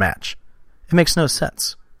get in the match. It makes no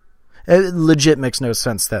sense. It legit makes no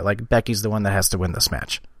sense that like Becky's the one that has to win this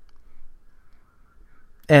match.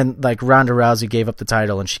 And like Ronda Rousey gave up the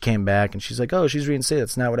title and she came back and she's like, oh, she's reinstated.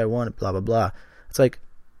 That's not what I wanted, blah, blah, blah. It's like,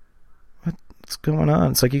 what's going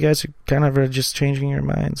on? It's like you guys are kind of just changing your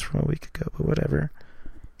minds from a week ago, but whatever.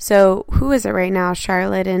 So who is it right now?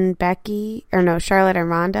 Charlotte and Becky? Or no, Charlotte and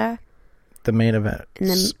Ronda? The main event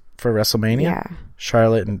for WrestleMania? Yeah.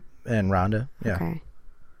 Charlotte and Ronda. Yeah. Okay.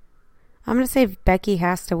 I'm going to say Becky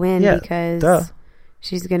has to win because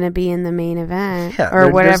she's going to be in the main event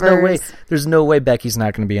or whatever. There's no way Becky's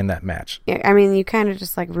not going to be in that match. I mean, you kind of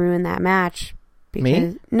just like ruin that match.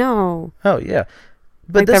 Because, Me? No. Oh, yeah.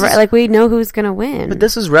 But like we know who's going to win. But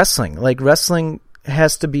this is wrestling. Like wrestling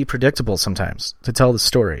has to be predictable sometimes to tell the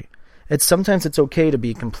story. Sometimes it's okay to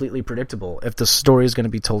be completely predictable if the story is going to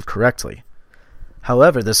be told correctly.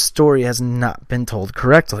 However, the story has not been told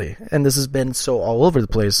correctly, and this has been so all over the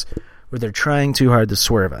place where they're trying too hard to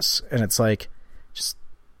swerve us, and it's like, just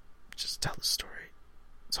tell the story.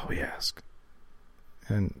 That's all we ask.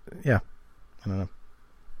 And yeah, I don't know.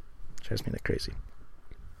 Drives me like crazy.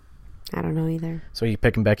 I don't know either. So you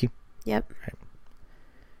picking Becky? Yep. Right.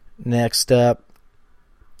 Next up,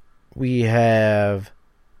 we have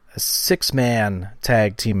a 6-man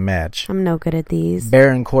tag team match. I'm no good at these.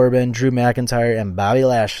 Baron Corbin, Drew McIntyre, and Bobby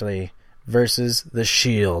Lashley versus The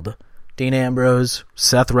Shield. Dean Ambrose,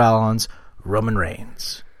 Seth Rollins, Roman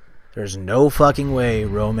Reigns. There's no fucking way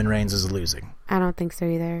Roman Reigns is losing. I don't think so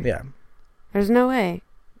either. Yeah. There's no way.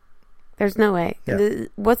 There's no way. Yeah.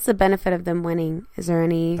 What's the benefit of them winning? Is there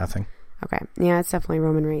any... Nothing. Okay. Yeah, it's definitely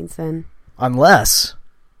Roman Reigns then. Unless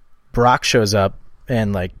Brock shows up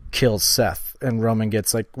and like kills Seth and Roman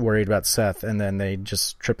gets like worried about Seth and then they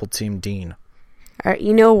just triple team Dean. All right,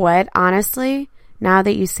 you know what? Honestly, now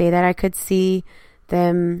that you say that, I could see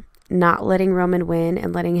them not letting Roman win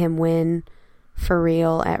and letting him win for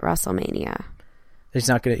real at WrestleMania. He's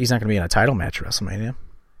not gonna be in a title match at WrestleMania.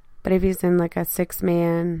 But if he's in like a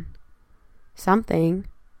 6-man something,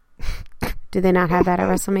 do they not have that at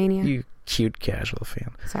WrestleMania? You cute casual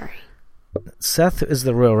fan. Sorry. Seth is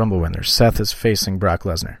the Royal Rumble winner. Seth is facing Brock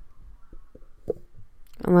Lesnar.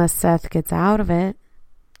 Unless Seth gets out of it.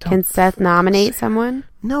 Can Seth nominate someone?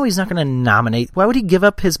 No, he's not going to nominate. Why would he give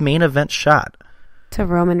up his main event shot? To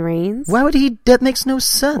Roman Reigns? Why would he? That makes no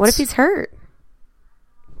sense. What if he's hurt?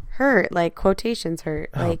 Hurt, like quotations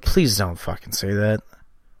hurt. Oh, like, please don't fucking say that.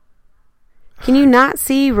 Can you not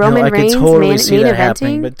see Roman Reigns totally main eventing?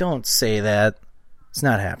 Happening, but don't say that. It's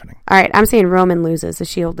not happening. All right, I'm saying Roman loses. The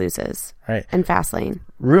Shield loses. Right. In Fastlane.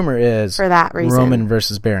 Rumor is for that reason. Roman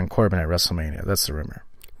versus Baron Corbin at WrestleMania. That's the rumor.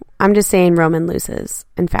 I'm just saying Roman loses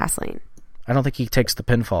in Fastlane. I don't think he takes the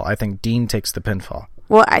pinfall. I think Dean takes the pinfall.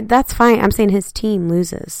 Well, that's fine. I'm saying his team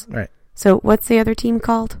loses. Right. So what's the other team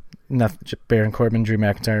called? Nothing. Baron Corbin, Drew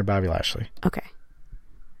McIntyre, Bobby Lashley. Okay.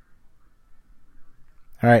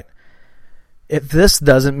 All right. If this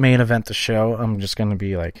doesn't main event the show, I'm just going to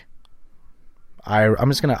be like, I'm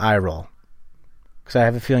just going to eye roll. Because I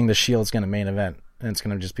have a feeling the Shield's going to main event. And it's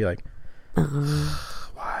going to just be like,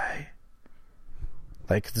 why?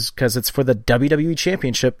 Like, because it's for the WWE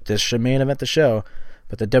Championship. This should main event the show.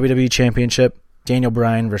 But the WWE Championship, Daniel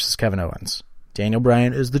Bryan versus Kevin Owens. Daniel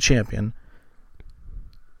Bryan is the champion.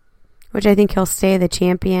 Which I think he'll stay the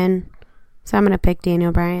champion. So I'm going to pick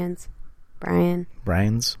Daniel Bryan's.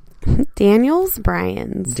 Bryan's? Daniel's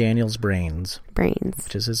Brains.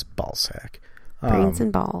 Which is his ball sack. Brains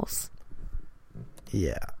and balls.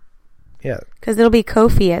 Yeah. Yeah. Because it'll be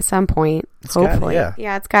Kofi at some point. Hopefully.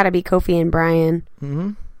 Yeah, it's got to be Kofi and Bryan.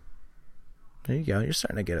 Mm-hmm. There you go. You're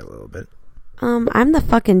starting to get it a little bit. I'm the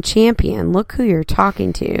fucking champion. Look who you're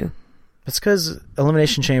talking to. It's because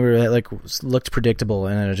Elimination Chamber looked predictable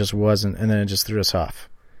and then it just wasn't, and then it just threw us off.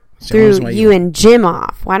 Threw you and Jim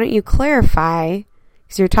off. Why don't you clarify?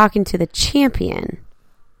 Because you're talking to the champion.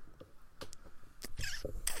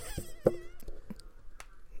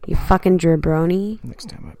 You fucking jabroni. Next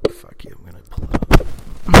time I fuck you, I'm going to pull it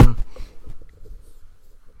up.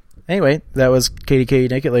 Anyway, that was Katie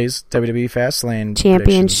Naked Ladies WWE Fastlane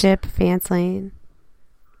Championship Fastlane.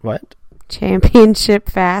 What? Championship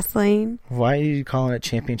Fastlane. Why are you calling it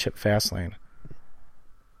Championship Fastlane?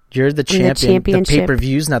 You're the champion. The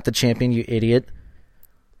pay-per-view's not the champion, you idiot.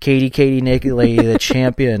 Katie Naked Lady, the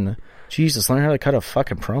champion. Jesus, learn how to cut a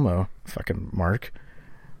fucking promo. Fucking Mark.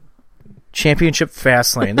 Championship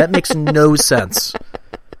Fastlane. That makes no sense.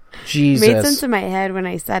 Jesus. Made sense in my head when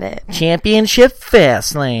I said it. Championship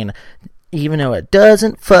Fastlane. Even though it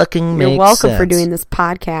doesn't fucking make sense. You're welcome for doing this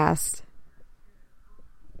podcast.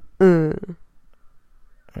 Whatever.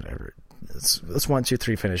 Let's 1, 2,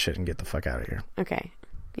 3 finish it and get the fuck out of here. Okay.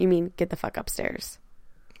 You mean get the fuck upstairs?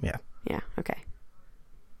 Yeah. Yeah, okay.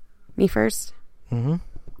 Me first? Mm-hmm.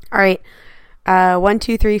 All right. 1,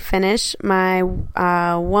 2, 3 finish. My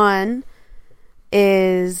 1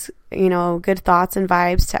 is, good thoughts and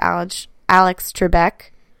vibes to Alex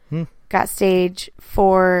Trebek. Got stage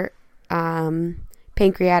 4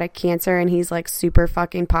 pancreatic cancer, and he's like super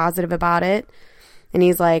fucking positive about it. And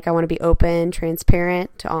he's like, I want to be open,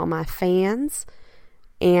 transparent to all my fans.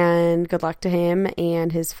 And good luck to him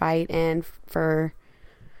and his fight, and for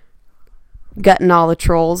gutting all the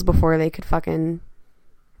trolls before they could fucking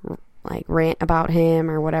like rant about him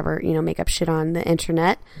or whatever, make up shit on the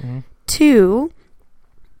internet. 2,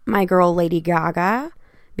 my girl Lady Gaga,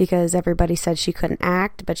 because everybody said she couldn't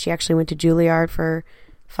act, but she actually went to Juilliard for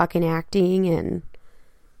fucking acting. And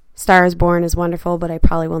Star is Born is wonderful, but I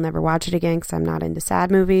probably will never watch it again because I'm not into sad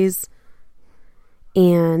movies.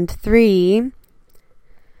 And 3,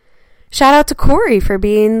 shout out to Corey for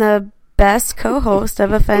being the best co-host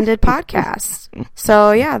of Offended Podcast.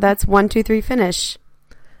 So yeah, that's 1, 2, 3 finish.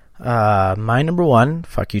 My number 1,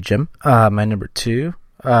 fuck you, Jim. My number 2,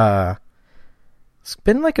 it's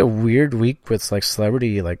been like a weird week with like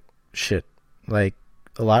celebrity like shit, like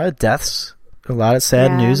a lot of deaths, a lot of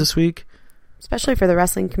sad news this week, especially for the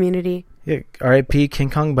wrestling community. Yeah, R.I.P.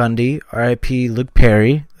 King Kong Bundy, R.I.P. Luke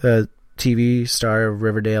Perry, the TV star of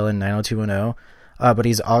Riverdale and 90210. But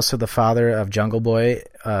he's also the father of Jungle Boy,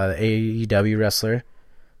 AEW wrestler.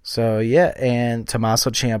 So yeah, and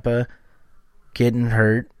Tommaso Ciampa getting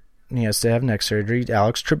hurt. He has to have neck surgery.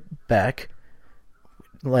 Alex Trebek,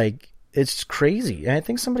 like, it's crazy. And I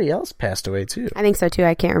think somebody else passed away too. I think so too.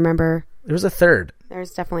 I can't remember. There was a third.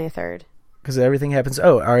 There's definitely a third. Because everything happens.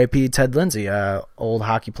 Oh, R.I.P. Ted Lindsay, old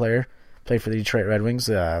hockey player, played for the Detroit Red Wings,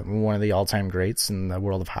 one of the all-time greats in the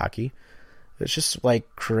world of hockey. It's just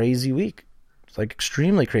like crazy week. It's like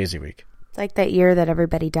extremely crazy week. It's like that year that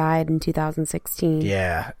everybody died in 2016.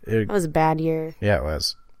 Yeah. That was a bad year. Yeah, it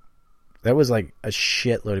was. That was like a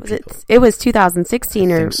shitload of people. It was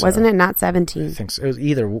 2016, or so. Wasn't it not 17? I think so. It was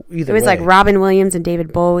either It was way. like Robin Williams and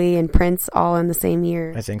David Bowie and Prince all in the same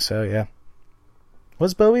year. I think so, yeah.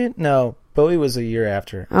 Was Bowie? No, Bowie was a year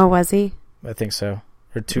after. Oh, was he? I think so.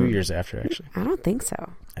 Or 2 years after, actually. I don't think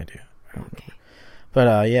so. I do. Okay.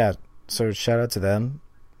 But, yeah, so shout out to them.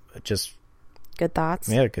 Just... Good thoughts.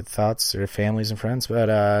 Yeah, good thoughts. Their families and friends.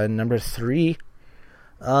 But, number 3...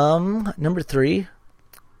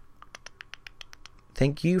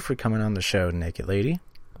 Thank you for coming on the show, Naked Lady.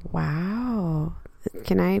 Wow.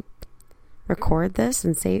 Can I record this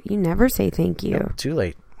and say... You never say thank you. No, too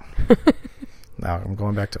late. Now I'm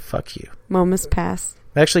going back to fuck you. Moments past.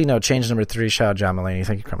 Actually, no, change number 3. Shout out John Mulaney.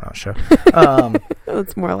 Thank you for coming on the show.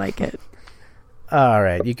 That's more like it. All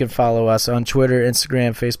right. You can follow us on Twitter,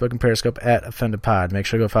 Instagram, Facebook, and Periscope at OffendedPod. Make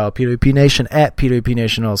sure to go follow PWP Nation at PWP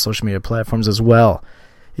Nation on all social media platforms as well.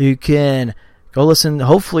 You can... Go listen.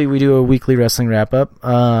 Hopefully we do a weekly wrestling wrap-up.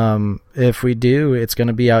 If we do, it's going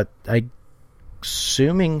to be out, I'm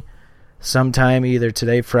assuming, sometime either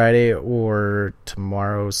today, Friday, or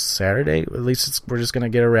tomorrow, Saturday. At least we're just going to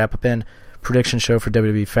get a wrap-up in. Prediction show for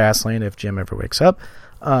WWE Fastlane if Jim ever wakes up.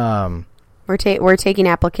 We're taking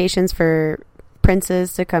applications for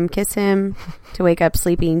princes to come kiss him, to wake up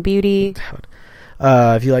Sleeping Beauty.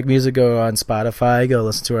 If you like music, go on Spotify. Go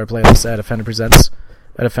listen to our playlist at Offended Presents.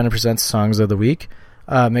 At Offended Presents Songs of the Week.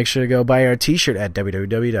 Make sure to go buy our t-shirt at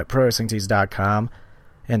www.prowrestlingtees.com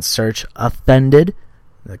and search Offended.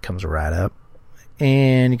 That comes right up.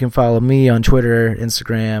 And you can follow me on Twitter,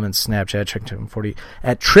 Instagram, and Snapchat Trick1040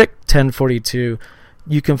 at Trick1042.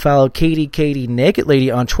 You can follow Katie Naked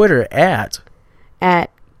Lady on Twitter at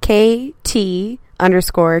KT_KT_Naked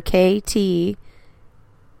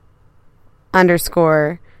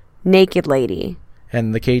Lady.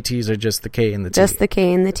 And the KTs are just the K and the T. Just the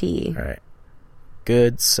K and the T. All right.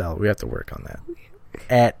 Good sell. We have to work on that.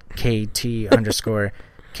 At KT_KT_Naked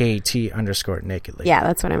Lady. Yeah,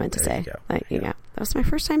 that's what I meant to there say. You go. Yeah. That was my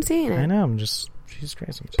first time saying it. I know. She's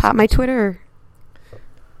crazy. Pop my Twitter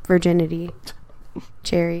virginity.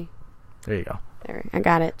 Cherry. There you go. There, I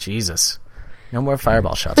got it. Jesus. No more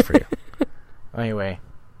fireball shots for you. Anyway.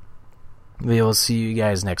 We will see you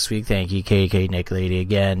guys next week. Thank you, KK Naked Lady.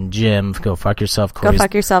 Again, Jim, go fuck yourself. Go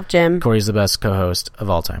fuck yourself, Jim. Corey's the best co-host of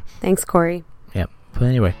all time. Thanks, Corey. Yep. But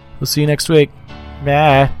anyway, we'll see you next week.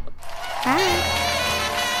 Bye.